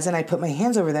my eyes and I put my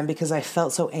hands over them because I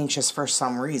felt so anxious for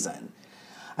some reason.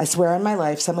 I swear on my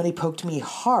life, somebody poked me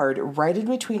hard right in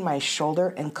between my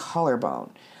shoulder and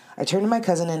collarbone. I turned to my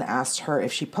cousin and asked her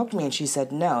if she poked me, and she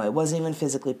said no, it wasn't even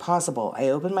physically possible. I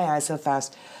opened my eyes so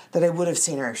fast that I would have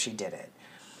seen her if she did it.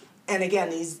 And again,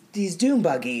 these doom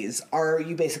buggies are,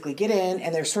 you basically get in,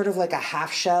 and they're sort of like a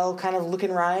half shell kind of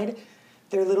looking ride.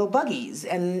 They're little buggies,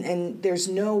 and there's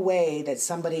no way that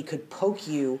somebody could poke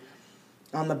you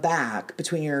on the back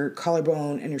between your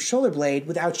collarbone and your shoulder blade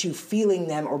without you feeling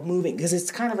them or moving, because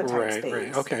it's kind of a tight space.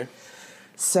 Right, okay.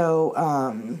 So,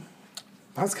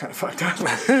 that's kind of fucked up.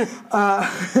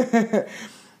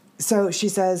 So she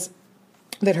says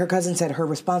that her cousin said her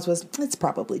response was, it's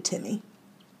probably Timmy.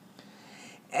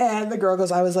 And the girl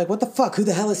goes, I was like, what the fuck? Who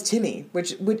the hell is Timmy?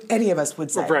 Which any of us would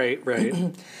say. Right.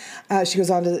 She goes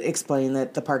on to explain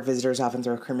that the park visitors often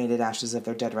throw cremated ashes of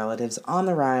their dead relatives on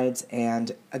the rides.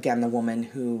 And again, the woman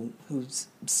whose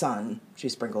son she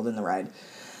sprinkled in the ride.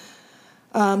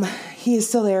 He is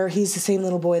still there. He's the same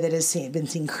little boy that has been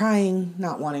seen crying,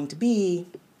 not wanting to be,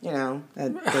 at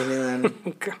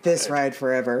Disneyland, this ride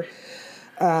forever.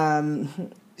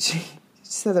 She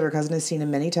said that her cousin has seen him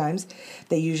many times.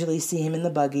 They usually see him in the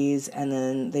buggies, and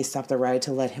then they stop the ride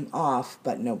to let him off,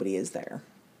 but nobody is there.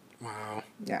 Wow.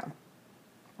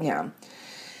 Yeah.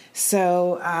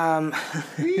 So,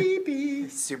 creepy.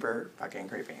 Super fucking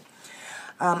creepy.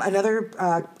 Another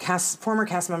former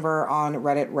cast member on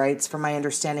Reddit writes, from my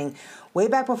understanding, way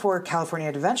back before California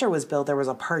Adventure was built, there was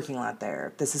a parking lot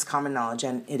there. This is common knowledge,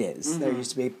 and it is. Mm-hmm. There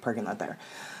used to be a parking lot there.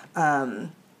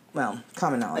 Well,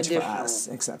 common knowledge for us,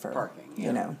 except for, parking,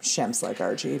 shemps like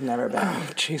Archie have never been. Oh,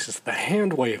 Jesus, the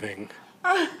hand waving.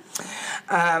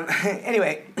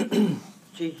 Anyway.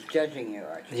 She's judging you,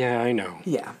 Archie. Yeah, I know.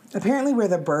 Yeah. Apparently where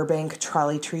the Burbank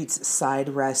Trolley Treats side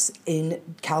rests in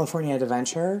California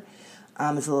Adventure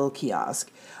is a little kiosk.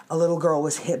 A little girl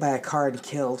was hit by a car and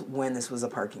killed when this was a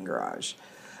parking garage.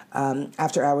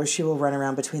 After hours, she will run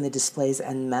around between the displays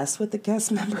and mess with the guest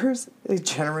members.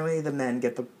 Generally, the men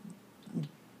get the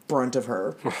brunt of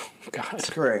her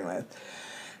screwing with.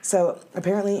 So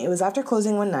apparently it was after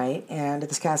closing one night, and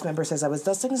this cast member says, I was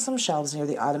dusting some shelves near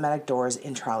the automatic doors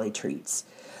in Trolley Treats.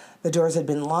 The doors had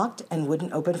been locked and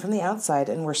wouldn't open from the outside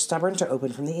and were stubborn to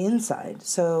open from the inside.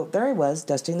 So there I was,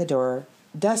 dusting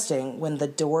when the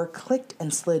door clicked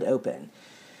and slid open.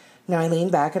 Now I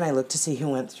leaned back and I looked to see who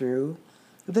went through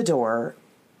the door,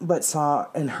 but saw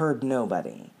and heard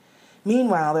nobody.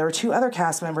 Meanwhile, there were 2 other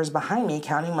cast members behind me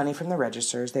counting money from the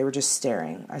registers. They were just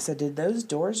staring. I said, "Did those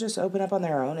doors just open up on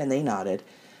their own?" And they nodded.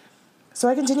 So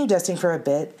I continued dusting for a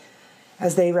bit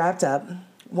as they wrapped up.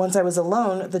 Once I was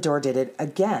alone, the door did it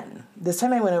again. This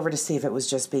time I went over to see if it was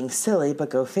just being silly, but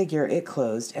go figure, it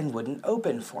closed and wouldn't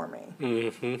open for me.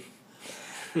 Mm-hmm.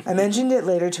 I mentioned it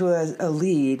later to a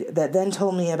lead that then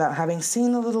told me about having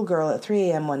seen the little girl at 3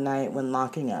 a.m. one night when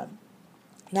locking up.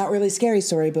 Not really scary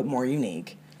story, but more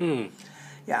unique.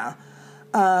 Yeah.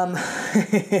 And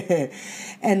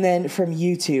then from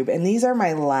YouTube, and these are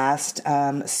my last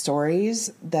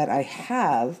stories that I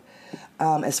have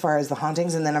as far as the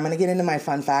hauntings, and then I'm going to get into my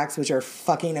fun facts, which are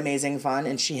fucking amazing fun,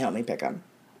 and she helped me pick them.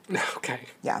 Okay.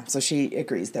 Yeah, so she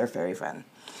agrees they're very fun.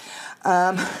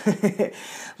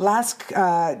 Last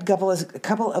couple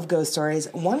of ghost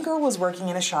stories. One girl was working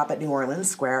in a shop at New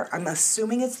Orleans Square. I'm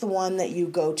assuming it's the one that you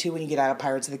go to when you get out of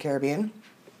Pirates of the Caribbean.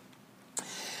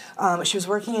 She was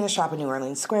working in a shop in New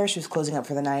Orleans Square. She was closing up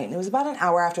for the night, and it was about an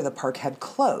hour after the park had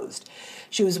closed.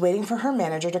 She was waiting for her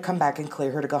manager to come back and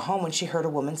clear her to go home when she heard a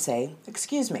woman say,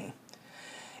 "Excuse me."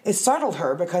 It startled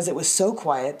her because it was so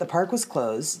quiet. The park was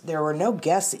closed. There were no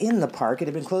guests in the park. It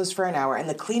had been closed for an hour, and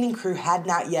the cleaning crew had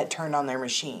not yet turned on their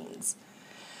machines.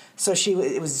 So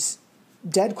it was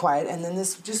dead quiet, and then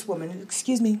this woman,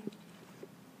 "Excuse me."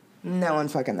 No one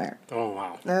fucking there. Oh,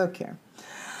 wow. Okay.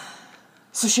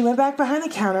 So she went back behind the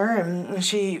counter, and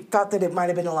she thought that it might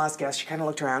have been a lost guest. She kind of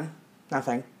looked around.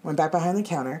 Nothing. Went back behind the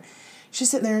counter. She's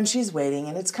sitting there, and she's waiting,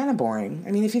 and it's kind of boring.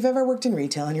 I mean, if you've ever worked in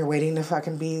retail and you're waiting to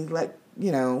fucking be,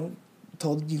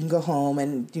 told you can go home,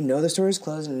 and the store is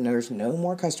closed, and there's no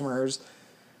more customers,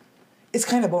 it's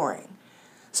kind of boring.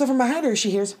 So from behind her,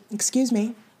 she hears, "Excuse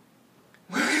me."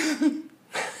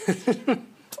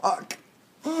 Fuck.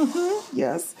 Mm-hmm.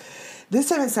 Yes. This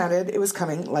time it was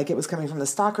coming from the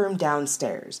stockroom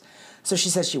downstairs. So she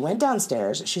says she went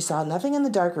downstairs. She saw nothing in the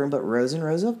dark room but rows and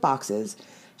rows of boxes.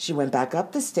 She went back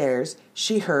up the stairs.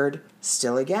 She heard,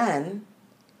 still again,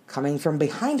 coming from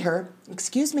behind her,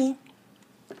 "Excuse me."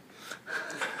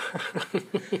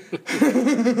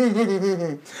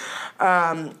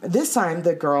 This time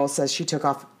the girl says she took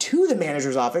off to the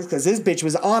manager's office because this bitch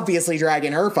was obviously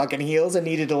dragging her fucking heels and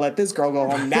needed to let this girl go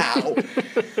home now.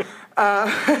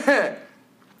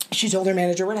 She told her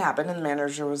manager what happened, and the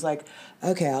manager was like,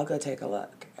 "Okay, I'll go take a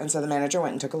look." And so the manager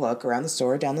went and took a look around the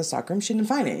store, down the stockroom. She didn't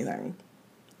find anything.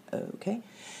 Okay.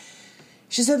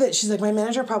 She said that, she's like, "My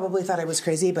manager probably thought I was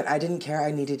crazy, but I didn't care.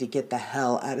 I needed to get the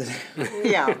hell out of there."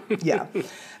 Yeah. Yeah.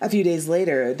 A few days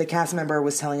later, the cast member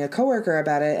was telling a coworker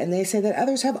about it, and they say that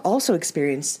others have also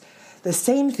experienced the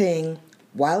same thing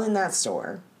while in that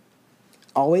store.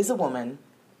 Always a woman,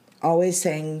 always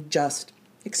saying just,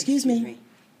 "Excuse me."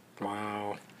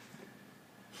 Wow.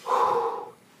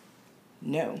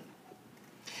 No.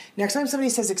 Next time somebody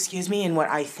says "excuse me" in what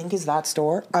I think is that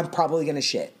store, I'm probably going to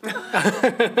shit.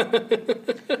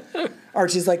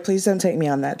 Archie's like, "Please don't take me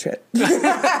on that trip."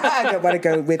 I don't want to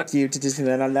go with you to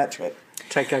Disneyland on that trip.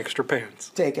 Take extra pants.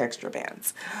 Take extra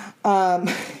pants.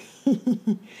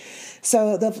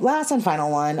 So the last and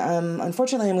final one,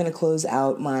 unfortunately I'm going to close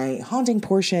out my haunting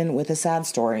portion with a sad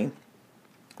story.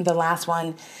 The last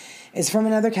one is from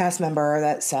another cast member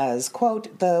that says,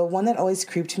 quote, "The one that always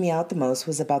creeped me out the most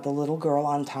was about the little girl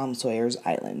on Tom Sawyer's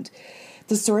Island.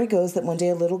 The story goes that one day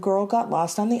a little girl got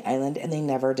lost on the island and they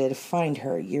never did find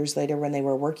her. Years later, when they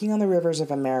were working on the rivers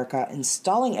of America,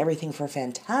 installing everything for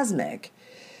Fantasmic,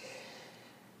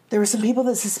 there were some people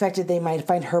that suspected they might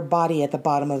find her body at the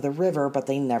bottom of the river, but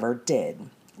they never did.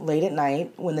 Late at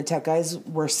night, when the tech guys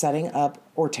were setting up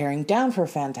or tearing down for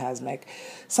Fantasmic,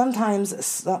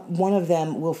 sometimes one of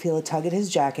them will feel a tug at his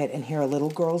jacket and hear a little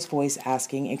girl's voice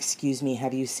asking, 'Excuse me,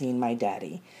 have you seen my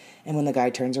daddy?' And when the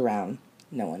guy turns around,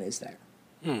 no one is there."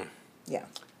 Yeah.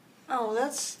 Oh,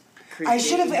 that's creepy. I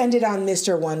should have ended on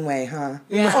Mr. One Way, huh?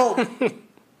 Yeah. Oh,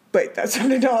 but that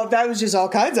sounded that was just all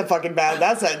kinds of fucking bad,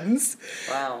 that sentence.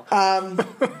 Wow.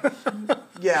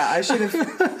 Yeah, I should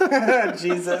have.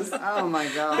 Jesus. Oh my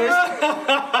God.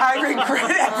 I regret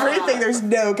everything. There's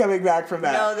no coming back from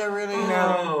that. No, there really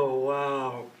no.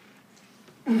 Oh,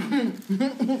 wow.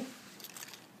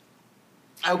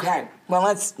 Okay, well,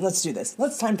 let's do this.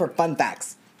 It's time for fun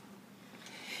facts.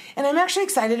 And I'm actually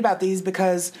excited about these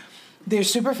because they're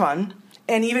super fun.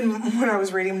 And even when I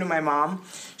was reading them to my mom,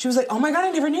 she was like, "Oh my God,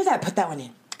 I never knew that. Put that one in.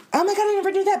 Oh my God, I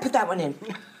never knew that. Put that one in."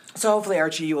 So hopefully,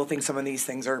 Archie, you will think some of these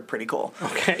things are pretty cool.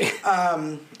 Okay.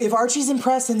 If Archie's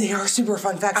impressed, then they are super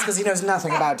fun facts because he knows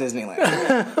nothing about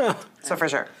Disneyland. So for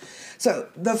sure. So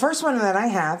the first one that I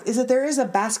have is that there is a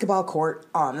basketball court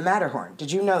on the Matterhorn.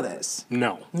 Did you know this?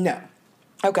 No. No.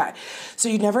 Okay. So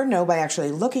you'd never know by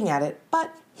actually looking at it,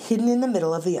 but hidden in the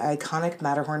middle of the iconic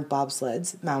Matterhorn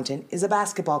bobsleds mountain is a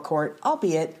basketball court,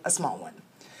 albeit a small one.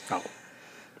 Oh.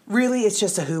 Really, it's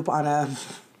just a hoop on a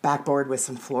backboard with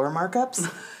some floor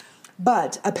markups.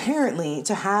 But apparently,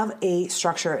 to have a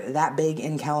structure that big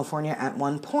in California at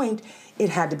one point, it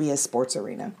had to be a sports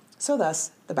arena. So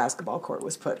thus, the basketball court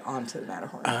was put onto the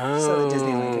Matterhorn. So that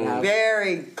Disneyland could have...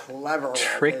 Very clever.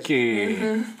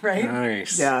 Tricky. Right?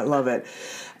 Nice. Yeah, I love it.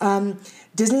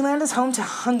 Disneyland is home to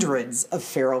hundreds of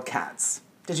feral cats.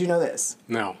 Did you know this?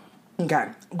 No. Okay.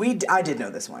 I did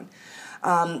know this one.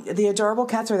 The adorable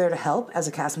cats are there to help, as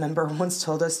a cast member once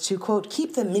told us to, quote,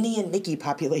 keep the Minnie and Mickey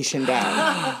population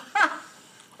down.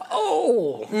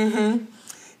 Oh. Mm-hmm.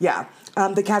 Yeah.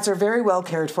 The cats are very well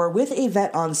cared for, with a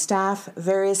vet on staff,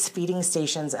 various feeding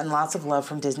stations, and lots of love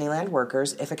from Disneyland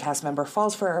workers. If a cast member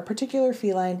falls for a particular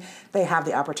feline, they have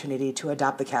the opportunity to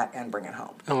adopt the cat and bring it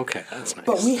home. Okay, that's nice.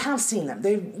 But we have seen them.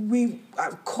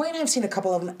 Coy and I have seen a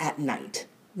couple of them at night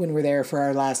when we're there for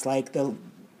our last,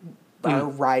 our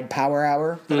ride power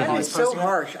hour. That is so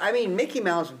harsh. I mean, Mickey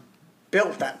Mouse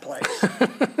built that place.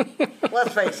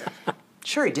 Let's face it.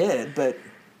 Sure he did, but...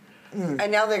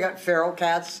 And now they got feral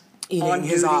cats eating on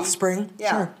his duty. offspring.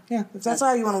 Yeah. Sure. Yeah. If that's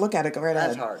how you want to look at it, go right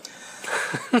ahead. That's hard.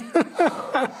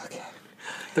 Okay.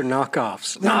 They're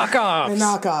knockoffs. Knockoffs! They're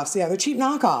knockoffs. Yeah, they're cheap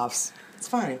knockoffs. It's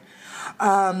fine.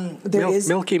 There is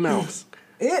Milky Mouse.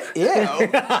 Ew. Oh,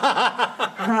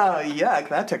 yuck.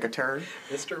 That took a turn.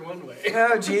 Mr. One Way.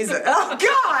 Oh, Jesus. Oh,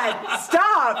 God.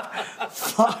 Stop.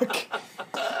 Fuck.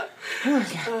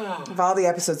 Of all the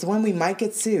episodes, the one we might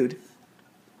get sued.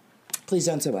 Please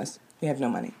don't sue us. We have no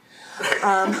money.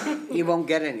 You won't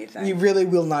get anything. You really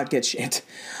will not get shit.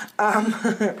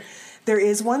 There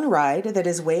is one ride that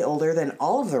is way older than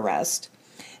all of the rest.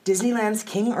 Disneyland's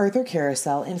King Arthur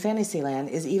Carousel in Fantasyland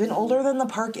is even older than the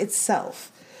park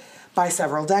itself by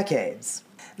several decades.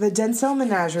 The Denzel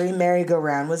Menagerie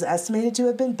merry-go-round was estimated to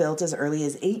have been built as early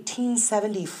as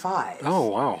 1875. Oh,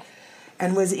 wow.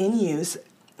 And was in use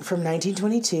from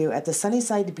 1922 at the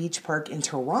Sunnyside Beach Park in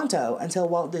Toronto until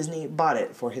Walt Disney bought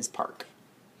it for his park.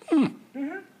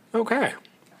 Okay.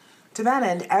 To that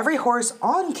end, every horse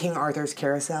on King Arthur's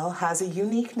Carousel has a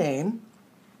unique name.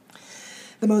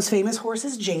 The most famous horse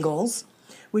is Jingles,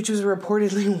 which was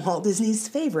reportedly Walt Disney's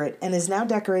favorite and is now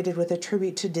decorated with a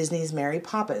tribute to Disney's Mary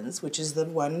Poppins, which is the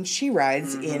one she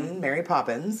rides in Mary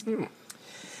Poppins.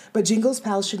 But Jingles'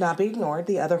 pals should not be ignored.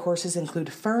 The other horses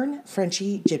include Fern,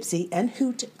 Frenchie, Gypsy, and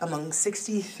Hoot, among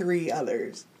 63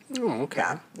 others. Oh, okay.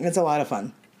 Yeah, it's a lot of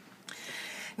fun.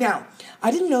 Now,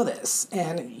 I didn't know this,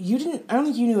 and you didn't. I don't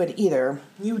think you knew it either.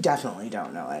 You definitely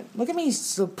don't know it. Look at me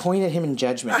point at him in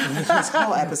judgment. This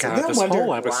whole episode. God, this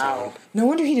whole episode. Wow. No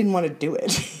wonder he didn't want to do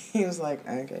it. He was like,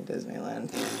 okay,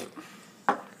 Disneyland.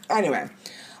 Anyway,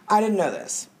 I didn't know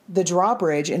this. The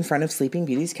drawbridge in front of Sleeping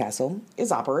Beauty's castle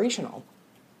is operational.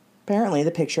 Apparently,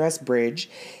 the picturesque bridge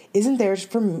isn't there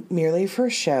merely for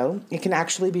show. It can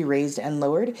actually be raised and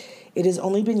lowered. It has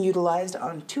only been utilized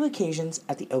on 2 occasions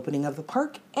at the opening of the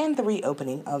park and the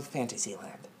reopening of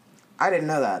Fantasyland. I didn't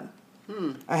know that.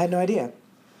 I had no idea.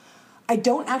 I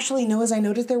don't actually know, as I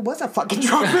noticed there was a fucking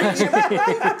drawbridge.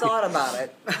 I thought about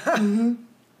it.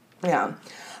 Yeah.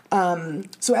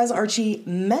 So as Archie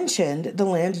mentioned, the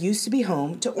land used to be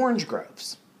home to orange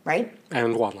groves, right?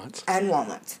 And walnuts. And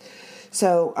walnuts.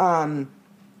 So,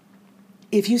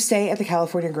 if you stay at the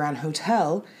California Grand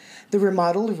Hotel, the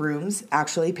remodeled rooms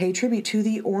actually pay tribute to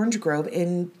the orange grove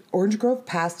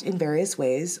passed in various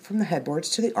ways, from the headboards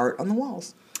to the art on the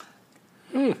walls.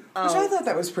 Which I thought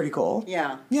that was pretty cool.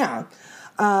 Yeah. Yeah.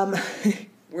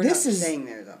 We're not staying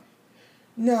there, though.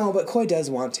 No, but Coy does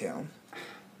want to.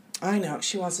 I know.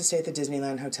 She wants to stay at the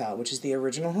Disneyland Hotel, which is the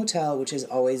original hotel, which has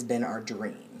always been our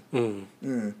dream.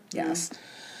 Yes.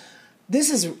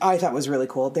 This I thought was really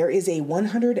cool. There is a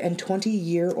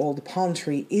 120-year-old palm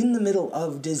tree in the middle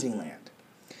of Disneyland.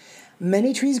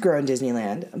 Many trees grow in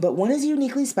Disneyland, but one is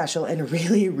uniquely special and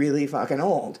really, really fucking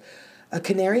old. A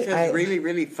canary... It's really,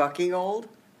 really fucking old?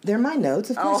 They're my notes.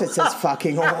 Of course it says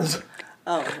fucking old.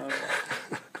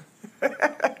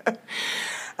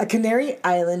 A Canary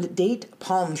Island date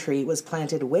palm tree was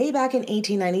planted way back in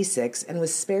 1896 and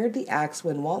was spared the axe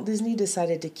when Walt Disney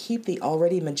decided to keep the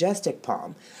already majestic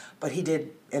palm. But he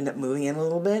did end up moving in a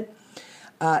little bit.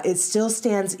 It still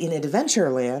stands in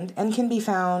Adventureland and can be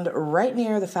found right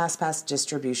near the FastPass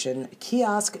distribution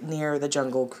kiosk near the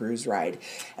Jungle Cruise ride.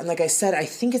 And like I said, I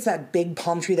think it's that big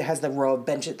palm tree that has the row of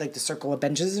benches, like the circle of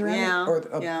benches around it, or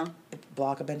a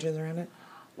block of benches around it.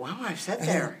 Wow, I've sat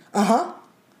there.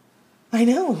 I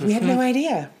know. We had no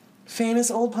idea.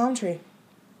 Famous old palm tree.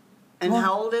 And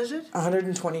how old is it?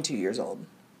 122 years old.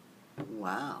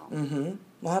 Wow. Mm-hmm.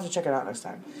 We'll have to check it out next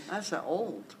time. That's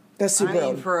old. That's super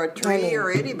old. For a tree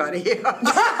or anybody.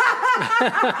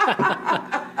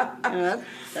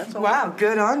 That's old. Wow,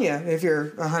 good on you if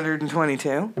you're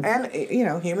 122. And,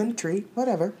 human, tree,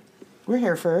 whatever. We're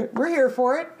here for it. We're here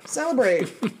for it.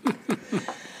 Celebrate.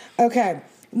 Okay.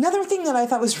 Another thing that I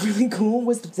thought was really cool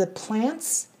was that the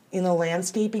plants in the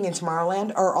landscaping in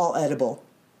Tomorrowland are all edible.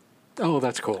 Oh,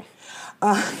 that's cool.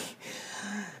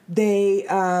 They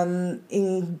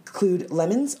include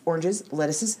lemons, oranges,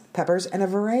 lettuces, peppers, and a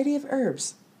variety of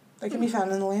herbs that can be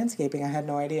found in the landscaping. I had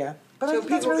no idea. But I So think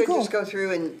that's people really could cool. just go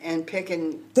through and pick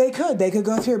and... They could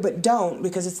go through, but don't,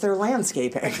 because it's their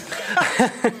landscaping.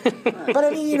 But I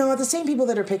mean, the same people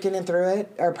that are picking and through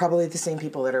it are probably the same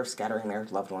people that are scattering their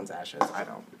loved ones' ashes.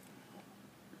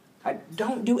 I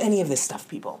don't do any of this stuff,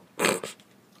 people.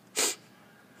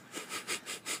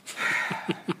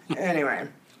 Anyway.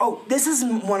 Oh, this is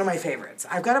one of my favorites.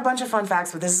 I've got a bunch of fun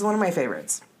facts, but this is one of my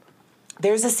favorites.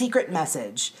 There's a secret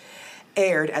message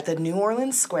aired at the New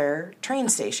Orleans Square train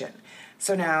station.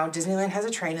 So now Disneyland has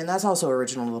a train, and that's also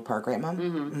original to the park, right, Mom?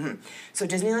 Mm-hmm. So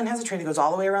Disneyland has a train that goes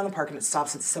all the way around the park, and it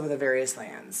stops at some of the various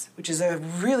lands, which is a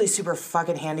really super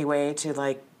fucking handy way to,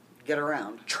 get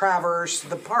around. Traverse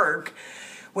the park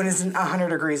when it's 100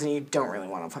 degrees and you don't really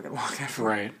want to fucking walk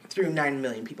through 9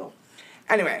 million people.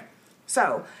 Anyway,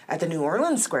 so at the New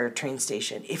Orleans Square train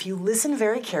station, if you listen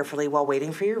very carefully while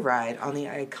waiting for your ride on the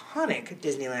iconic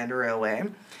Disneyland Railway,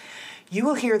 you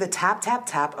will hear the tap, tap,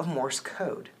 tap of Morse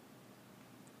code.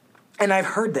 And I've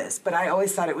heard this, but I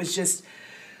always thought it was just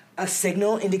a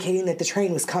signal indicating that the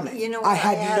train was coming. I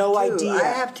had no idea. I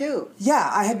have too. Yeah,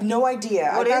 I had no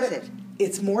idea. What is it?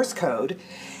 It's Morse code,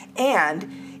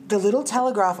 and the little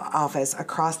telegraph office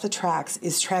across the tracks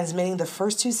is transmitting the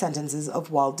first two sentences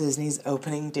of Walt Disney's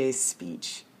opening day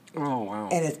speech. Oh, wow.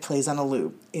 And it plays on a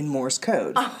loop in Morse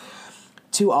code.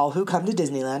 To all who come to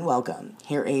Disneyland, welcome.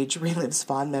 Here age relives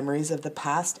fond memories of the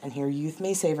past, and here youth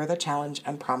may savor the challenge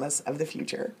and promise of the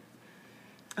future.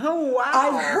 Oh, wow.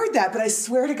 I've heard that, but I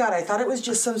swear to God, I thought it was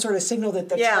just some sort of signal that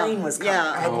the train was coming.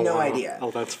 I had no idea.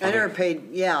 Oh, that's I funny. never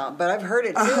paid, but I've heard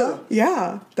it too.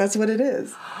 Yeah, that's what it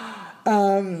is.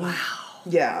 Wow.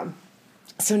 Yeah.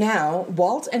 So now,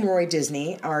 Walt and Roy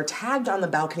Disney are tagged on the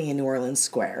balcony in New Orleans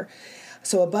Square.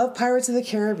 So above Pirates of the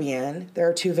Caribbean, there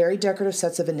are two very decorative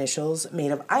sets of initials made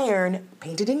of iron,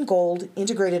 painted in gold,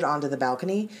 integrated onto the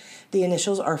balcony. The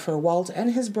initials are for Walt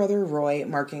and his brother Roy,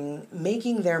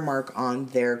 making their mark on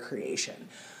their creation.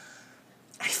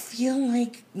 I feel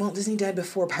like Walt Disney died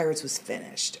before Pirates was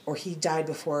finished, or he died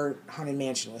before Haunted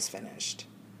Mansion was finished.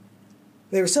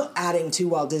 They were still adding to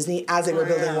Walt Disney as they were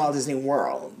building Walt Disney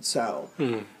World. So,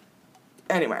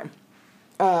 anyway,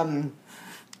 I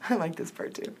like this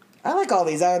part too. I like all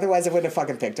these. Otherwise, I wouldn't have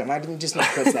fucking picked them. I didn't just need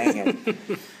to quit saying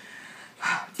it.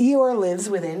 Eeyore lives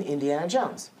within Indiana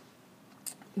Jones.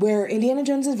 Where Indiana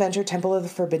Jones' Adventure Temple of the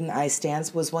Forbidden Eye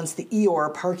stands was once the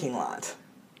Eeyore parking lot.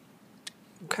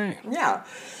 Okay. Yeah.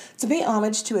 To pay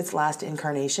homage to its last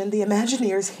incarnation, the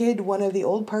Imagineers hid one of the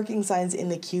old parking signs in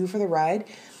the queue for the ride.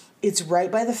 It's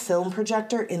right by the film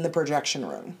projector in the projection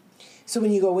room. So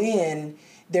when you go in,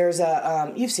 there's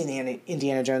a... you've seen the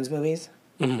Indiana Jones movies?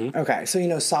 Mm-hmm. Okay,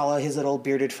 so Sala, his little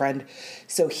bearded friend.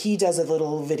 So he does a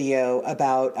little video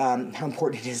about how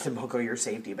important it is to buckle your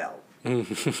safety belt.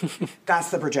 That's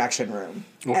the projection room.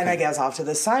 Okay. And I guess off to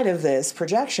the side of this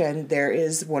projection, there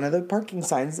is one of the parking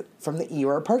signs from the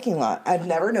Eeyore parking lot. I've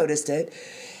never noticed it,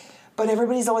 but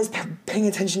everybody's always paying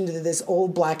attention to this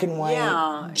old black and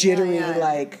white, jittery,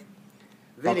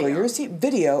 buckle your seat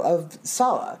video of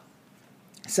Sala.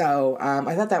 So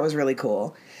I thought that was really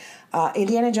cool.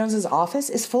 Indiana Jones's office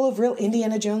is full of real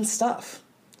Indiana Jones stuff.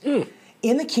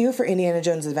 In the queue for Indiana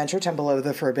Jones' Adventure Temple of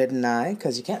the Forbidden Eye,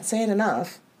 because you can't say it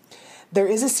enough, there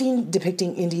is a scene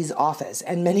depicting Indy's office,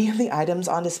 and many of the items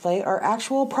on display are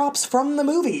actual props from the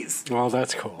movies. Well,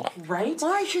 that's cool. Right?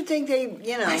 Well, I should think they,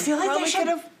 I feel like they should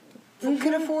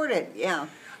could afford it. Yeah.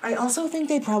 I also think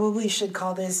they probably should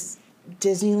call this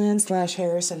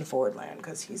Disneyland/Harrison Fordland,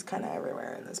 because he's kind of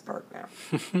everywhere in this park now.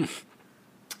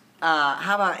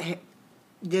 How about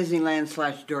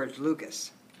Disneyland/George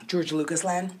Lucas? George Lucas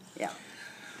Land? Yeah.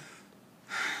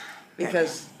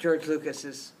 Because George Lucas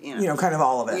is, kind of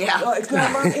all of it. Yeah.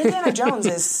 Well, Indiana Jones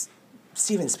is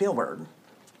Steven Spielberg.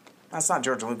 That's not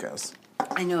George Lucas.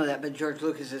 I know that, but George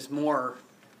Lucas is more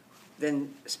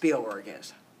than Spielberg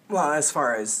is. Well, as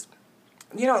far as,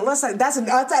 unless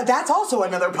that's also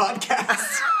another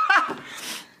podcast.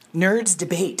 Nerds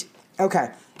debate.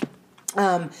 Okay.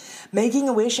 Making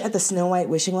a wish at the Snow White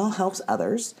wishing well helps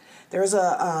others. There's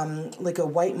a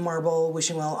white marble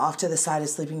wishing well off to the side of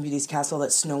Sleeping Beauty's castle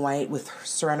that's Snow White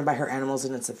surrounded by her animals,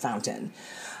 and it's a fountain.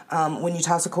 When you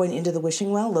toss a coin into the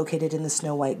wishing well located in the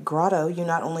Snow White grotto, you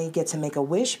not only get to make a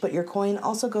wish, but your coin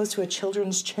also goes to a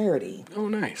children's charity. Oh,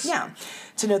 nice. Yeah.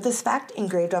 To note this fact,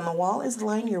 engraved on the wall is the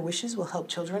line, "Your wishes will help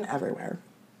children everywhere."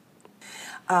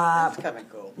 That's kind of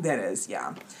cool. That is,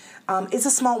 yeah. It's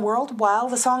a Small World. While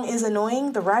the song is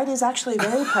annoying, the ride is actually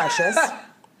very precious.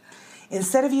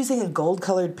 Instead of using a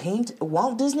gold-colored paint,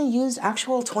 Walt Disney used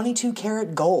actual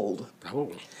 22-karat gold.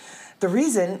 Oh. The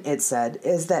reason, it said,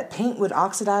 is that paint would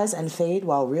oxidize and fade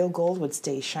while real gold would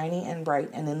stay shiny and bright,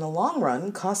 and in the long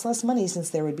run, cost less money since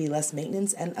there would be less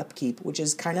maintenance and upkeep, which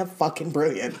is kind of fucking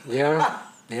brilliant. Yeah.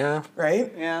 Yeah.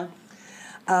 Right? Yeah.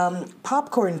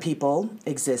 Popcorn people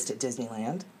exist at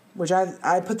Disneyland, which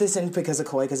I put this in because of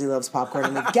Coy, because he loves popcorn,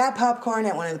 and we get popcorn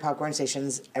at one of the popcorn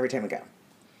stations every time we go.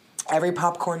 Every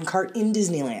popcorn cart in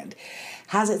Disneyland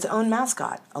has its own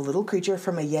mascot, a little creature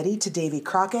from a Yeti to Davy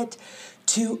Crockett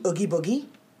to Oogie Boogie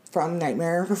from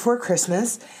Nightmare Before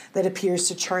Christmas that appears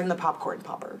to churn the popcorn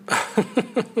popper.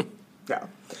 Yeah.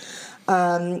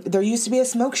 There used to be a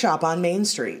smoke shop on Main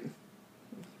Street.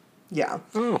 Yeah.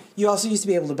 Oh. You also used to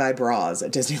be able to buy bras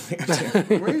at Disneyland,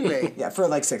 too. Really? Yeah, for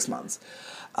like 6 months.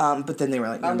 But then they were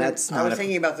like, no, that's not I was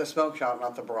thinking about the smoke shop,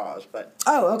 not the bras, but...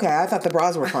 Oh, okay. I thought the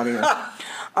bras were funnier.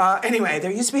 Anyway,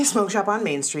 there used to be a smoke shop on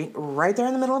Main Street. Right there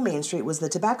in the middle of Main Street was the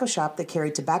tobacco shop that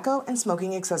carried tobacco and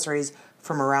smoking accessories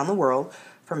from around the world,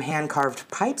 from hand-carved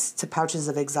pipes to pouches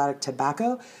of exotic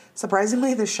tobacco.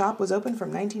 Surprisingly, the shop was open from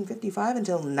 1955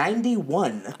 until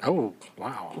 91. Oh,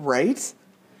 wow. Right?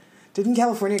 Didn't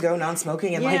California go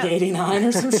non-smoking in like Yeah. 89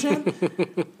 or some shit?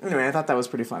 Anyway, I thought that was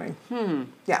pretty funny.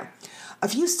 Yeah. A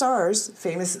few stars,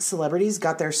 famous celebrities,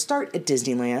 got their start at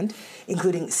Disneyland,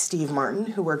 including Steve Martin,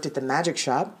 who worked at the Magic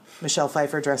Shop. Michelle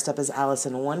Pfeiffer dressed up as Alice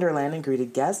in Wonderland and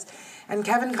greeted guests. And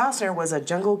Kevin Costner was a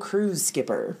Jungle Cruise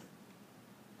skipper.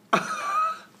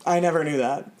 I never knew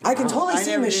that. I can totally I see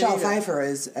never did Michelle either. Pfeiffer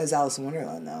as Alice in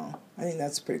Wonderland, though. I think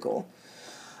that's pretty cool.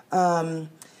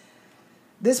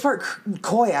 This part,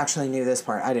 Coy actually knew this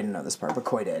part. I didn't know this part, but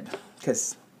Coy did,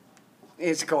 because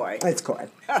It's coy. it's Coy.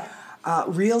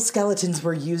 Real skeletons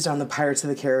were used on the Pirates of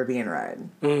the Caribbean ride.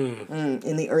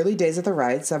 In the early days of the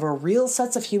ride, several real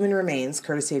sets of human remains,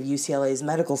 courtesy of UCLA's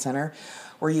Medical Center,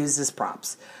 were used as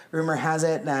props. Rumor has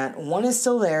it that one is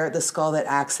still there, the skull that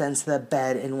accents the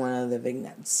bed in one of the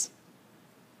vignettes.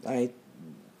 I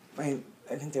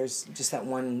think there's just that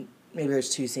one, maybe there's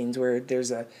two scenes where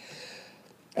there's a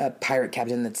pirate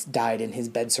captain that's died in his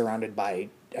bed surrounded by,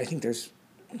 I think there's...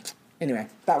 Anyway,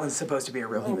 that was supposed to be a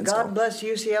real human skull. God bless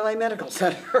UCLA Medical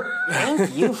Center.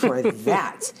 Thank you for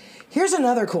that. Here's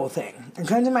another cool thing. I'm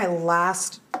coming to my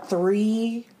last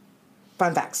 3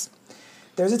 fun facts.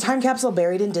 There's a time capsule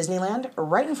buried in Disneyland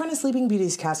right in front of Sleeping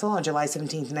Beauty's castle on July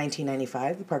 17th,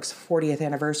 1995, the park's 40th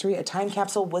anniversary. A time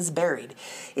capsule was buried.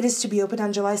 It is to be opened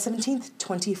on July 17th,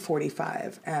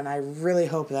 2045, and I really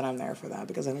hope that I'm there for that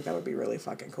because I think that would be really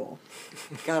fucking cool.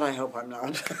 God, I hope I'm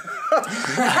not.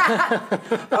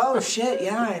 Oh, shit,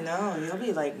 yeah, I know. You'll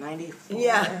be like 94,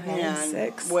 yeah,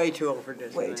 96. I'm way too old for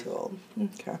Disney. Way too old.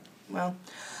 Okay. Well,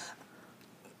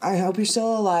 I hope you're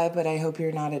still alive, but I hope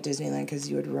you're not at Disneyland because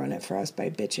you would ruin it for us by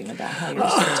bitching about how you're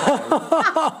so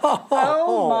tired.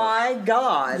 Oh my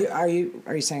God. Are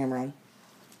you saying I'm wrong?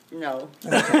 No.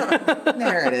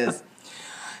 There it is.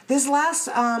 This last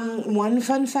one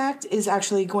fun fact is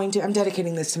actually I'm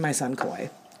dedicating this to my son, Coy,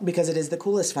 because it is the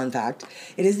coolest fun fact.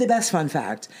 It is the best fun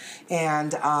fact.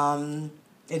 And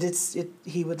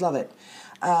he would love it.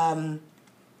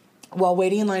 While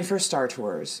waiting in line for Star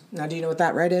Tours. Now, do you know what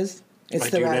that ride is? It's I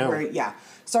the do ride now. where,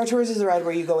 Star Tours is the ride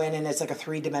where you go in and it's like a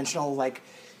 3-dimensional, like,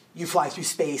 you fly through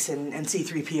space and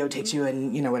C-3PO takes you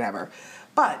and, whatever.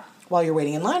 But while you're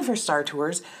waiting in line for Star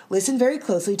Tours, listen very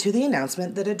closely to the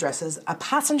announcement that addresses a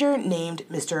passenger named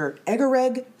Mr.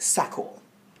 Egareg Sakul.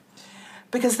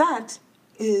 Because that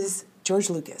is George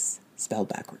Lucas, spelled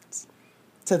backwards.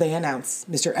 So they announce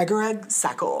Mr. Egareg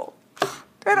Sakul.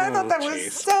 And I thought that was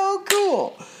jeez. so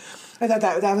cool. I thought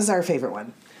that was our favorite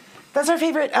one. That's our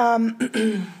favorite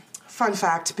fun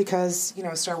fact because,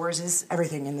 Star Wars is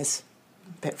everything in this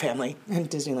family and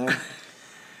Disneyland.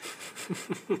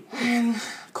 And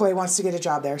Coy wants to get a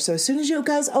job there. So as soon as you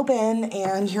guys open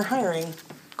and you're hiring,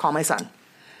 call my son.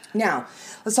 Now,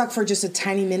 let's talk for just a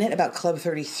tiny minute about Club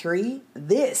 33.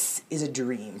 This is a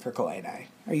dream for Koi and I.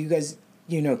 Are you guys,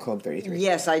 you know Club 33?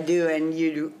 Yes, I do, and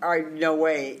you are no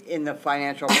way in the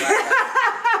financial bracket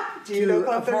Do you know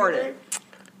Club afford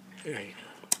 33? it.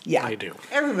 Yeah. I do.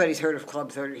 Everybody's heard of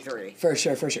Club 33. For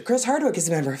sure, for sure. Chris Hardwick is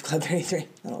a member of Club 33.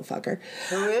 Little fucker.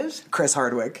 Who is? Chris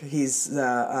Hardwick. He's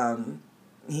the,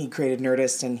 he created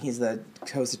Nerdist, and he's the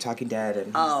host of Talking Dead, and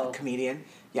he's a comedian.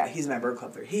 Yeah, he's a member of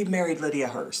Club 33. He married Lydia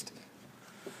Hearst,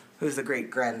 who's the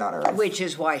great-granddaughter of... Which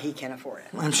is why he can afford it.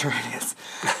 I'm sure it is.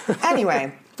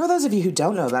 Anyway, for those of you who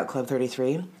don't know about Club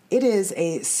 33, it is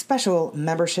a special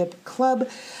membership club.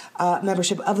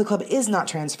 Membership of the club is not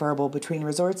transferable between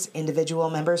resorts. Individual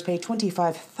members pay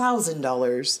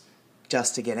 $25,000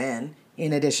 just to get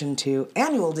in addition to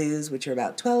annual dues, which are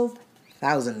about $12,000.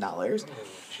 Oh,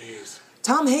 jeez.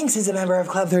 Tom Hanks is a member of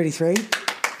Club 33.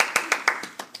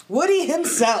 Woody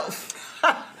himself.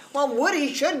 Well,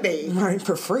 Woody should be. Right,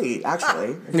 for free,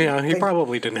 actually. Yeah, he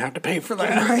probably didn't have to pay for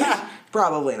that. Right?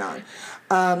 Probably not.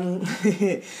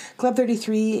 Club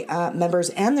 33 members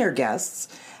and their guests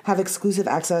have exclusive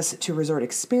access to resort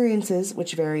experiences,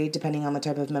 which vary depending on the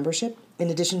type of membership. In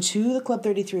addition to the Club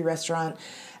 33 restaurant,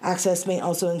 access may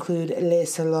also include Le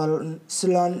Salon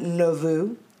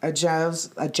Nouveau, a jazz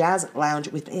lounge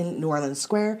within New Orleans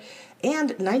Square,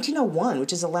 and 1901,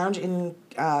 which is a lounge in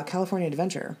California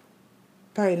Adventure.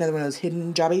 Probably another one of those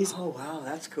hidden jobbies. Oh, wow,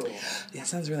 that's cool. Yeah,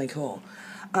 sounds really cool.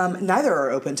 Neither are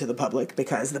open to the public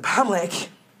because the public...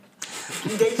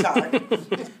 They are.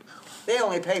 They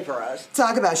only pay for us.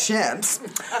 Talk about shimps.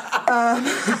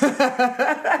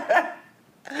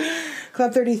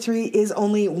 Club 33 is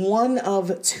only one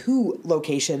of 2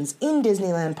 locations in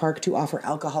Disneyland Park to offer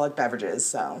alcoholic beverages,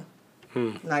 so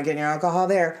not getting your alcohol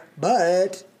there.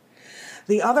 But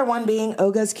the other one being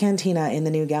Oga's Cantina in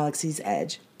the new Galaxy's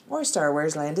Edge, or Star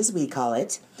Wars Land as we call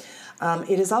it.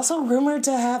 It is also rumored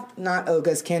to have, not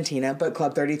Oga's Cantina, but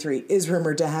Club 33 is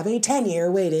rumored to have a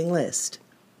 10-year waiting list.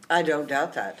 I don't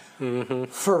doubt that. Mm-hmm.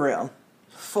 For real.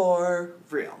 For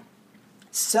real.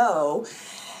 So,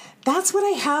 that's what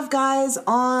I have, guys,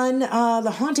 on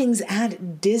the hauntings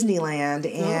at Disneyland.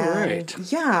 And all right.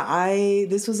 Yeah,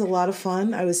 this was a lot of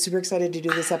fun. I was super excited to do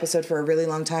this episode for a really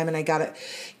long time, and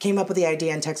came up with the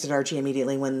idea and texted Archie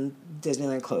immediately when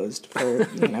Disneyland closed. For,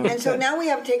 And so now we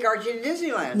have to take Archie to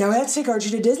Disneyland. Now we have to take Archie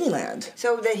to Disneyland.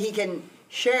 So that he can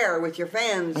share with your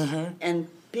fans and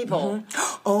people.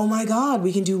 Oh my God,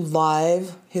 we can do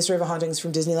live History of Hauntings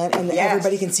from Disneyland, and Yes.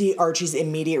 everybody can see Archie's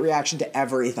immediate reaction to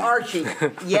everything. Archie,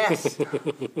 yes.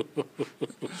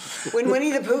 When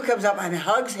Winnie the Pooh comes up and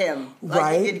hugs him, like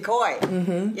Right. he did Koi.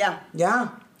 Mm-hmm. Yeah. Yeah.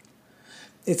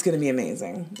 It's going to be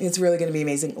amazing. It's really going to be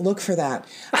amazing. Look for that.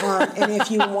 And if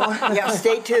you want... Yeah,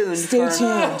 stay tuned. Stay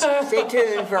tuned. Stay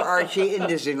tuned for Archie in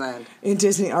Disneyland. In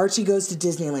Disney. Archie goes to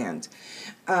Disneyland.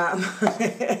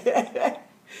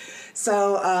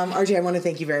 So, Archie, I want to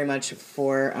thank you very much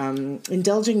for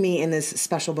indulging me in this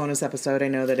special bonus episode. I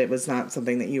know that it was not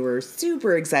something that you were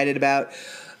super excited about,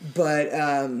 but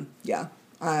yeah,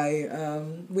 my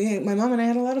mom and I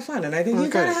had a lot of fun, and I think you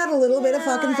kind of had a little bit of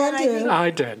fucking fun too. I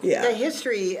did. Yeah, The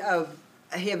history of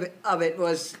it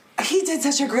was... he did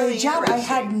such a great Really job. I interesting.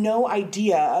 had no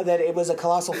idea that it was a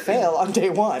colossal fail on day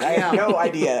one. I had no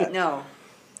idea. No.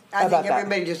 I About think that.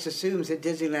 everybody just assumes that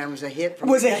Disneyland was a hit from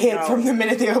Was the a hit get-go. from the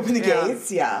minute they opened the Yeah. gates.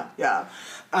 Yeah, yeah.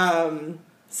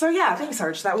 So yeah, thanks,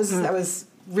 Arch. That was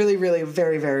really, really,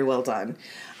 very, very well done.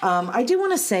 I do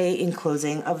want to say in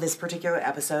closing of this particular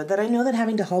episode that I know that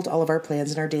having to halt all of our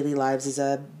plans in our daily lives is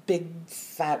a big,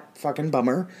 fat fucking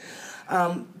bummer.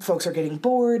 Folks are getting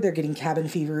bored, they're getting cabin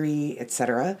fevery,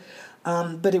 etc.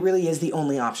 But it really is the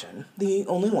only option, the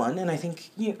only one, and I think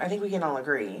we can all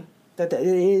agree that it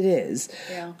is.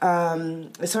 Yeah.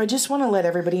 So I just want to let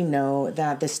everybody know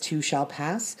that this too shall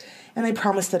pass, and I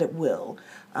promise that it will.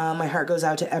 My heart goes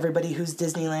out to everybody whose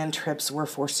Disneyland trips were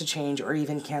forced to change or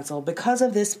even cancel because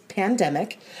of this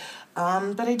pandemic.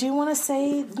 But I do want to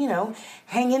say,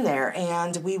 hang in there,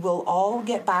 and we will all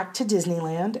get back to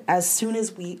Disneyland as soon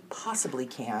as we possibly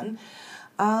can.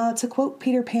 To quote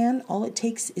Peter Pan, all it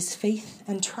takes is faith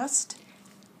and trust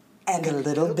and a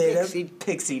little bit of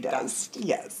pixie dust.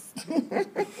 Yes.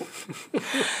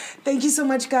 Thank you so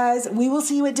much, guys. We will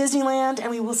see you at Disneyland,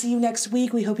 and we will see you next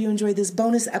week. We hope you enjoyed this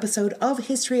bonus episode of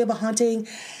History of a Haunting.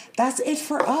 That's it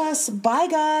for us. Bye,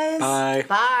 guys. Bye.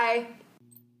 Bye.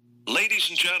 Ladies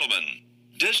and gentlemen,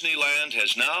 Disneyland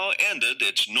has now ended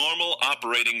its normal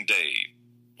operating day.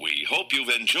 We hope you've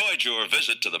enjoyed your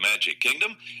visit to the Magic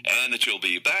Kingdom and that you'll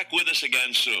be back with us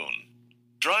again soon.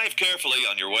 Drive carefully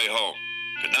on your way home.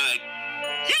 Good night.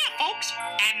 Yeah, folks,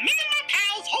 and me and my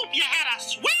pals hope you had a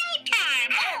swell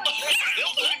time. Yeah.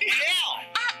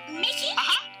 Mickey?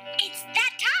 Uh-huh. It's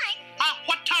that time.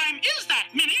 What time is that,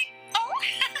 Minnie? Oh,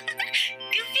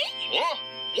 Goofy? Oh,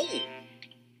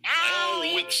 now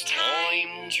it's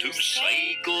time to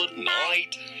say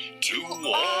goodnight to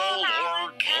all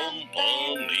our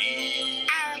company.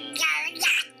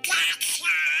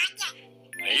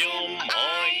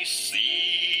 M-I-C.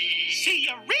 See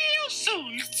you real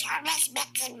soon. It's your Miss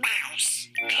Mickey Mouse.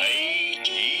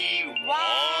 K-E-Y.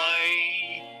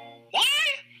 Why?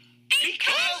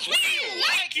 Because we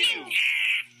like you.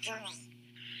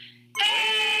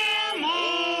 M-O-U-S-E.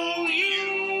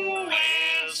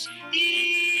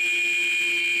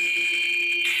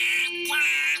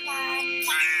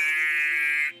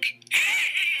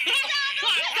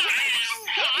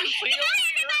 Good night,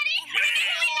 everybody.